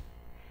raped,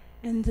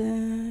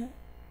 and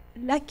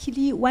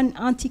luckily one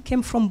auntie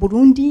came from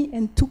Burundi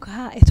and took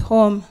her at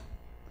home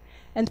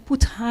and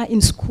put her in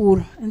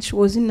school. And she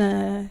was in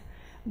a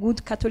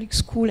good Catholic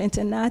school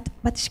internat,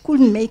 but she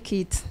couldn't make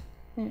it,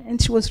 and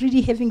she was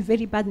really having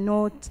very bad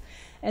notes.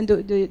 And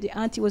the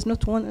auntie was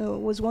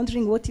was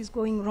wondering what is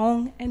going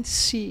wrong, and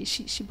she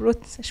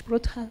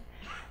brought her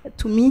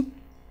to me.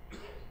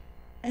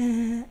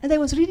 And I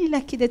was really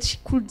lucky that she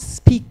could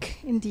speak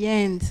in the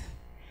end.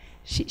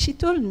 She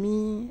told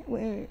me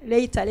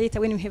later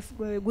when we have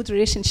a good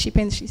relationship,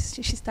 and she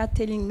started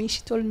telling me,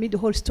 she told me the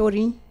whole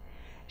story.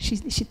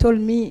 She told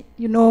me,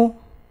 you know,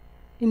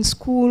 in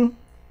school,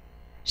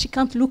 she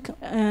can't look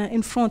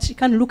in front, she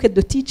can't look at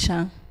the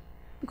teacher,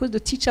 because the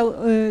teacher,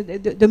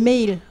 the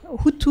male,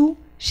 Hutu,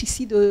 she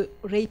see the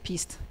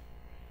rapist.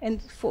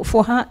 And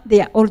for her, they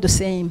are all the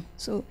same.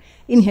 So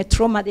in her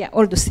trauma, they are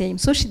all the same.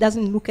 So she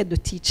doesn't look at the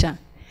teacher.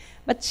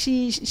 But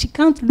she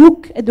can't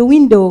look at the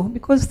window,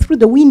 because through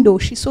the window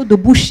she saw the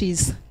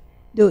bushes,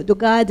 the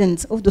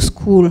gardens of the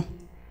school.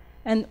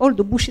 And all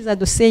the bushes are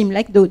the same,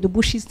 like the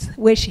bushes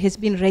where she has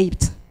been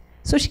raped.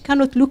 So she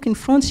cannot look in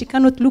front, she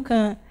cannot look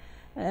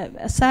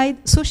aside,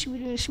 so she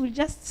will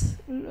just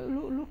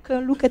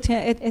look at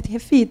her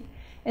feet.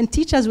 And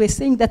teachers were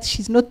saying that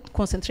she's not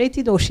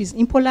concentrated, or she's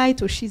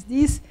impolite, or she's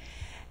this.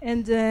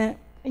 And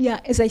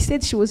yeah, as I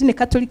said, she was in a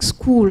Catholic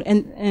school,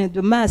 and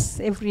the mass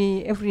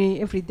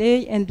every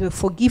day, and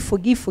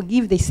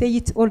forgive, they say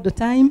it all the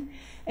time.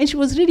 And she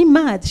was really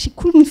mad. She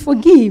couldn't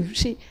forgive.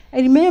 I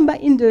remember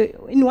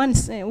in one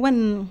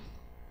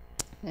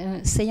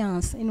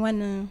seance, in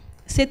one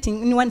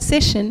setting, in one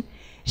session,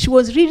 she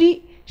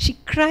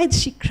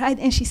cried,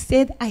 and she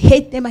said, I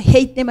hate them,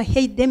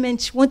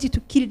 and she wanted to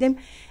kill them.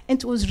 And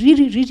it was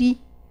really, really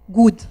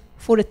good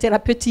for a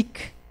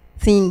therapeutic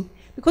thing.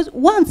 Because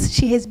once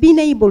she has been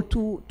able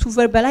to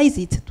verbalize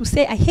it, to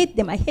say, I hate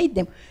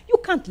them, you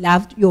can't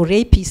love your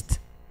rapist.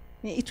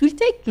 It will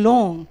take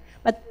long.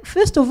 But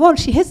first of all,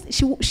 she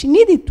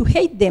needed to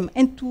hate them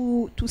and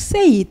to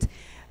say it,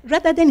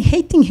 rather than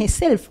hating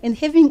herself and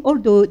having all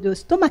the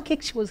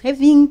stomachache she was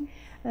having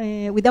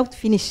without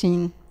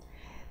finishing.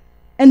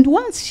 And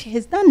once she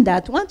has done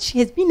that, once she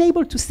has been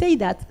able to say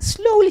that,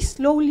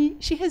 slowly,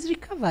 she has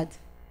recovered.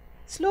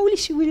 Slowly,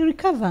 she will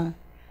recover.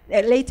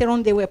 Later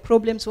on, there were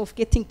problems of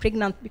getting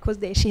pregnant because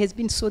she has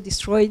been so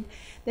destroyed.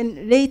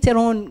 Then later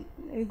on,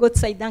 God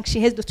sei Dank, she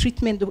has the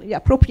treatment, the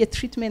appropriate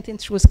treatment, and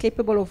she was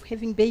capable of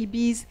having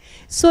babies.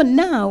 So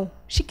now,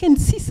 she can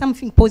see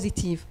something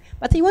positive.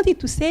 But I wanted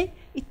to say,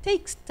 it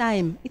takes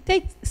time. It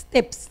takes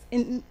steps,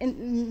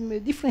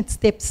 and different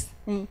steps.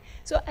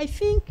 So I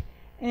think,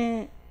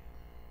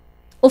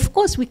 of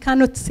course, we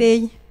cannot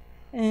say,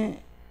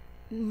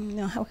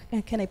 no, how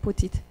can I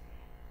put it?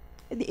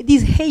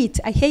 This hate,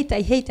 I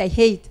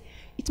hate,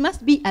 it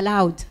must be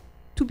allowed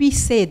to be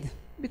said,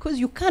 because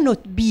you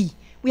cannot be,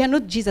 we are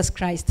not Jesus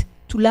Christ,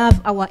 to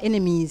love our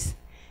enemies.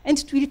 And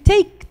it will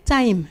take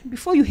time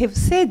before you have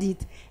said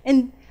it,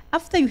 and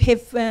after you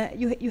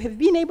have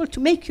been able to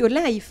make your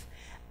life,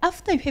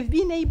 after you have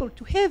been able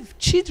to have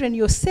children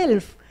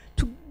yourself,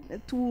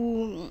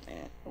 to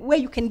where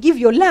you can give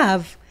your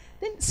love,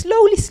 then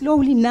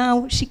slowly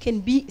now she can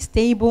be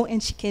stable,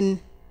 and she can...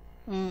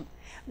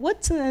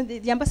 What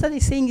the ambassador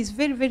is saying is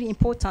very, very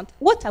important.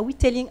 What are we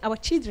telling our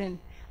children?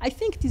 I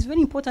think it is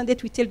very important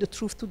that we tell the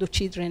truth to the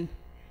children,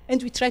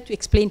 and we try to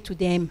explain to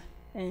them.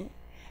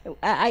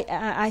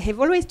 I have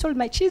always told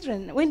my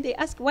children, when they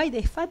ask why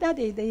their father,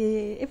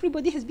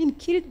 everybody has been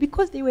killed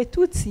because they were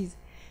Tutsis.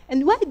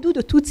 And why do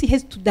the Tutsi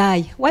have to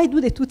die? Why do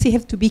the Tutsi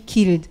have to be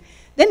killed?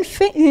 Then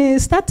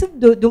started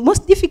the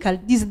most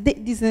difficult. This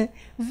is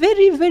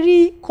very,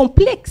 very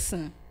complex.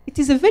 It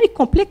is a very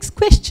complex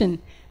question,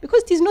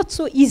 because it is not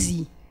so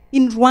easy,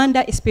 in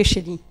Rwanda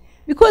especially.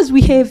 Because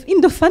we have, in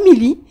the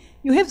family,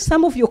 You have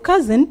some of your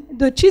cousin,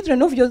 the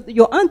children of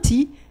your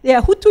auntie, they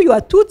are Hutu, you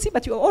are Tutsi,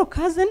 but you are all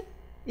cousin,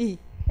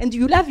 and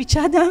you love each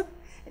other.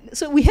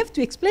 So we have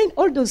to explain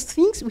all those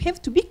things. We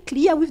have to be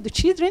clear with the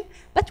children,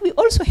 but we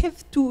also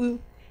have to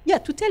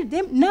tell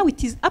them, now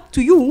it is up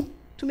to you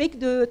to make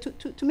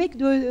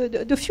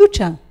the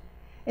future.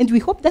 And we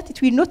hope that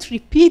it will not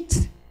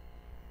repeat.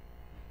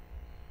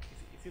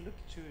 If you look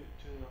to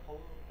the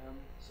whole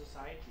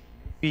society,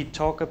 we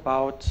talk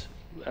about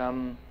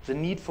the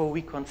need for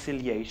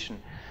reconciliation.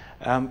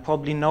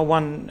 Probably no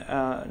one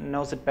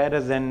knows it better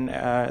than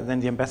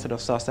the ambassador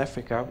of South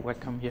Africa,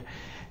 welcome here,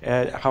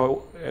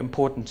 how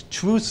important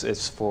truth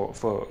is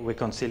for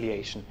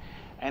reconciliation.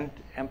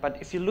 But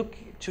if you look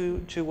to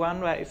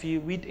Rwanda, if you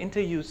read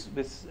interviews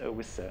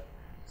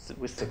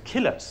with the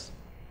killers,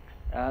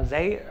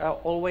 they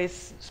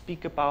always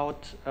speak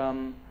about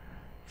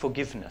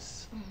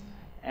forgiveness,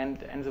 and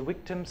the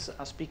victims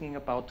are speaking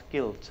about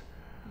guilt.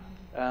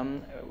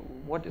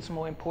 What is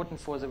more important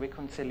for the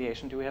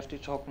reconciliation? Do we have to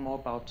talk more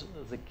about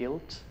the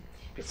guilt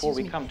before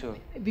we come to?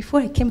 Before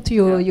I came to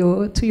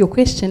your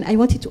question, I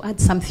wanted to add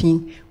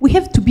something. We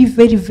have to be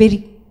very,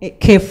 very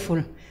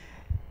careful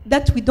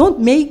that we don't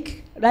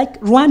make like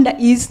Rwanda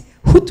is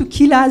Hutu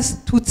killers,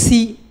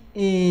 Tutsi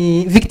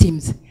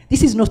victims.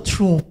 This is not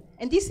true,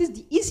 and this is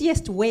the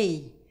easiest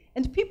way.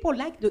 And people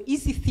like the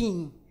easy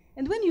thing.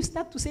 And when you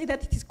start to say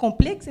that it is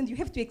complex and you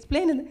have to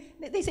explain, and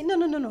they say,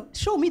 no,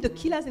 show me the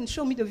killers and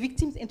show me the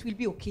victims and it will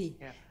be okay.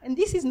 Yeah. And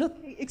this is not,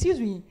 excuse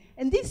me,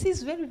 and this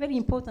is very, very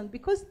important,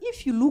 because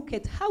if you look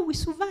at how we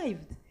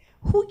survived,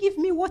 who gave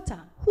me water,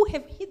 who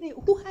hid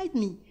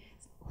me,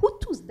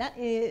 Hutus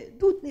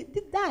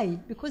did die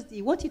because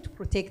they wanted to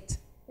protect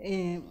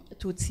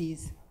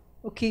Tutsis,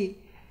 okay?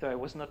 So I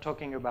was not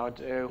talking about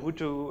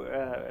Hutu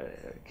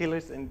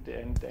killers and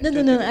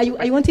no.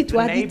 I wanted to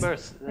add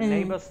neighbors, the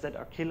neighbors that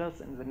are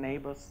killers and the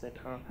neighbors that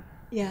are.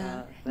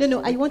 Yeah.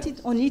 I wanted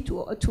only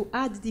to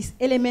add this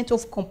element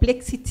of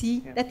complexity,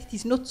 that it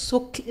is not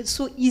so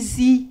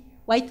easy,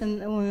 white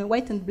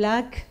and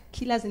black,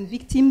 killers and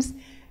victims,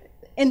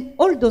 and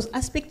all those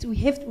aspects we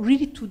have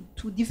really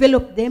to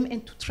develop them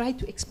and to try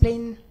to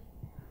explain.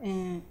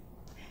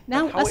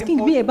 Now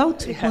asking me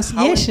about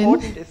reconciliation. How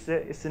important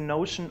is the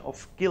notion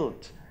of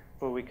guilt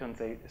for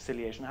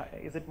reconciliation?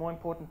 Is it more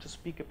important to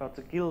speak about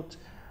the guilt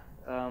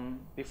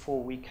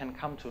before we can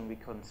come to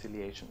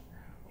reconciliation?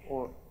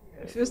 Or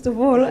first of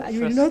all, I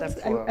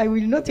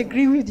will not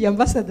agree with the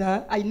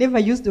ambassador. I never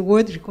use the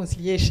word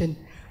reconciliation.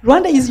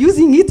 Rwanda is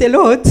using it a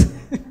lot.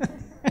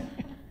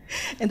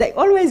 And I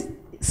always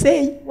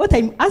say, what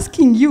I'm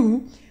asking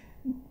you,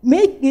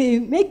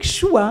 make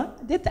sure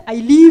that I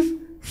live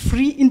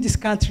free in this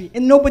country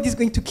and nobody's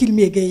going to kill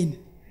me again.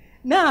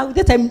 Now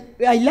that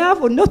I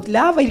love or not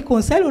love, I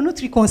reconcile or not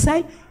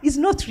reconcile, is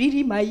not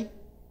really my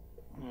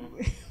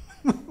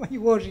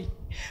worry.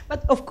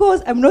 But of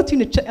course, I'm not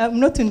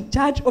in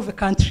charge of a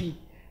country.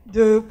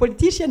 The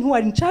politicians who are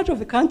in charge of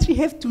a country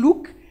have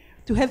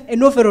to have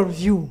an overall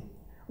view,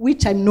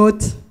 which I'm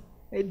not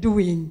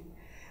doing.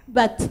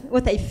 But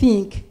what I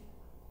think,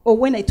 or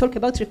when I talk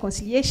about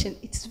reconciliation,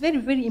 it's very,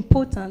 very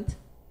important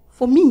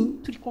for me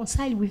to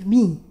reconcile with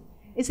me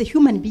as a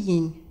human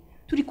being,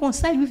 to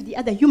reconcile with the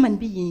other human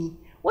being.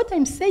 What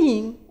I'm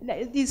saying,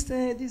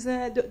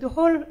 the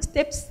whole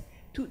steps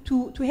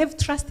to have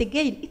trust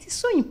again, it is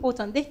so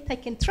important that I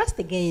can trust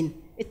again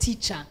a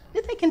teacher,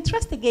 that I can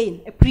trust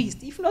again a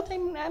priest. If not,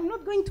 I'm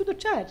not going to the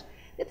church.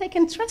 That I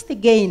can trust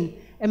again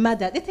a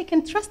mother, that I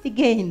can trust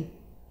again.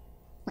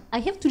 I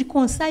have to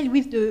reconcile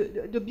with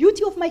the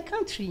beauty of my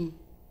country.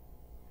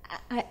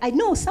 I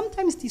know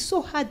sometimes it is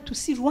so hard to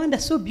see Rwanda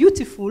so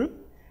beautiful.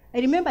 I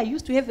remember I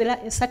used to have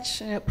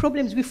such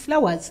problems with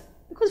flowers,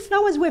 because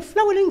flowers were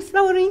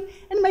flowering,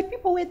 and my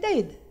people were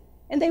dead.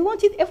 And I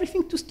wanted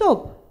everything to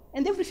stop,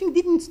 and everything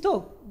didn't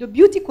stop. The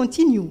beauty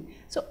continued.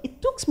 So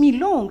it took me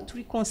long to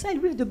reconcile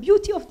with the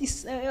beauty of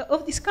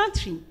this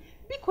country,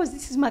 because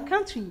this is my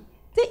country.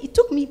 It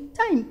took me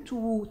time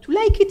to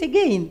like it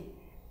again.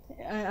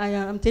 I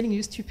am telling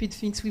you stupid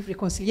things with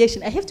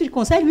reconciliation. I have to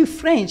reconcile with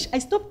French. I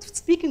stopped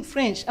speaking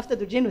French after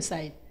the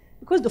genocide,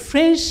 because the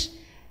French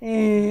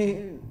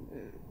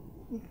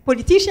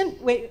politicians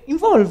were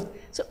involved.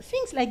 So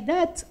things like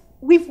that,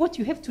 with what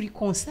you have to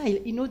reconcile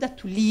in order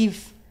to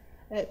live,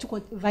 to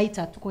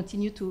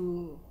continue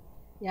to,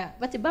 yeah.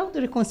 But about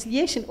the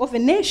reconciliation of a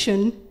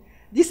nation,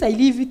 this I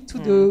leave it to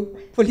the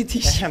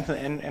politicians.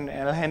 And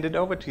I'll hand it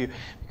over to you,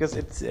 because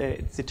it's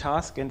the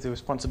task and the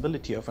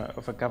responsibility of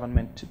a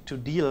government to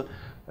deal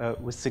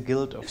with the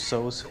guilt of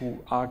those who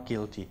are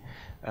guilty.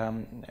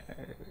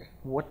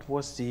 What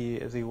was the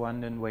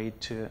Rwandan way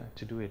to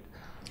do it?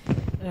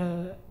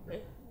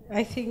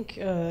 I think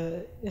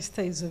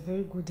Esther is a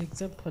very good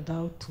example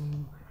now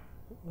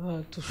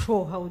to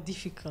show how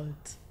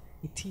difficult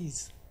it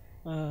is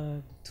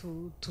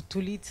to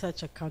lead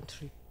such a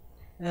country.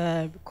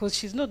 Because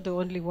she's not the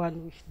only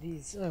one with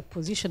this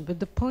position. But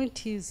the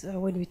point is,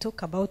 when we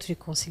talk about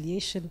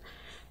reconciliation,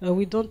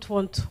 we don't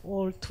want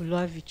all to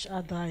love each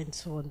other and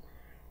so on,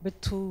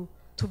 but to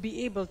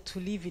be able to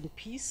live in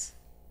peace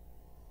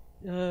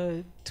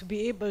to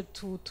be able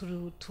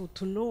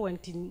to know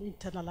and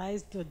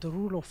internalize the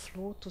rule of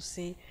law, to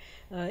say,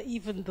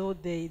 even though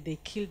they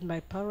killed my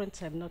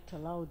parents, I'm not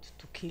allowed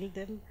to kill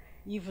them.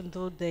 Even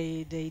though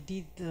they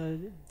did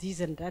this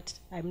and that,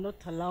 I'm not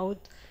allowed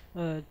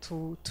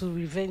to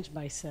revenge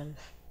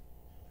myself.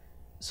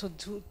 So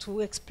to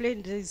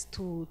explain this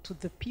to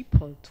the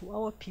people, to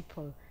our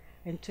people,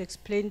 and to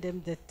explain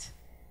them that,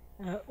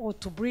 or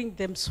to bring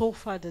them so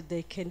far that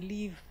they can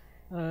live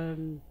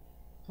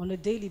on a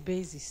daily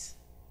basis,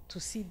 to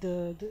see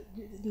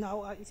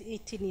now it's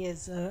 18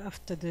 years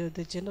after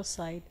the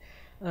genocide,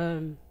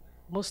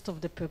 most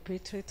of the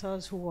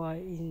perpetrators who are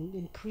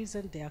in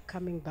prison, they are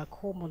coming back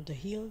home on the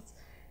hills.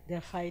 They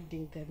are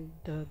finding them,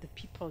 the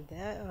people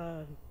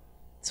there.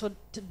 So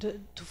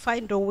to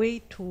find a way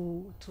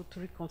to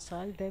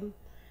reconcile them,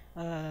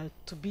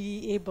 to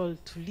be able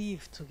to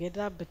live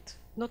together, but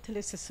not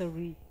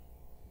necessarily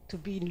to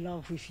be in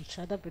love with each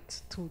other,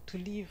 but to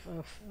live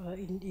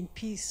in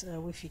peace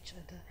with each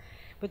other.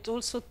 But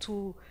also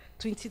to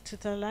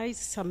institutionalize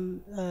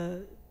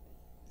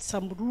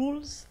some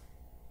rules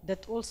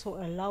that also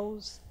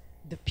allows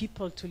the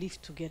people to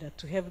live together,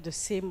 to have the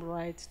same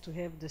rights, to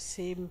have the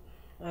same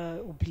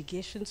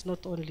obligations,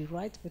 not only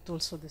rights, but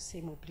also the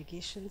same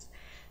obligations.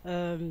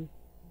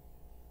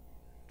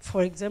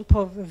 For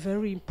example, a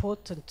very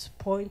important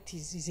point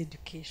is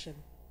education.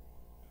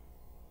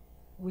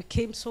 We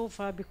came so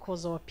far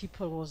because our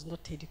people was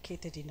not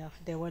educated enough.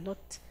 They were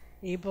not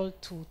able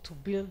to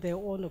build their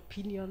own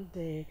opinion.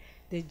 They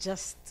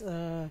just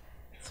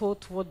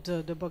thought what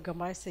the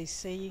Burgermeister is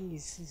saying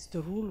is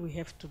the rule, we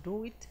have to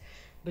do it.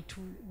 But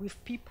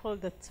with people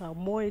that are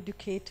more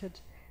educated,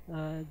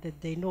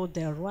 that they know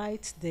their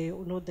rights, they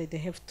know that they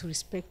have to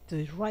respect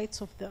the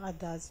rights of the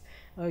others.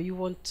 We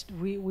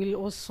will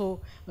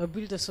also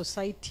build a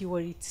society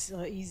where it's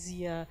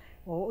easier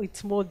or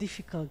it's more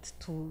difficult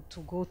to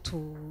go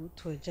to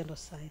a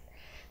genocide.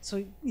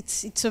 So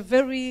it's a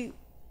very,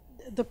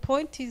 the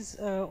point is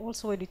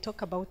also when we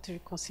talk about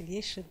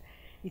reconciliation,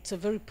 it's a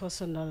very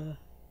personal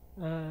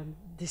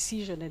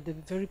decision and a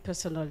very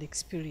personal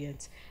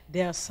experience.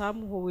 There are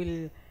some who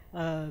will,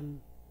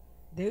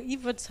 there are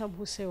even some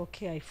who say,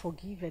 okay, I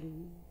forgive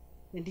and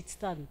it's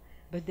done.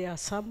 But there are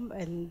some,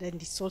 and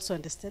it's also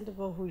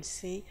understandable, who will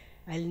say,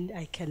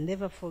 I can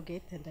never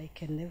forget and I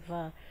can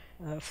never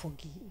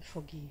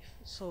forgive.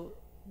 So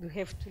we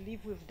have to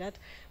live with that.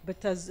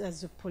 But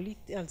as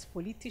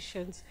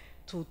politicians,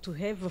 to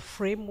have a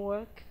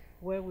framework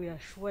where we are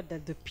sure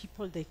that the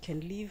people, they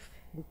can live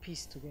in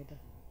peace together.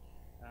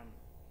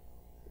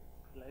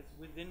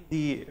 Within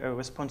the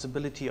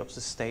responsibility of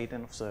the state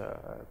and of the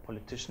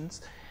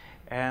politicians,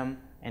 and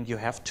you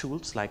have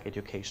tools like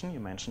education, you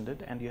mentioned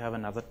it, and you have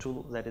another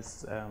tool that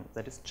is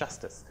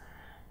justice,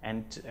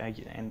 and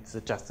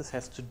the justice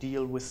has to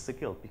deal with the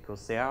guilt,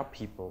 because there are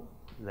people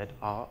that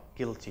are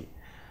guilty,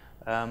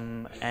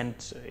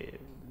 and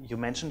you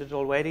mentioned it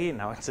already.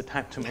 Now it's the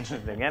time to mention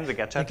it again: the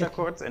Gacaca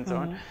courts and so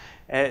on.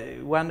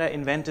 Rwanda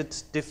invented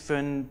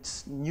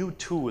different new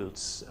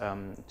tools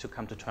to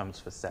come to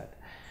terms with that.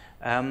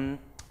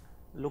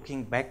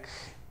 Looking back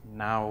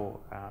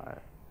now,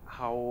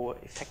 how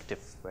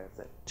effective were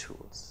the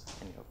tools,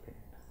 in your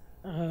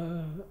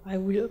opinion? I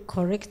will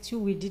correct you,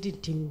 we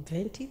didn't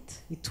invent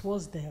it. It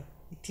was there.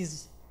 It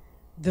is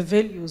the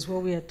values where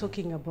we are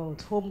talking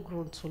about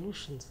homegrown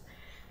solutions.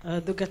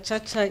 The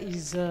Gacaca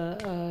is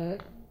a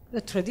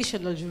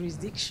traditional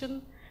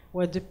jurisdiction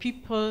where the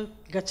people,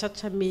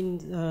 Gacaca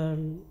means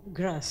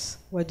grass,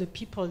 where the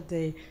people,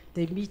 they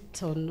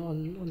meet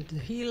on the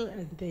hill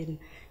and then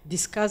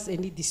discuss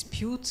any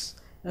disputes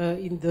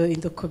in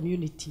the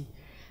community.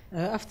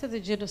 After the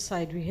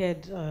genocide, we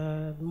had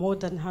more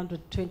than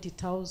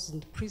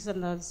 120,000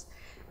 prisoners,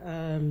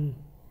 and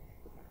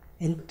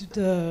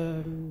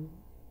the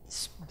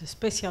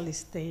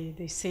specialists,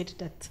 they said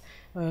that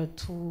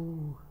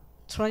to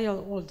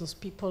trial all those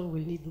people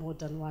will need more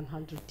than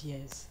 100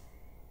 years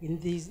in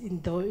these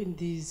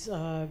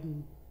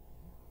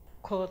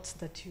courts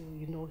that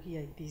you know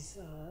here, in these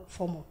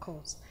formal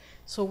courts.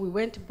 So we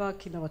went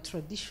back in our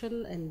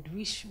tradition and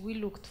we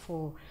looked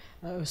for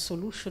a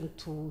solution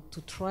to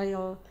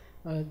trial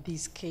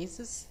these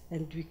cases,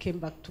 and we came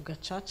back to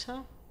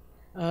Gacaca.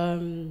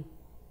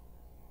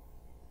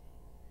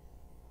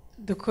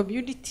 The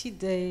community,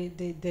 they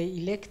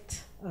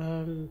elect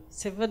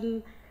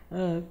 7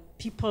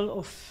 people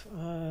of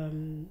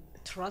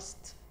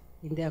trust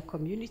in their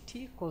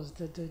community, because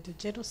the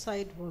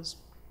genocide was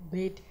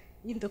made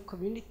in the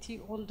community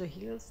on the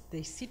hills.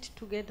 They sit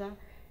together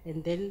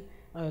and then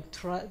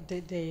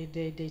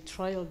they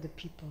trial the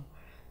people.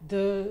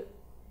 There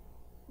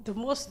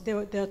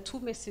are 2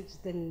 messages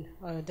then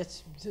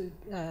that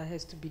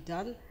has to be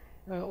done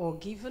or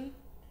given.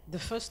 The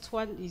first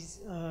one is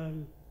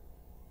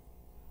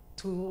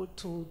to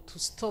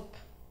stop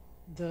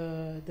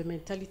the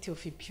mentality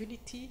of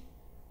impunity.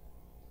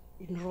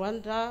 In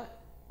Rwanda,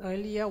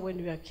 earlier when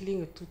we were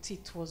killing a Tutsi,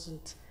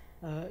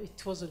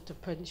 it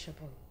wasn't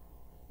punishable.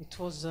 It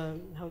was,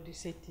 how do you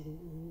say it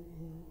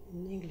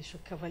in English, a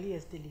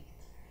cavalier's delict.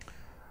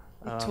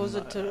 It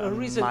wasn't a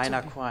reason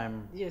minor to,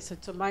 crime. Yes,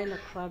 it's a minor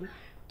crime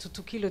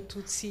to kill a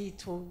Tutsi.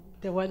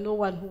 There were no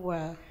one who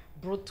were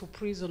brought to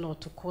prison or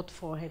to court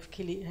for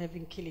killing a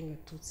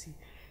Tutsi.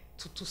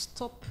 To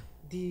stop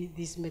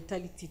this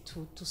mentality,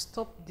 to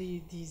stop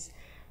this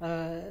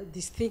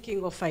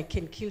thinking of I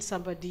can kill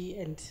somebody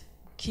and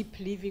keep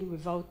living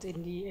without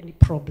any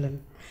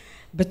problem.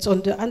 But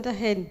on the other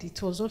hand,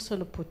 it was also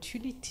an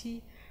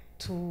opportunity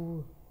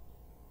to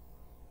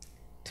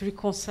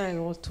reconcile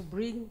or to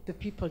bring the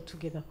people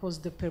together, because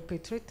the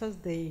perpetrators,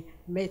 they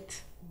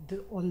met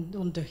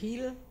on the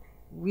hill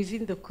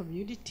within the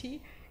community.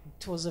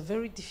 It was a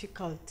very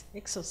difficult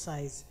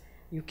exercise.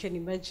 You can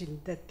imagine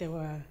that there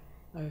were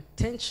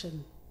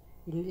tension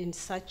in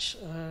such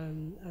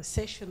a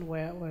session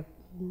where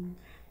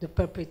the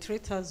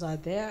perpetrators are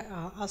there,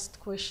 are asked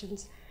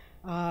questions,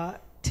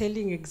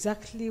 telling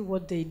exactly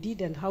what they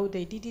did and how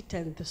they did it,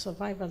 and the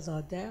survivors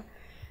are there.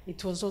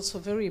 It was also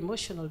very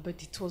emotional,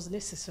 but it was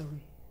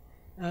necessary.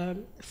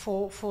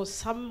 For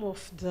some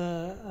of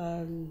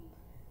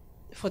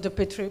for the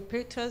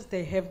perpetrators,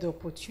 they have the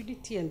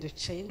opportunity and the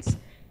chance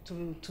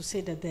to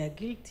say that they are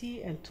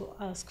guilty and to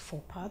ask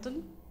for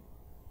pardon.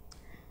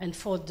 And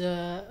for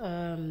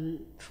the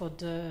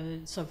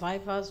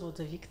survivors or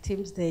the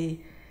victims, they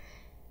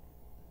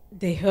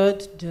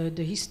heard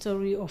the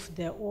history of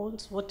their own,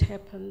 what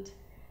happened,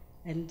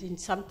 and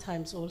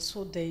sometimes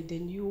also they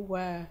knew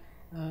where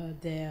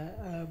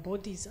their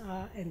bodies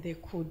are, and they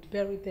could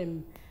bury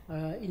them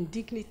in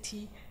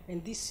dignity.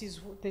 And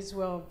these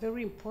were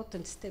very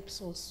important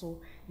steps also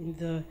in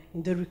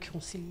the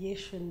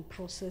reconciliation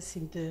process,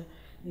 in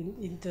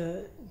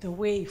the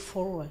way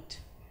forward.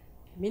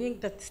 Meaning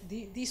that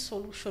this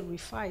solution we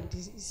find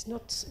is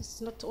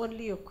not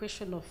only a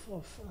question of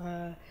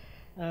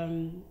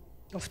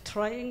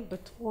trying,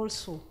 but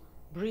also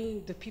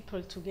bringing the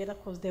people together,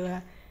 because they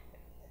were,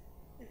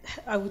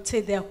 I would say,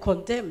 they are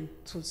condemned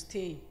to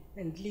stay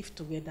and live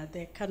together.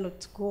 They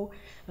cannot go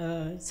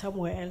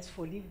somewhere else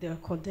for live. They are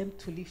condemned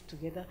to live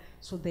together,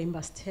 so they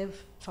must have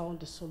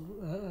found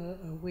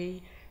a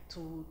way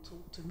to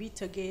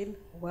meet again,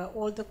 where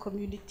all the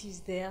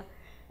communities there,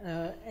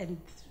 and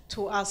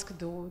to ask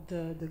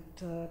the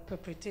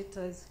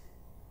perpetrators,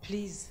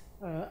 please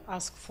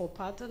ask for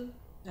pardon,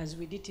 as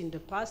we did in the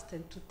past,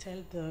 and to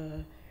tell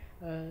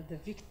the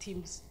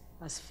victims,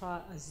 as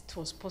far as it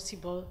was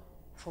possible,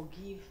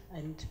 forgive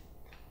and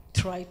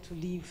try to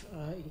live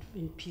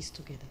in peace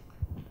together.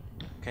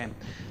 Okay.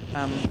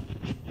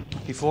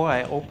 Before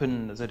I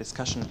open the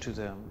discussion to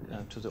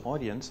the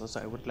audience, also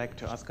I would like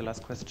to ask a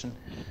last question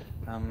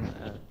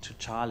to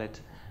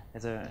Charlotte.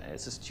 As a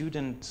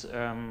student,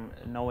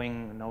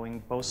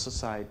 knowing both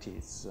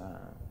societies,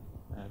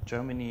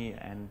 Germany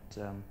and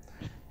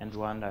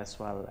Rwanda as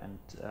well,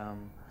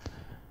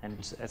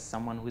 and as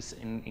someone who is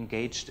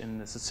engaged in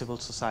the civil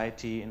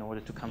society in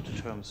order to come to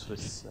terms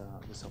with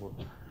this whole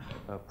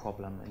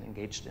problem and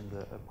engaged in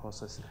the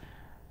process,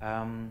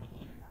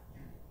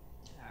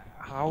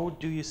 how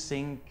do you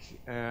think,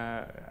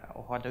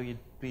 or how do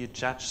you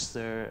judge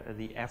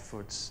the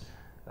efforts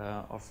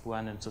of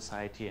Rwandan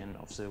society and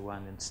of the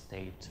Rwandan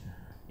state,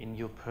 in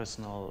your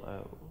personal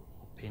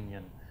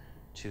opinion,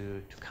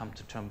 to come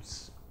to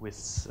terms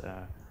with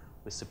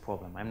the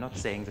problem? I'm not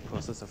saying the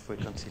process of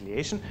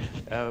reconciliation,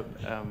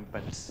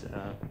 but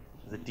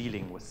the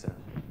dealing with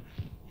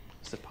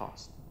the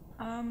past.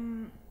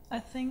 I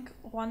think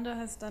Rwanda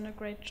has done a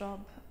great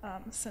job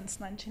since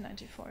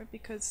 1994,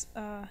 because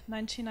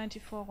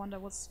 1994 Rwanda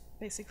was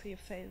basically a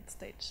failed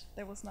state.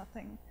 There was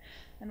nothing.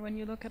 And when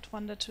you look at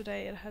Rwanda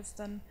today, it has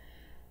done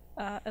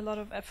a lot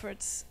of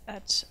efforts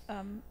at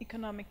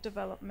economic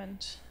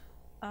development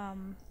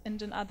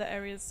and in other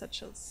areas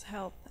such as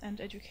health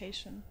and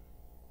education.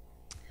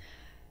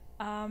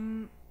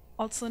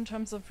 Also in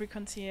terms of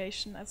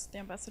reconciliation, as the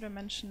ambassador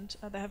mentioned,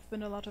 there have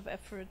been a lot of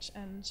effort,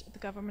 and the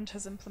government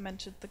has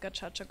implemented the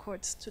Gacaca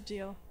courts to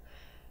deal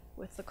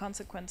with the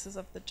consequences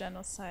of the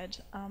genocide.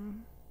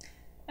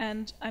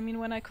 And I mean,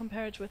 when I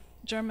compare it with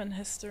German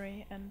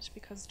history, and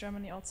because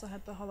Germany also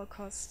had the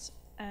Holocaust,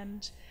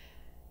 and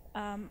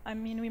I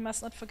mean, we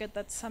must not forget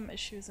that some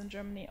issues in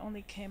Germany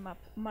only came up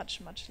much,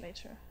 much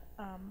later.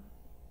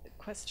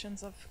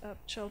 Questions of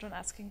children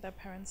asking their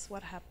parents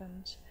what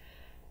happened,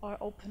 or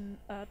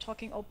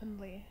talking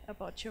openly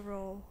about your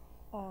role,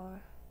 or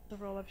the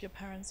role of your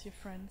parents, your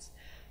friends.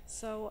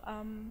 So,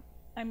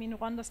 I mean,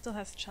 Rwanda still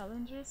has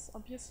challenges,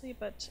 obviously,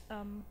 but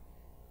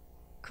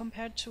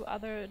compared to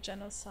other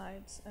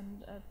genocides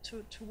and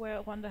to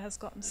where Rwanda has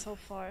gotten so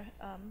far,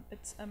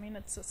 it's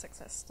a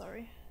success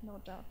story,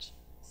 no doubt.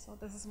 So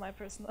this is my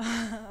personal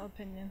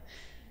opinion.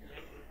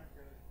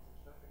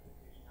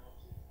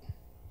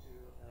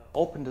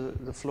 Open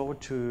the floor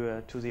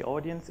to the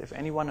audience. If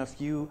any one of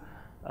you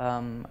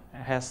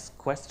has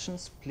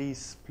questions,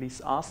 please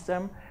ask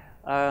them.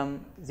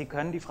 Sie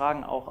können die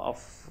Fragen auch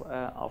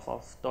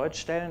auf Deutsch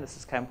stellen, das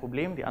ist kein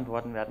Problem. Die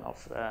Antworten werden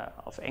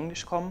auf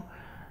Englisch kommen.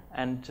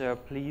 And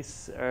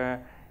please,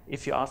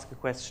 if you ask a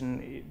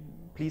question,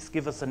 please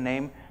give us a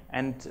name.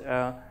 And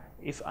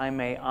if I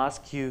may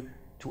ask you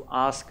to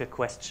ask a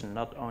question,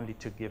 not only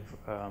to give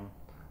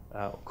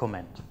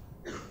comment.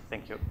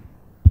 Thank you.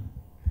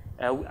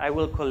 I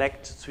will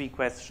collect 3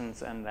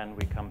 questions and then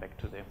we come back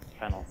to the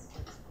panel.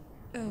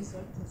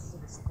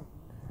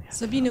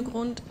 Sabine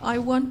Grund, I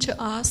want to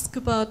ask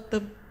about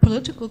the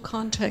political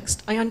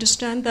context. I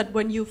understand that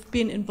when you've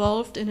been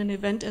involved in an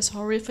event as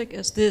horrific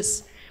as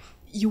this,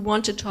 you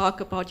want to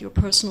talk about your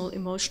personal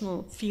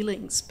emotional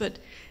feelings, but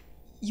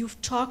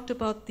you've talked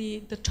about the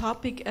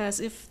topic as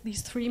if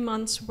these 3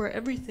 months were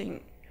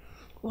everything.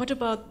 What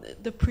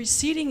about the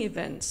preceding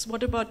events?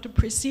 What about the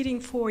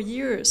preceding 4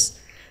 years?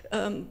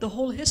 The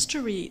whole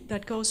history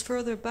that goes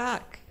further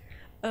back.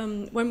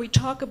 When we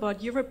talk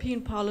about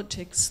European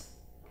politics,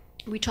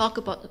 we talk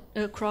about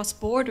across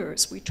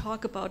borders, we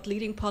talk about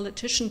leading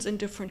politicians in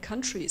different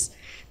countries.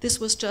 This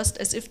was just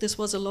as if this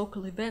was a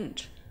local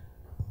event.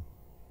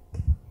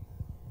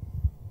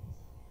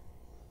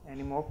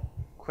 Any more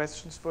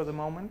questions for the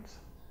moment?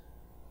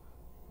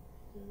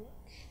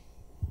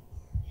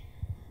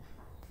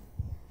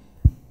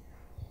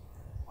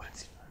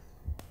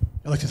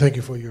 I'd like to thank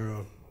you for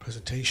your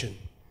presentation.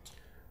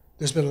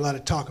 There's been a lot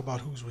of talk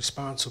about who's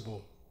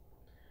responsible.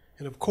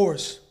 And of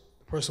course,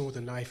 the person with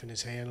the knife in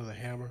his hand or the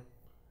hammer,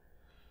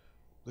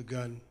 the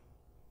gun,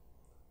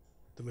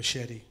 the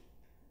machete,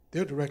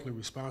 they're directly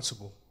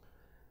responsible.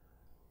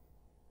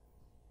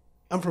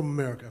 I'm from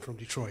America, I'm from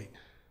Detroit.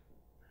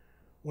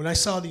 When I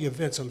saw the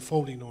events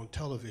unfolding on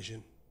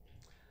television,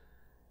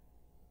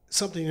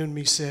 something in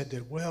me said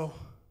that, well,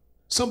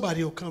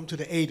 somebody will come to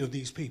the aid of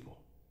these people.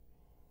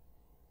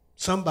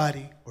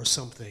 Somebody or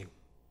something.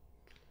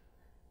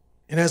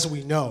 And as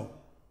we know,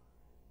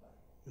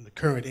 in the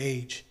current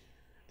age,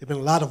 there have been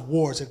a lot of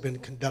wars that have been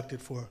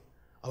conducted for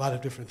a lot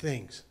of different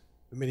things.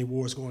 There are many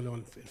wars going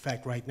on, in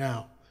fact, right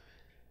now.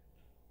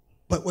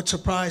 But what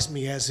surprised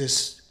me as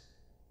this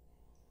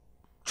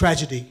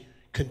tragedy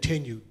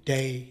continued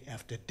day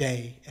after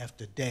day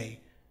after day,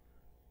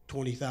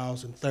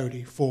 20,000,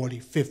 30, 40,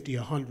 50,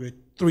 100,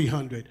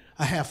 300,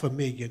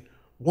 500,000,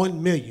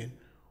 1 million,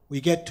 we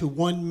get to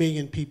 1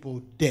 million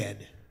people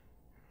dead.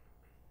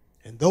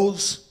 And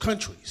those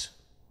countries,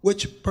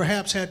 which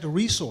perhaps had the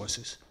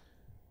resources,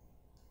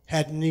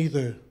 had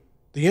neither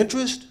the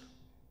interest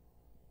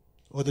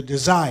or the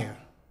desire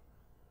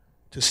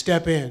to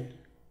step in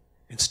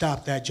and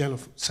stop that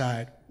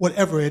genocide,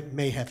 whatever it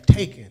may have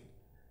taken.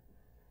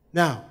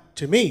 Now,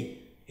 to me,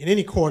 in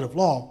any court of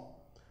law,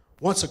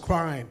 once a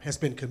crime has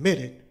been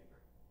committed,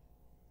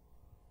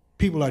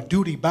 people are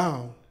duty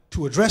bound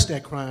to address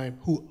that crime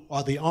who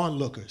are the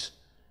onlookers.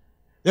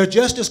 They're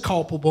just as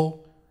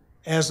culpable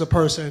as the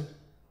person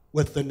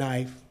with the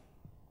knife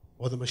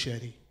or the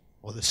machete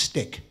or the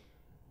stick.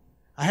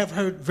 I have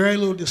heard very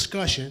little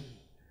discussion.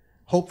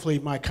 Hopefully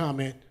my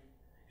comment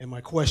and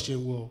my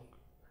question will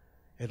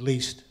at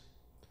least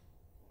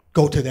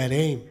go to that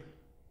aim.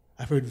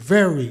 I've heard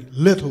very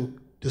little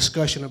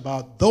discussion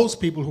about those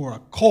people who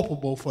are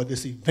culpable for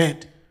this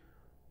event,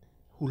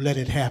 who let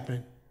it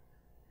happen,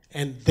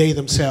 and they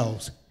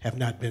themselves have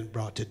not been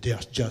brought to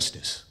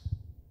justice.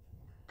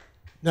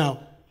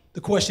 Now,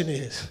 the question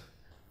is,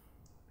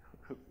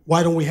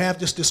 why don't we have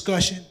this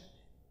discussion?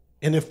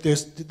 And if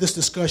this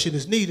discussion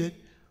is needed,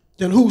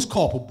 then who's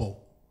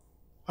culpable?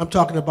 I'm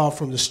talking about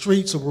from the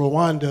streets of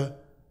Rwanda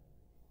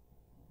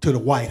to the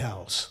White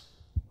House.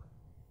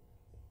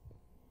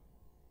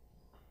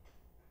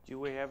 Do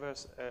we have a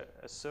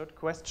third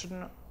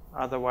question?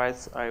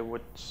 Otherwise, I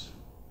would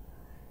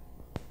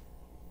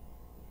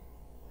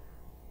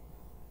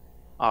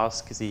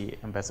ask the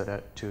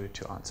ambassador to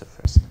answer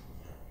first.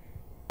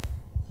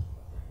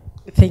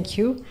 Thank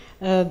you.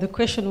 The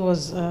question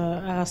was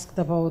asked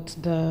about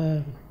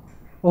the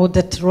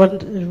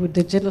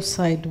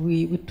genocide.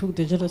 We took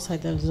the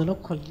genocide as a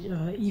local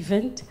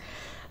event.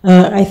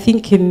 I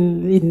think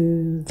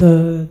in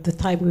the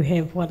time we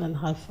have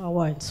 1.5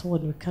 hours and so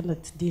on, we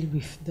cannot deal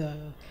with the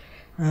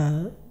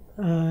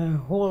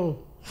whole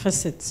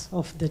facets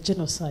of the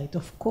genocide.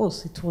 Of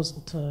course, it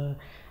wasn't a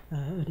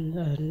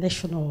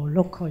national or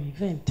local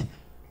event.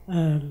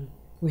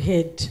 We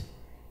had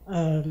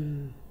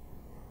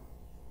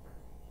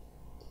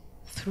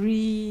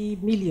 3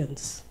 million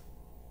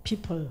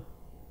people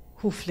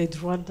who fled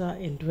Rwanda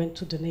and went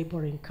to the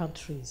neighboring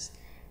countries.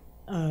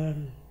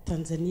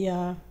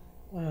 Tanzania,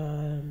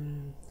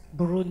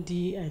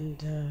 Burundi,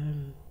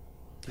 and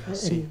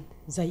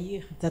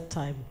Zaire at that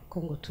time,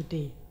 Congo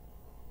today.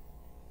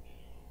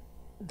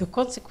 The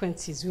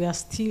consequences, we are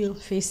still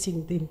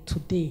facing them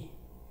today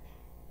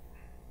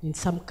in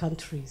some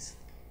countries.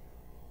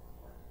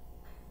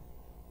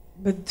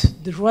 But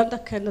the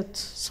Rwanda cannot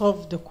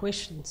solve the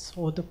questions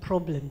or the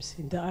problems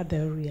in the other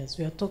areas.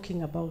 We are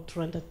talking about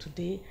Rwanda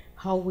today,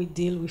 how we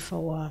deal with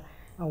our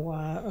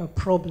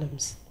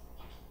problems.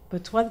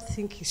 But one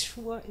thing is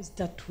sure is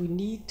that we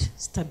need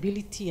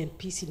stability and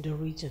peace in the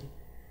region.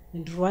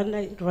 And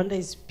Rwanda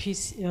is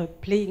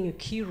playing a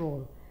key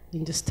role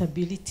in the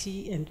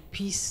stability and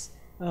peace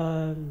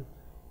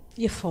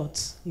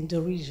efforts in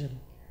the region.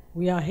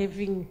 We are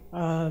having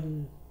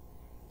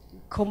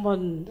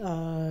common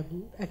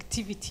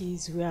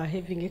activities, we are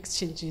having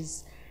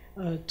exchanges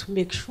to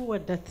make sure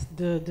that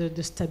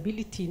the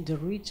stability in the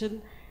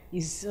region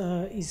is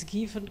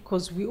given,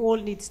 because we all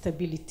need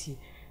stability.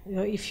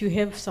 If you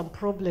have some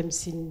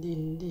problems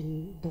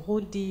in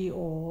Burundi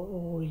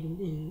or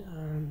in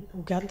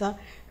Uganda,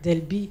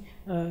 they'll be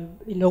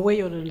in a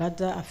way or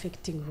another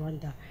affecting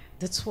Rwanda.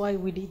 That's why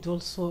we need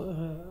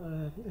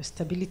also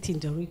stability in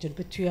the region.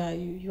 But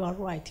you are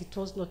right, it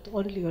was not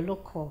only a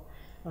local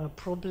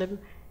problem,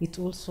 it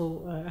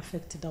also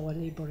affected our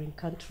neighboring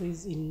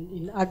countries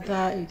in other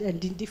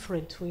and in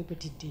different way,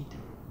 but it did.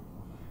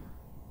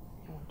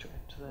 You want to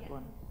add to that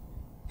one?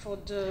 For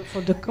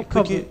the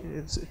Could you,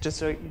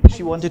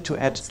 she wanted to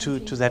add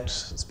to that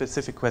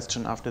specific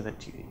question. After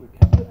that, you can.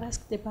 You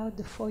asked about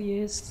the 4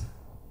 years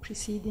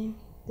preceding.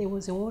 There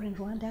was a war in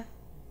Rwanda.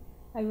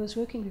 I was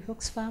working with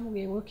Oxfam.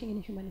 We were working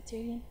in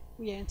humanitarian.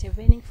 We are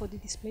intervening for the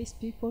displaced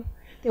people.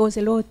 There was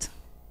a lot.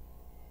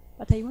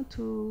 But I want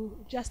to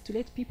just to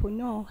let people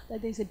know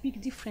that there's a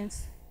big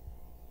difference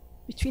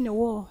between a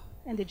war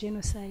and a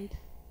genocide.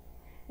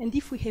 And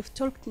if we have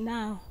talked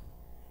now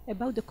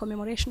about the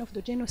commemoration of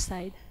the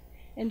genocide,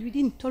 and we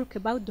didn't talk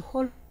about the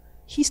whole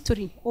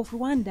history of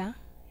Rwanda,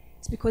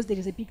 it's because there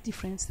is a big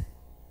difference.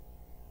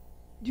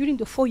 During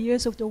the 4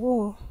 years of the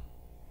war,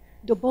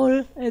 the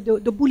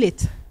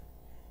bullet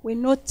were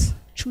not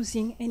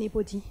choosing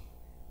anybody.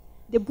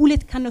 The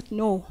bullet cannot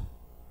know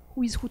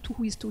who is Hutu,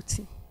 who is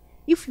Tutsi.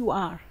 If you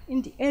are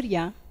in the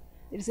area,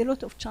 there is a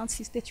lot of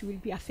chances that you will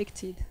be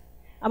affected.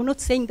 I'm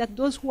not saying that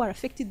those who are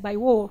affected by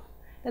war,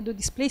 that the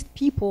displaced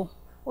people,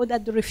 or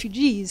that the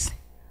refugees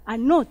are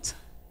not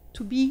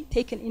to be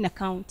taken in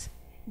account.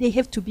 They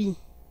have to be.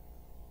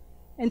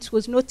 And it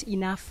was not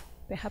enough,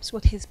 perhaps,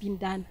 what has been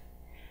done.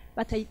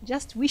 But I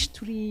just wish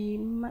to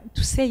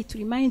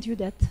remind you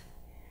that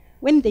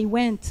when they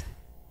went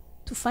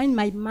to find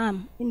my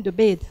mom in the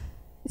bed,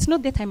 it's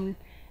not that I'm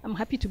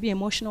happy to be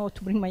emotional or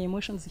to bring my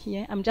emotions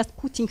here. I'm just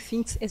putting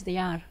things as they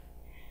are.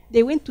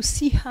 They went to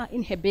see her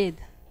in her bed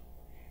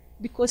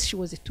because she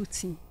was a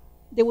Tutsi.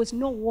 There was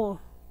no war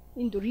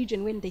in the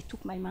region when they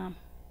took my mom.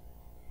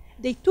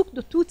 They took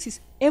the Tutsis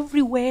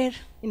everywhere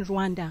in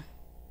Rwanda.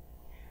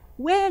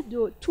 Where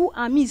the two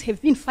armies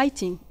have been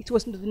fighting, it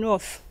was in the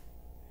north,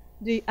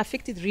 the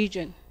affected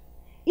region.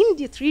 In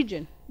that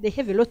region, they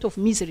have a lot of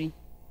misery.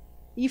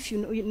 If you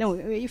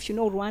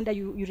know Rwanda,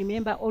 you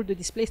remember all the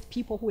displaced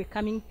people who were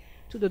coming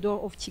to the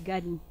door of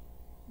Kigali.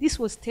 This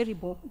was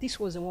terrible. This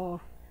was a war.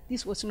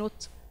 This was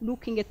not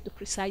looking at the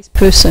precise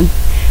person.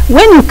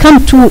 When you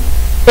come to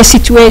a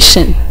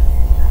situation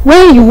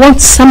where you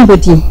want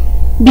somebody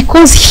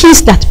because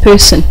he's that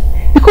person,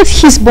 because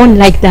he's born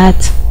like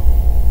that,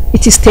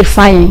 it is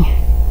terrifying.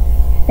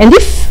 And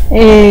if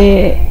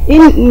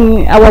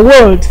in our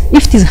world,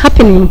 if it is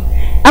happening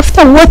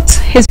after what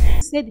has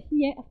been said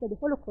here, after the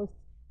Holocaust,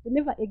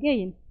 never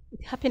again,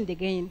 it happened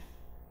again.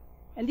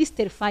 And this is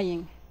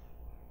terrifying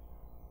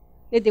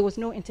that there was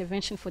no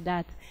intervention for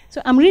that.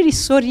 So I'm really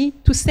sorry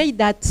to say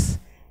that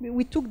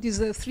we took these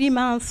 3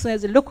 months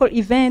as a local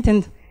event,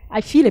 and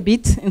I feel a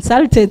bit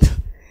insulted.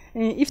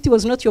 If it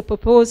was not your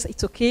purpose,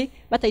 it's okay.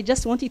 But I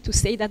just wanted to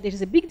say that there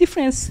is a big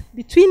difference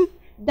between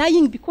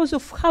dying because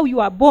of how you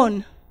are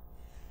born,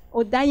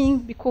 or dying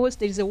because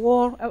there is a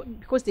war,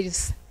 because there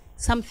is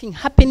something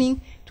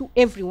happening to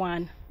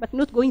everyone, but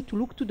not going to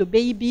look to the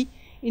baby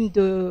in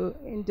the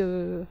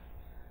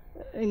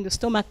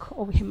stomach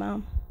of her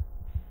mom.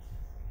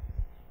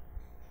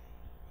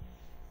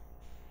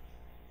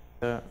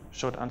 A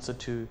short answer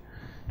to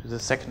the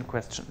second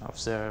question of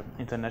the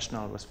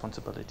international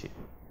responsibility.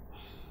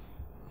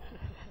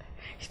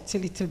 It's a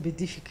little bit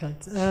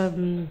difficult. I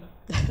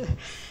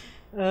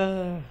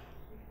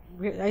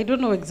don't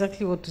know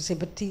exactly what to say,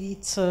 but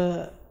it's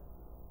the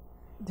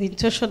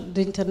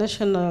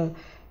international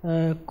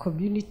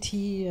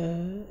community.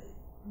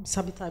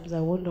 Sometimes I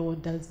wonder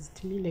what does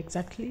it mean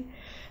exactly.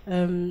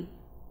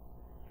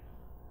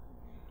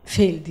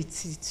 Failed.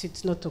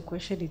 It's not a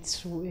question.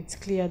 It's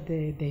clear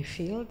they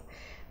failed.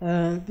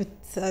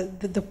 But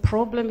the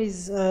problem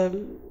is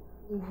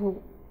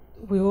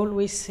we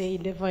always say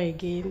never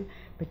again,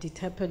 but it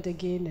happened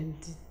again, and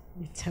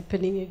it's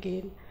happening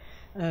again.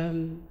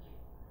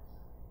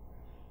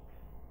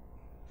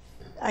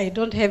 I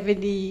don't have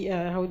any,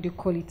 how do you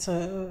call it,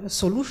 a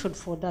solution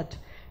for that.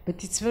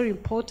 But it's very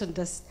important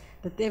that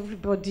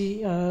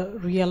everybody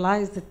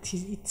realize that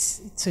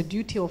it's a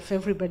duty of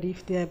everybody.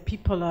 If there are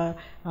people are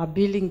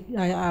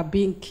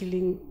being killed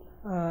in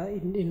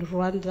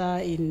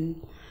Rwanda, in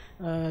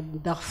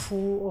Darfur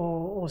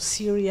or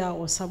Syria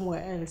or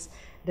somewhere else,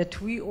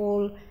 that we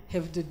all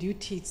have the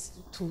duties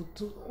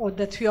or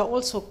that we are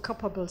also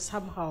capable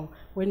somehow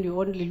when we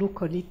only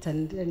look on it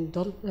and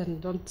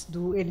don't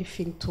do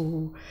anything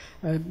to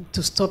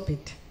stop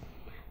it.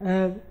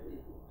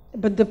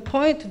 But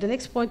the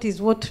next point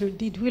is what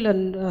did we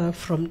learn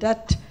from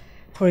that?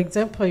 For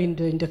example, in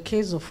the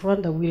case of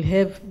Rwanda, we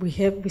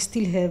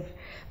still have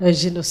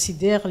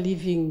genocidaires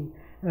living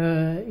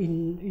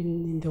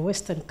in the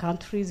Western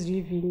countries,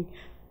 living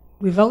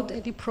without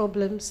any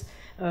problems.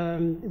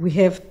 We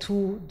have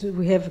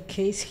a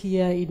case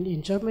here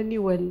in Germany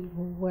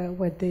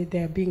where they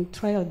are being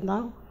tried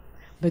now,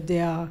 but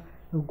there are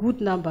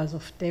good numbers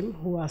of them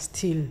who are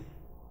still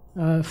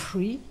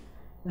free.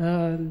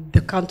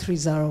 The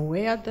countries are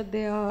aware that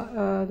they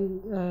are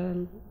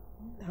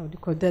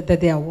that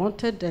they are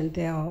wanted, and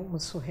they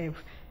also have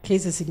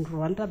cases in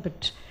Rwanda.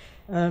 But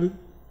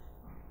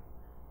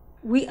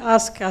we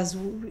ask us,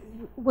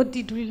 what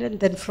did we learn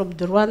then from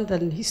the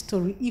Rwandan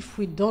history if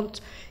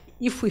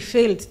we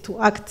failed to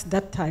act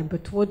that time?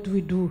 But what do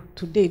we do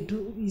today?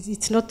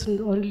 It's not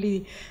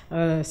only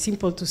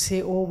simple to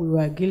say, oh, we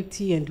were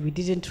guilty and we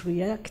didn't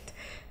react.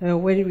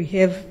 When we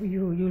have,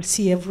 you'll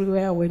see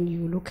everywhere, when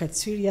you look at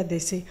Syria, they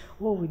say,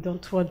 oh, we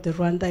don't want the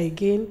Rwanda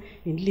again.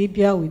 In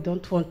Libya, we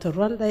don't want the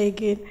Rwanda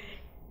again.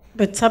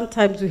 But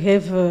sometimes we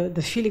have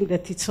the feeling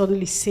that it's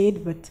only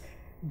said, but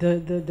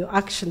the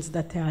actions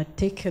that are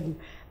taken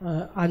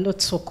are not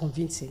so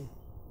convincing.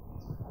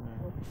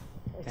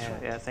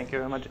 Yeah, thank you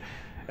very much.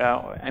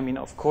 I mean,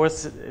 of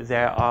course,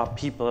 there are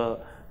people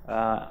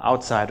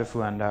outside of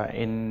Rwanda,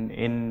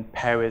 in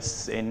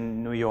Paris,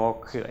 in New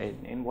York,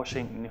 in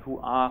Washington,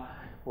 who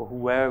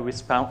were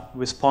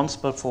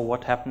responsible for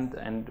what happened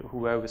and who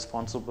were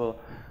responsible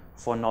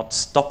for not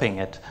stopping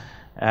it.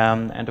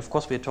 And of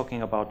course, we're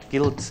talking about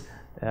guilt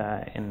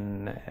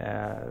in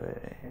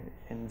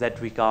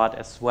that regard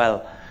as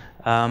well.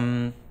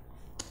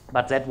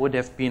 But that would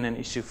have been an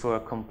issue for a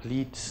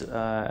complete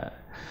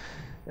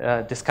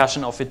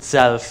discussion of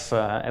itself,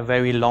 a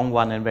very long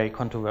one and very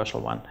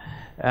controversial one.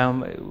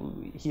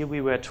 Here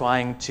we were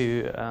trying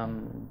to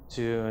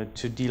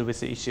deal with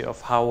the issue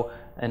of how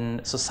a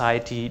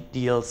society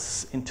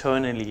deals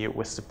internally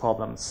with the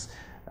problems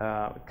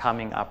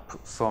coming up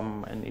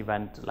from an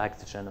event like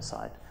the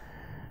genocide.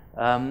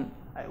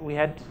 We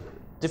had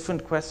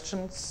different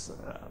questions,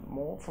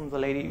 more from the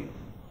lady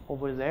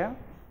over there.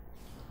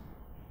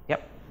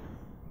 Yep.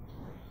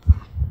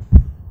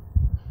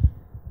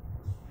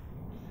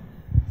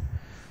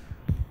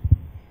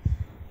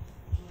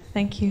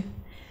 Thank you.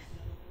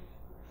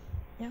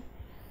 Yeah.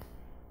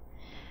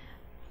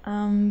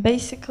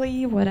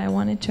 Basically, what I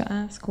wanted to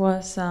ask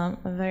was a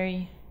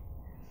very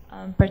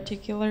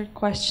particular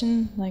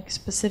question, like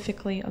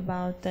specifically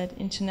about that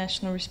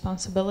international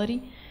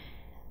responsibility.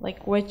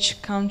 Like,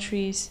 which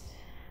countries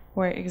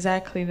were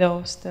exactly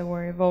those that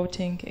were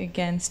voting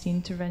against the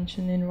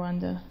intervention in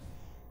Rwanda?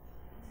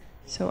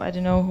 So I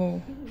don't know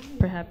who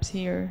perhaps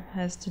here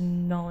has the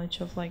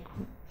knowledge of like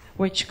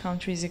which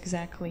countries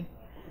exactly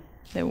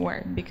they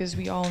were, because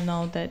we all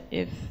know that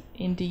if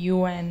in the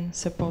UN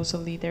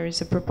supposedly there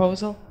is a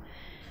proposal,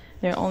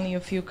 there are only a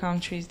few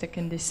countries that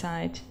can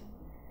decide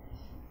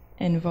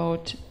and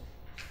vote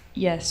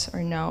yes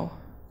or no.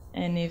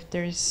 And if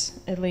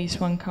there's at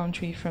least one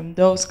country from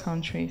those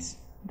countries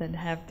that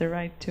have the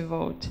right to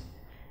vote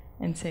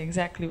and say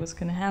exactly what's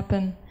going to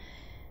happen,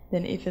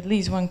 then if at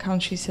least one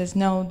country says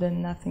no,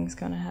 then nothing's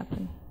going to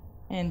happen.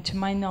 And to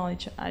my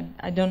knowledge,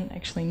 I don't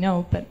actually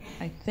know, but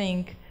I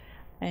think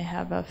I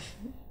have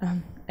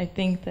I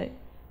think that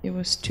it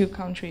was 2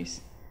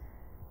 countries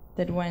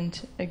that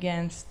went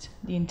against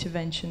the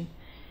intervention,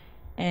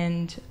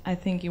 and I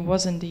think it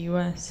wasn't the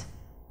US,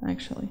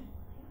 actually.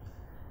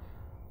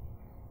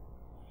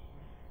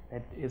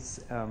 That is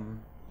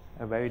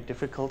a very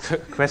difficult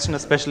question,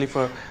 especially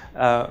for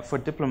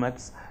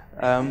diplomats.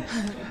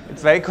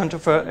 It's very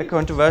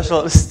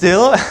controversial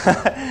still.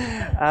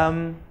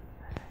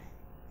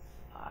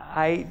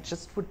 I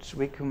just would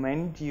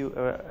recommend you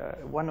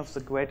one of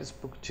the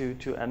greatest books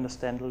to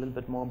understand a little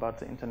bit more about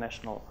the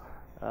international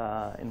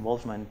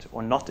involvement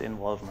or not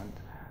involvement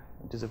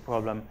into the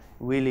problem.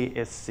 Really,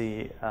 is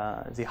the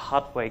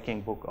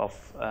heartbreaking book of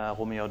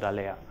Romeo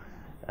Dallaire,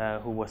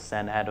 who was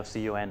then head of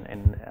the UN in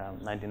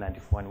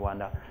 1994 in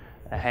Rwanda,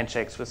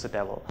 Handshakes with the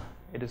Devil.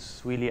 It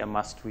is really a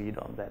must-read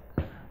on that,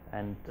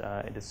 and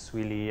it is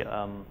really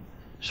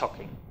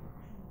shocking.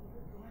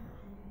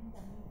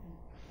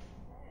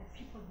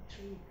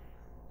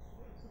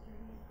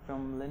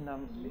 From Linda.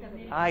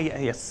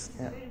 Yes.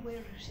 Yeah.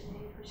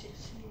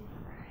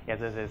 Yeah,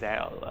 there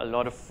are a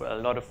lot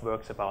of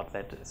works about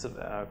that. It's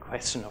a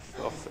question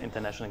of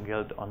international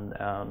guilt on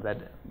that,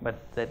 but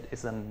that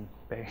is a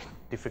very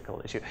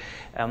difficult issue.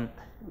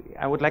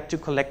 I would like to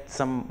collect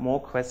some more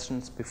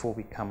questions before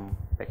we come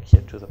back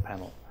here to the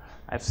panel.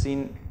 I've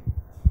seen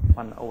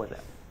one over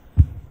there.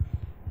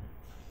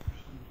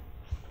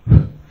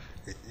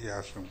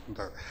 Yeah,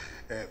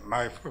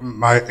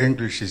 my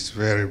English is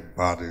very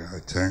bad. I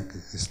think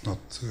it's not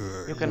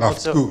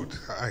enough good.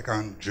 I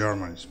can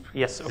German speak.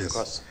 Yes, of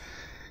course.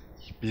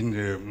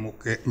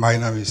 My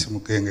name is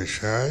Mukenge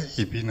Shai.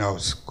 Ich bin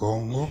aus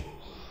Kongo,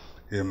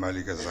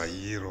 ehemaliger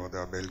Zaire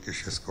oder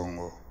belgisches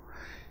Kongo.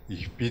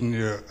 Ich bin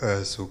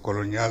zur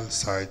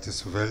Kolonialzeit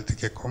der Welt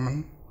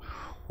gekommen,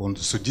 und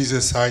zu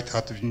dieser Zeit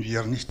hatten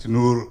wir nicht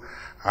nur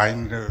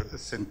eine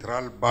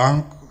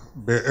Zentralbank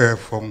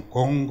vom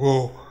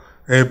Kongo,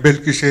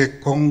 belgische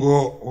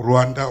Kongo,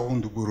 Rwanda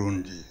und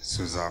Burundi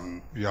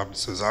zusammen. Wir haben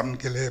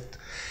zusammengelebt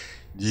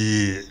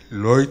Die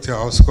Leute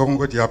aus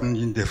Kongo, die haben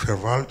in der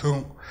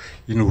Verwaltung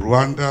in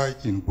Rwanda,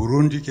 in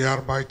Burundi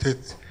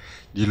gearbeitet.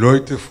 Die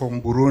Leute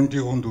von Burundi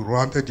und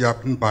Rwanda, die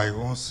haben bei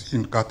uns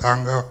in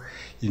Katanga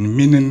in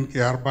Minen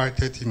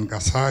gearbeitet, in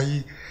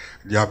Gasai.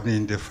 Die haben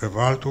in der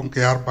Verwaltung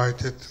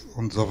gearbeitet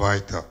und so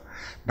weiter.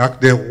 Nach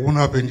der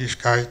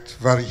Unabhängigkeit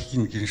war ich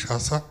in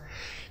Kinshasa.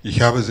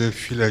 Ich habe sehr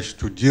viele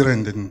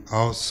Studierenden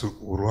aus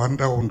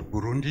Rwanda und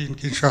Burundi in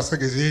Kinshasa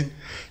gesehen.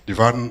 Die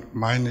waren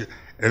meine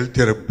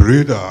älteren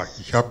Brüder.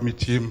 Ich habe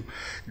mit ihm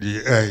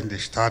in der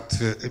Stadt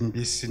ein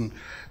bisschen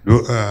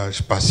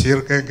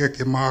Spaziergänge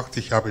gemacht.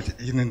 Ich habe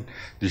ihnen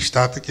die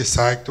Stadt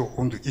gezeigt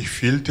und ich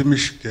fühlte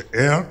mich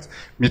geehrt,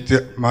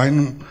 mit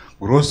meinen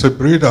großen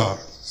Brüdern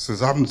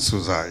zusammen zu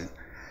sein.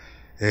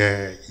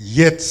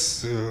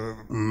 Jetzt,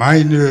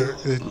 meine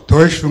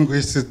Enttäuschung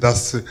ist,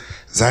 dass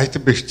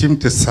seit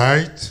bestimmter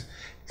Zeit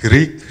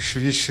Krieg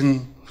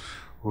zwischen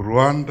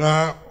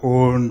Ruanda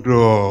und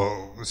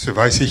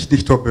weiß ich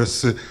nicht, ob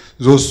es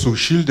so zu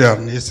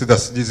schildern ist,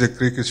 dass dieser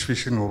Krieg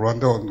zwischen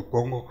Ruanda und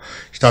Kongo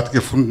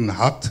stattgefunden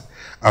hat.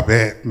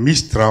 Aber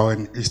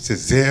Misstrauen ist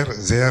sehr,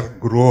 sehr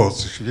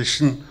groß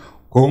zwischen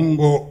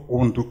Kongo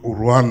und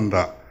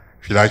Ruanda,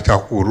 vielleicht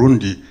auch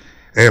Burundi.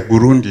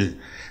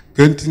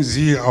 Könnten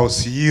Sie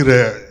aus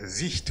Ihrer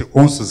Sicht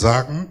uns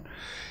sagen,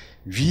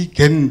 wie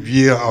können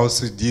wir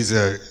aus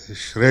dieser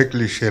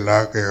schrecklichen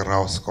Lage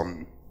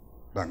rauskommen?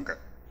 Danke.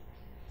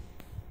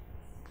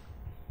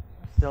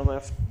 Still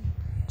have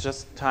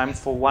just time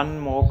for one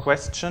more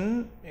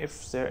question,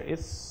 if there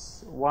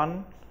is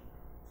one.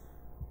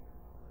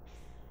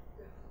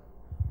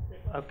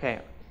 Okay.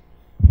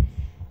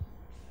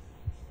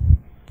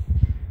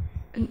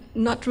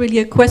 Not really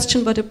a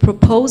question, but a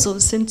proposal,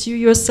 since you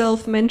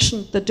yourself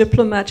mentioned the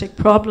diplomatic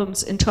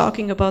problems in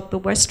talking about the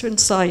Western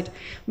side.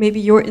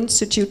 Maybe your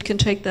institute can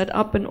take that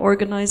up and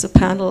organize a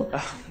panel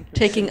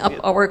taking up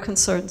our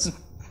concerns.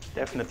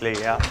 Definitely,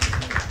 yeah.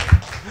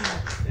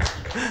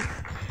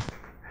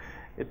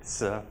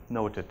 It's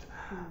noted.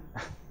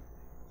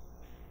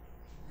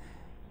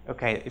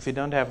 Okay, if you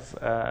don't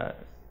have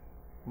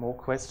more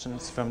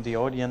questions from the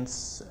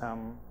audience,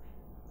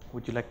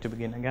 would you like to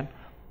begin again?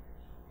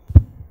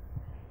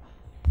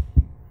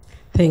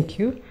 Thank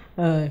you.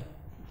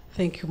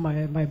 Thank you,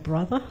 my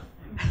brother.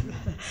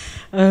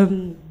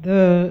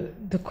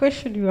 The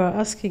question you are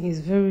asking is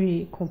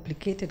very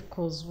complicated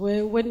because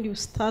when you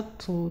start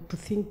to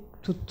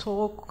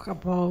talk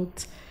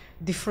about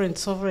different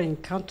sovereign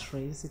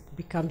countries, it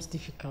becomes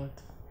difficult.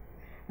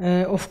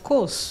 Of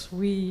course,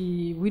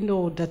 we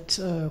know that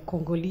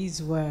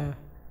Congolese were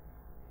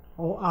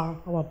or are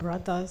our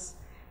brothers.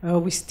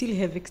 We still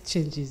have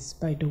exchanges,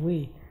 by the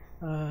way.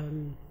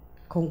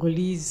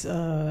 Congolese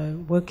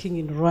working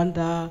in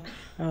Rwanda,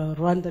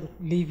 Rwandan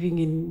living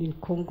in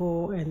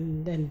Congo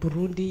and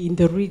Burundi in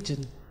the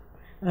region.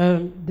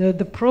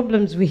 The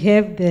problems we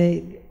have,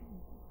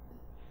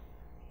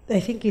 I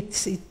think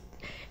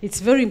it's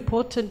very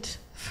important.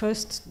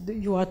 First,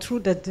 you are true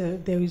that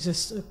there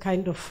is a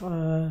kind of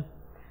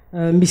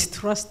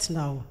mistrust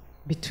now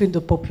between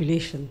the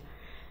population.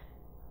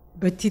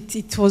 But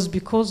it was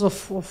because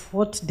of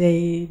what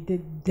they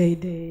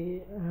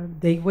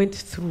went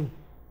through.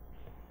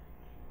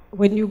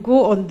 When you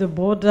go on the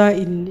border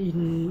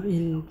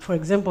for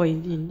example,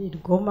 in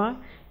Goma,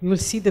 you will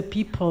see the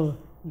people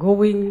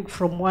going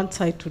from one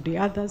side to the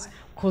others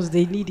because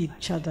they need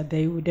each other.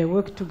 They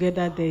work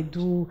together, they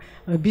do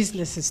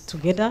businesses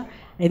together,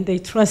 and they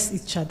trust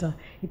each other.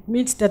 It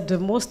means that the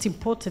most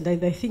important,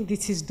 and I think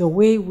this is the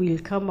way we'll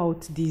come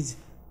out this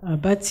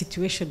bad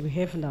situation we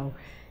have now,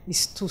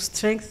 is to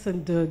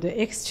strengthen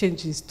the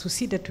exchanges, to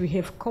see that we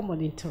have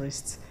common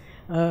interests.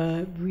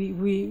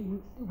 We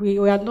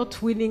are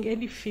not winning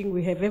anything.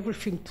 We have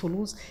everything to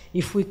lose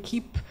if we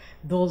keep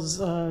those,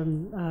 how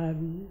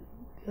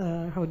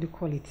do you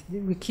call it?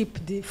 We keep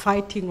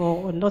fighting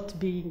or not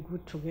being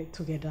good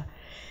together.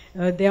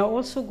 There are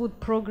also good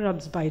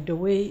programs, by the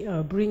way,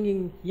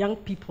 bringing young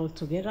people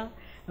together,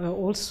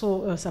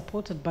 also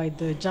supported by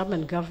the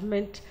German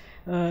government.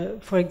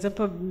 For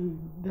example,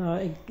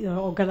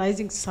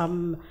 organizing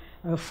some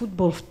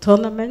football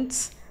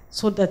tournaments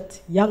so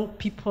that young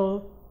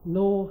people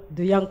know,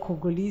 the young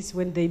Congolese,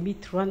 when they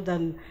meet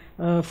Rwandan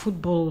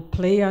football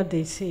player,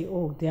 they say,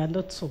 oh, they are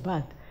not so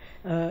bad.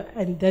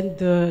 And then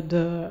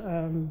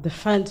the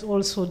fans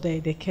also,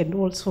 they can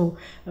also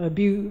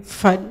be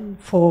fun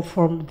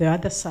from the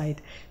other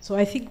side. So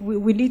I think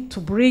we need to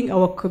bring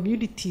our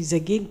communities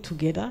again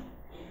together,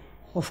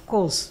 of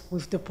course,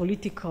 with the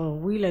political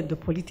will and the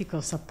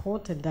political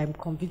support, and I'm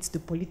convinced the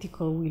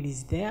political will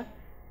is there.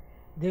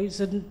 There is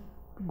a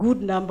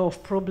good number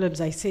of problems.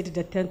 I said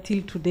that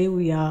until today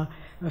we are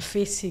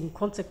facing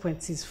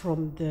consequences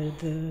from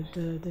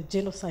the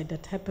genocide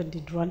that happened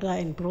in Rwanda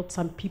and brought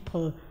some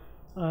people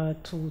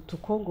to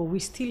Congo. We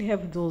still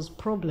have those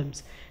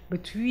problems,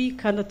 but we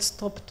cannot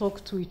stop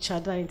talk to each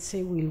other and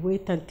say we'll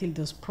wait until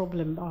those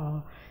problems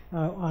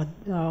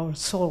are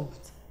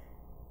solved.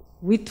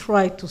 We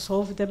try to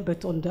solve them,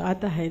 but on the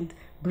other hand,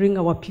 bring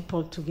our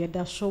people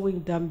together,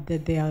 showing them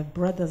that they are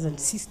brothers and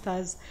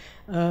sisters,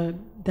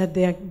 that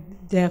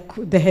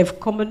they have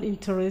common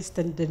interest,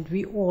 and that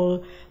we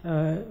all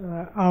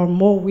are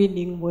more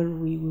winning when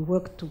we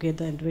work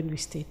together and when we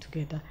stay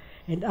together.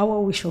 And our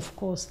wish, of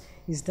course,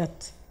 is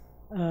that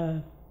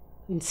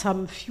in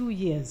some few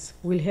years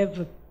we'll have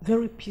a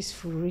very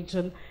peaceful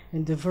region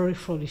and a very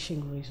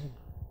flourishing region.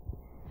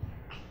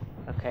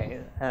 Okay,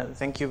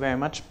 thank you very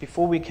much.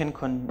 Before we can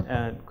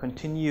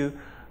continue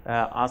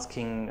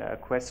asking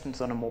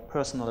questions on a more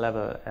personal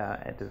level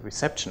at the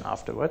reception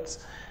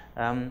afterwards,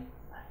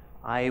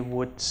 I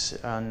would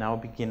now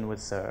begin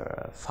with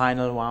the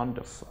final round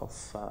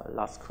of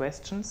last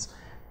questions,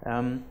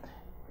 and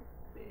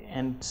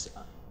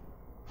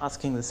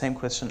asking the same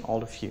question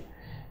all of you.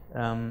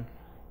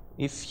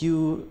 If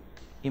you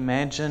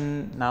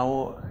imagine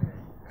now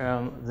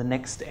the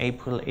next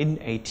April in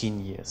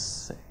 18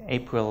 years,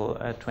 April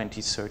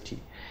 2030,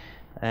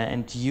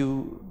 and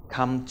you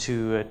come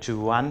to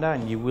Rwanda,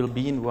 and you will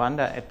be in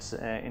Rwanda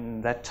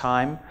in that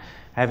time,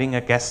 having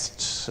a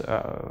guest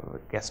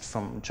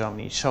from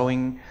Germany,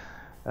 showing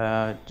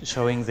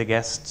the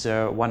guest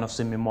one of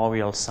the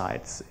memorial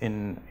sites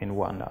in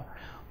Rwanda.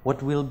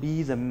 What will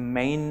be the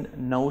main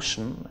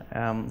notion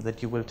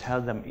that you will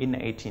tell them in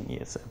 18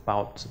 years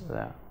about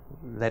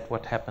that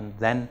what happened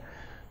then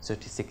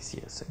 36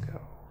 years ago?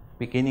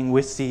 Beginning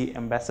with the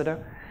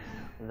ambassador,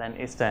 then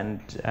Esther,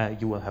 and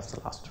you will have the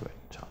last word,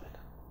 Charlotte.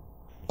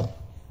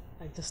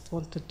 I just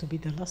wanted to be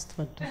the last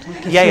one to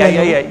talk.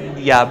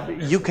 Yeah.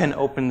 You can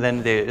open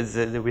then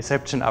the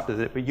reception after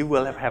that. You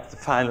will have the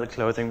final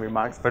closing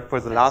remarks, but for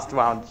the last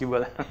round, you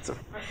will have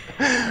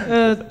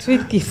the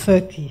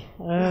 2030.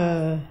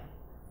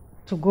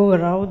 To go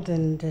around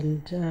and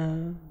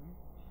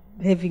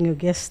having a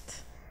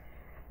guest.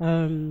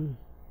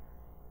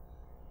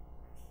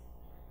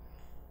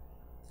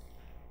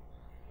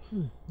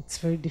 It's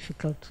very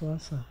difficult to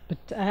answer,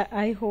 but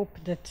I hope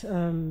that,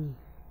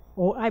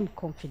 or I'm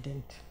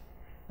confident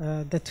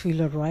that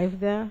we'll arrive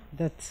there,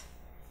 that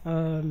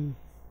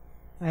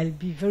I'll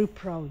be very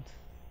proud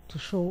to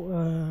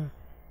show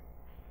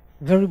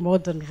very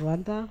modern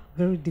Rwanda,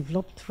 very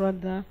developed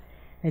Rwanda,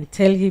 and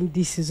tell him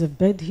this is a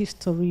bad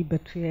history,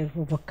 but we have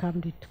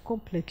overcome it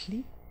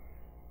completely.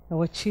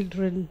 Our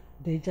children,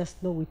 they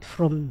just know it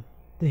from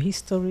the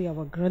history.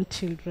 Our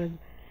grandchildren,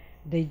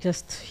 they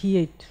just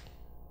hear it,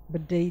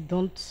 but they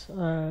don't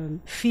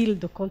feel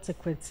the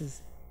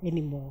consequences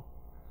anymore.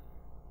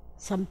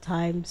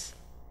 Sometimes,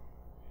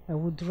 I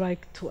would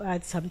like to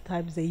add,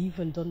 sometimes they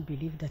even don't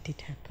believe that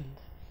it happened.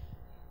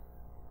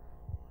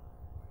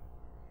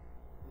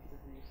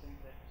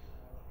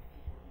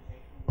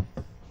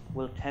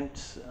 Will tend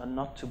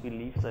not to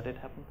believe that it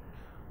happened?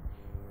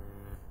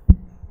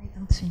 I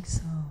don't think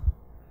so.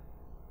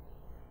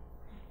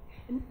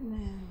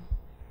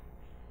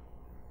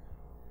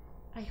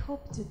 I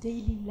hope the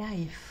daily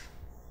life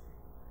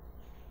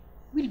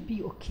will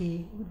be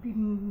okay, will be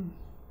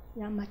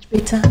much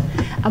better.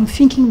 I'm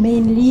thinking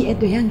mainly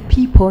at the young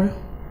people,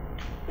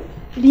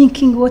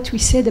 linking what we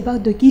said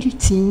about the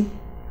guilty.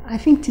 I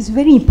think it is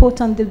very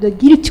important that the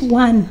guilty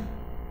one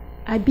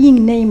are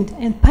being named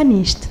and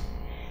punished,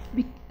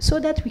 so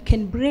that we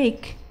can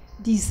break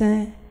this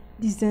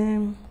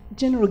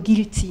general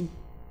guilty.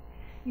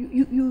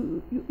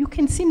 You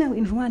can see now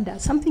in Rwanda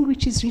something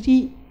which is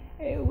really,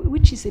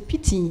 which is a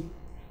pity.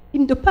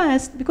 In the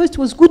past, because it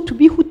was good to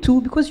be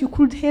Hutu, because you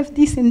could have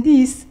this and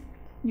this,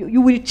 you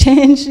will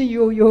change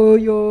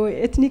your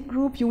ethnic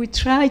group, you will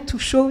try to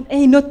show,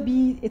 hey, not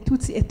be a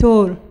Tutsi at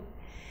all.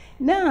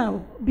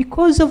 Now,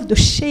 because of the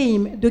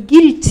shame, the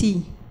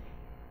guilty,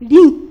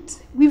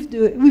 linked with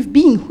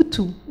being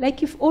Hutu,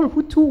 like if all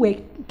Hutu were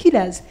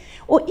killers,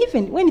 or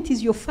even when it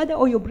is your father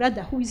or your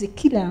brother who is a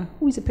killer,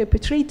 who is a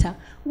perpetrator,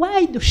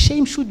 why the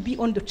shame should be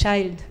on the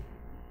child?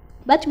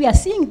 But we are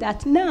seeing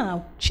that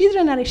now.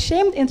 Children are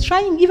ashamed and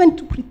trying even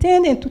to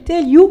pretend and to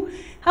tell you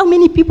how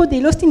many people they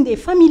lost in their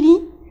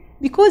family,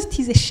 because it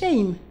is a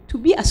shame to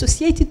be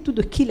associated to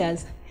the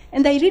killers.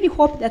 And I really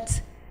hope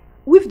that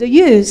with the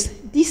years,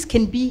 this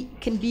can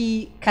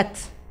be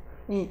cut.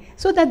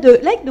 So that,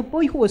 like the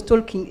boy who was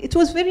talking, it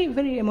was very,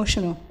 very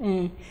emotional.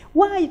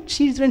 Why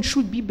children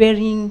should be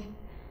bearing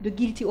the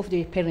guilty of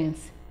their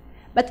parents.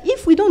 But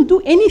if we don't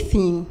do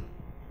anything,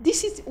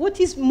 this is what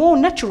is more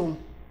natural.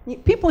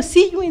 People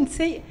see you and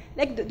say,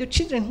 like the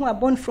children who are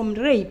born from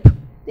rape,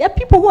 there are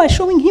people who are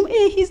showing him,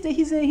 hey, he's the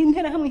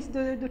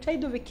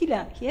child of a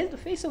killer. He has the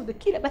face of the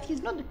killer, but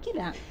he's not the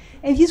killer.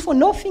 And he's for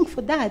nothing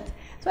for that.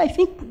 So I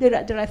think there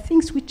are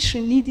things which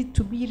needed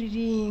to be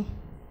really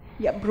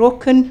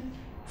broken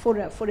for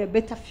a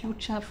better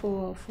future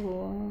for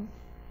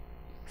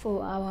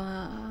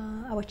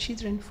our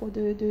children, for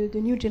the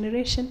new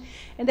generation.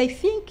 And I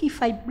think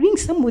if I bring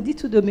somebody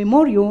to the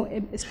memorial,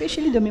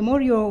 especially the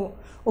memorial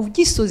of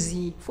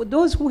Gisozi, for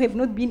those who have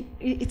not been,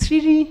 it's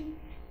really,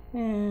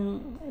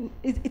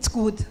 it's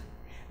good.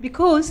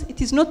 Because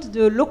it is not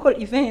the local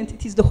event,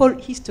 it is the whole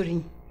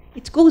history.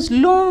 It goes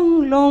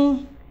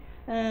long,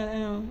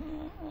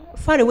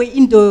 far away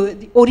in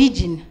the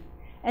origin,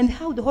 and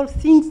how the whole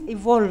thing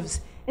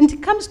evolves. And it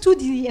comes to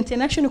the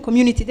international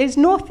community. There's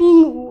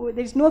nothing,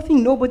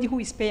 nobody who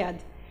is spared.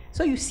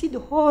 So you see the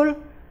whole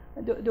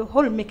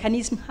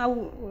mechanism,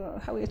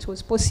 how it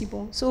was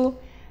possible. So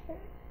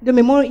the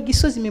memorial,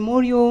 Giso's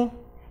memorial,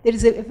 there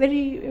is a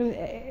very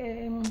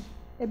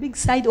a big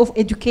side of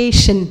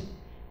education,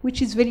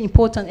 which is very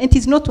important. And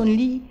it's not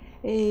only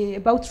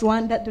about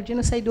Rwanda, the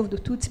genocide of the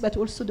Tutsi, but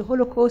also the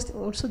Holocaust,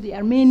 also the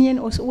Armenian,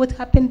 also what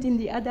happened in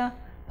the other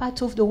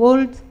part of the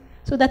world,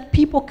 so that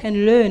people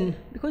can learn.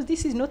 Because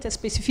this is not a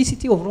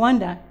specificity of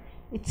Rwanda.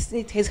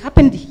 It has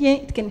happened here,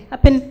 it can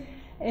happen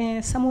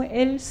somewhere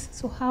else.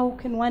 So how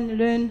can one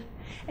learn?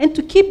 And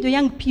to keep the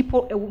young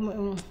people,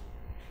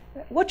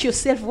 watch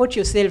yourself, watch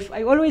yourself.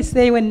 I always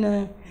say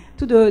when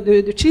to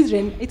the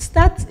children, it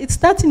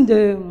starts in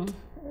the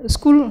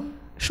school,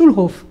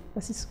 Schulhof.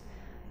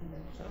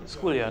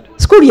 Schoolyard.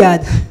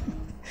 Schoolyard.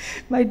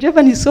 My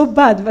German is so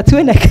bad, but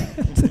when I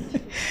can't.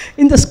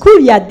 In the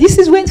schoolyard, this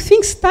is when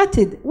things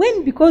started.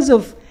 When because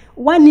of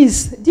one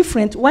is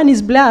different, one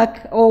is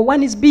black, or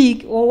one is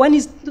big, or one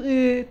is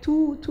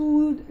too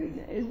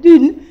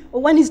dun,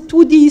 or one is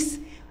too this.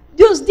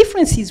 Those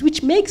differences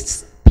which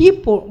makes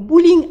people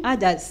bullying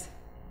others.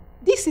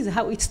 This is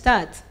how it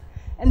starts.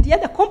 And the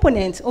other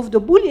component of the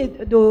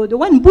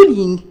one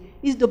bullying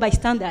is the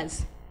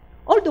bystanders.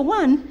 All the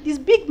one, this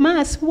big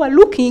mass who are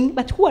looking,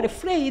 but who are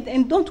afraid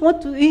and don't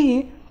want to,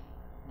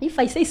 if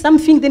I say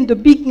something, then the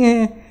big,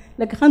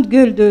 the grand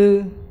girl,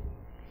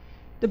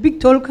 the big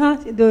talker,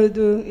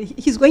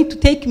 he's going to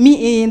take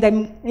me,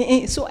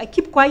 and so I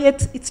keep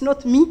quiet, it's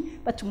not me,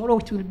 but tomorrow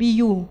it will be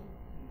you.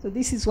 So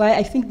this is why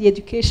I think the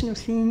educational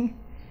thing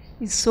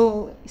is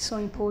so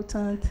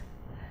important.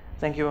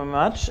 Thank you very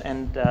much,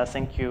 and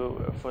thank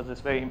you for this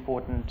very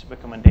important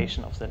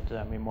recommendation of that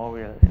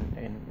memorial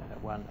in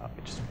Rwanda,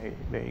 which is very,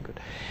 very good.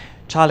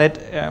 Charlotte,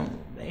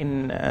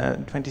 in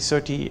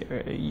 2030,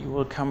 you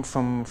will come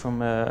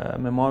from a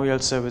memorial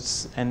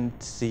service, and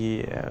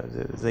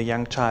the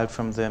young child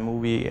from the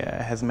movie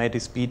has made a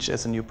speech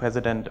as a new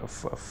president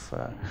of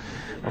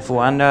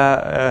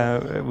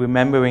Rwanda,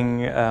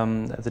 remembering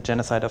the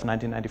genocide of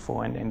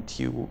 1994, and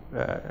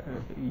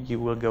you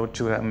will go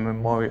to a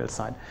memorial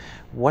site.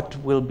 What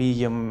will be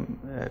your,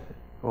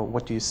 or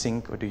what do you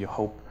think, or do you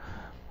hope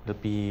will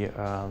be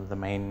the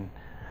main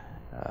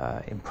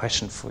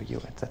impression for you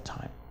at that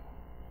time?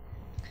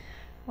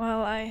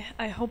 Well,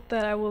 I hope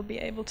that I will be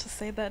able to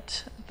say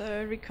that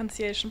the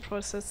reconciliation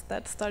process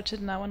that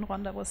started now in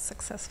Rwanda was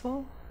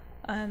successful,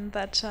 and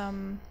that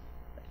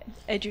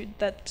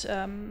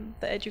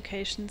the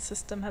education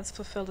system has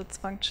fulfilled its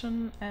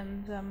function,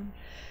 and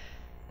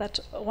that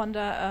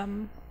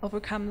Rwanda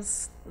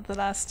overcomes the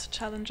last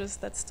challenges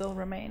that still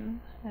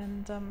remain,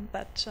 and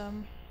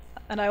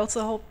and I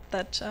also hope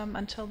that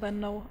until then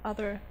no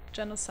other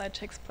genocide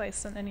takes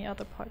place in any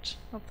other part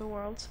of the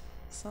world.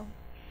 So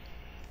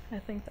I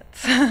think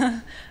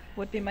that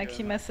would be my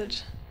key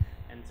message.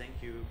 And thank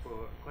you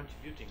for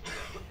contributing to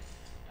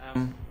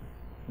that.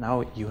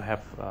 Now you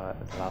have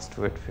the last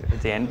word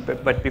at the end,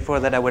 but before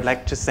that I would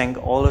like to thank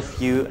all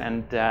of you,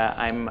 and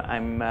I'm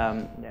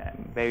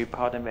very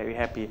proud and very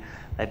happy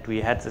that we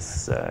had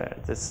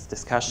this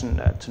discussion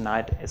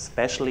tonight,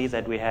 especially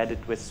that we had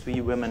it with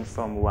 3 women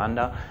from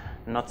Rwanda,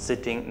 not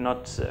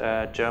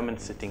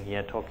Germans sitting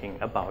here talking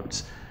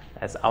about,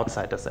 as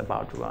outsiders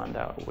about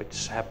Rwanda,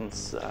 which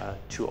happens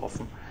too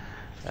often.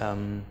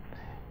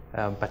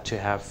 But to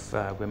have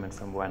women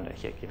from Rwanda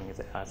here giving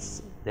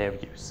us their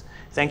views.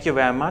 Thank you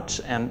very much,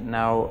 and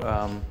now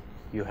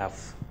you have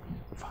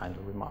the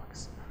final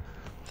remarks.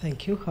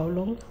 Thank you. How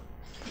long?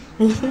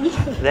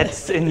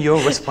 That's in your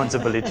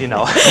responsibility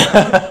now.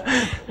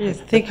 Yes,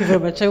 thank you very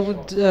much. I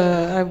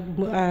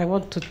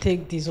want to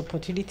take this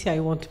opportunity. I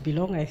won't be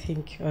long. I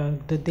think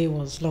the day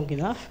was long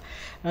enough.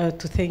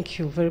 To thank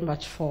you very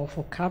much for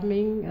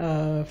coming,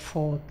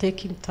 for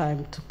taking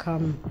time to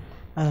come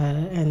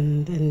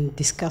and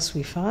discuss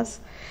with us.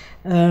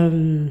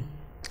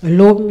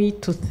 Allow me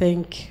to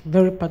thank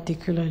very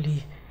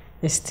particularly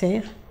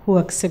Esther, who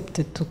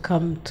accepted to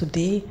come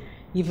today,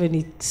 even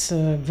it's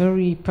a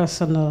very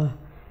personal,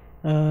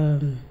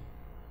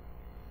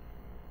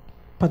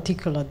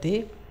 particular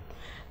day.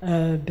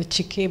 But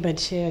she came and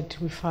shared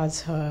with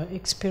us her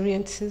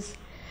experiences.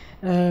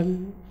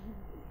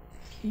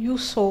 You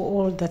saw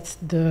all that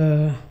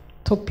the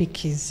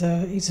topic is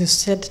a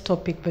sad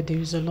topic, but there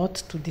is a lot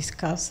to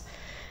discuss.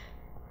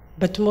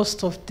 But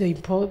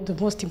the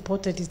most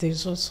important is there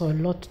is also a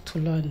lot to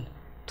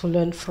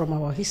learn from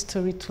our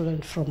history, to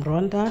learn from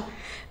Rwanda.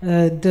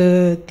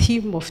 The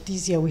theme of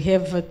this year, we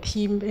have a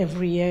theme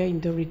every year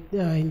in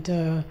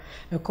the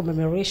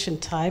commemoration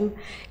time,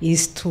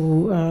 is to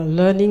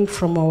learning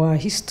from our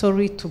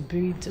history to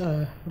build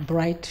a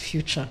bright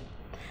future.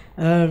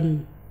 The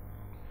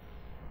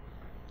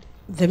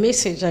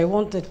message I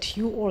want that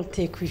you all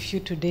take with you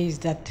today is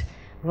that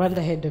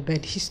Rwanda had a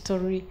bad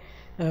history.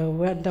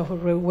 Rwanda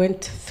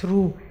went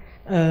through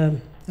a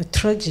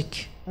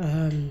tragic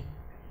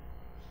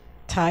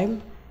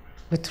time,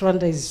 but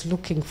Rwanda is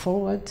looking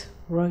forward.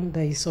 Rwanda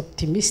is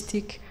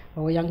optimistic.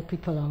 our young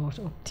people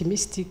are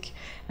optimistic,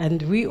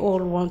 and we all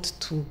want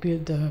to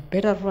build a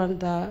better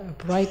Rwanda, a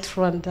bright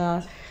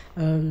Rwanda,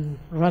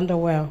 Rwanda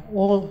where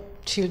all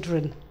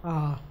children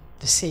are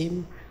the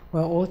same,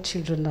 where all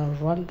children are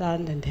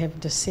Rwandan and have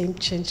the same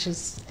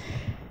chances.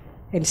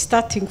 And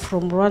starting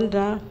from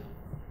Rwanda,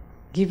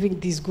 giving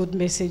this good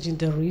message in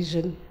the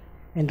region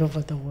and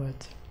over the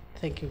world.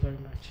 Thank you very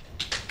much.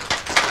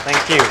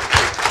 Thank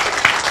you.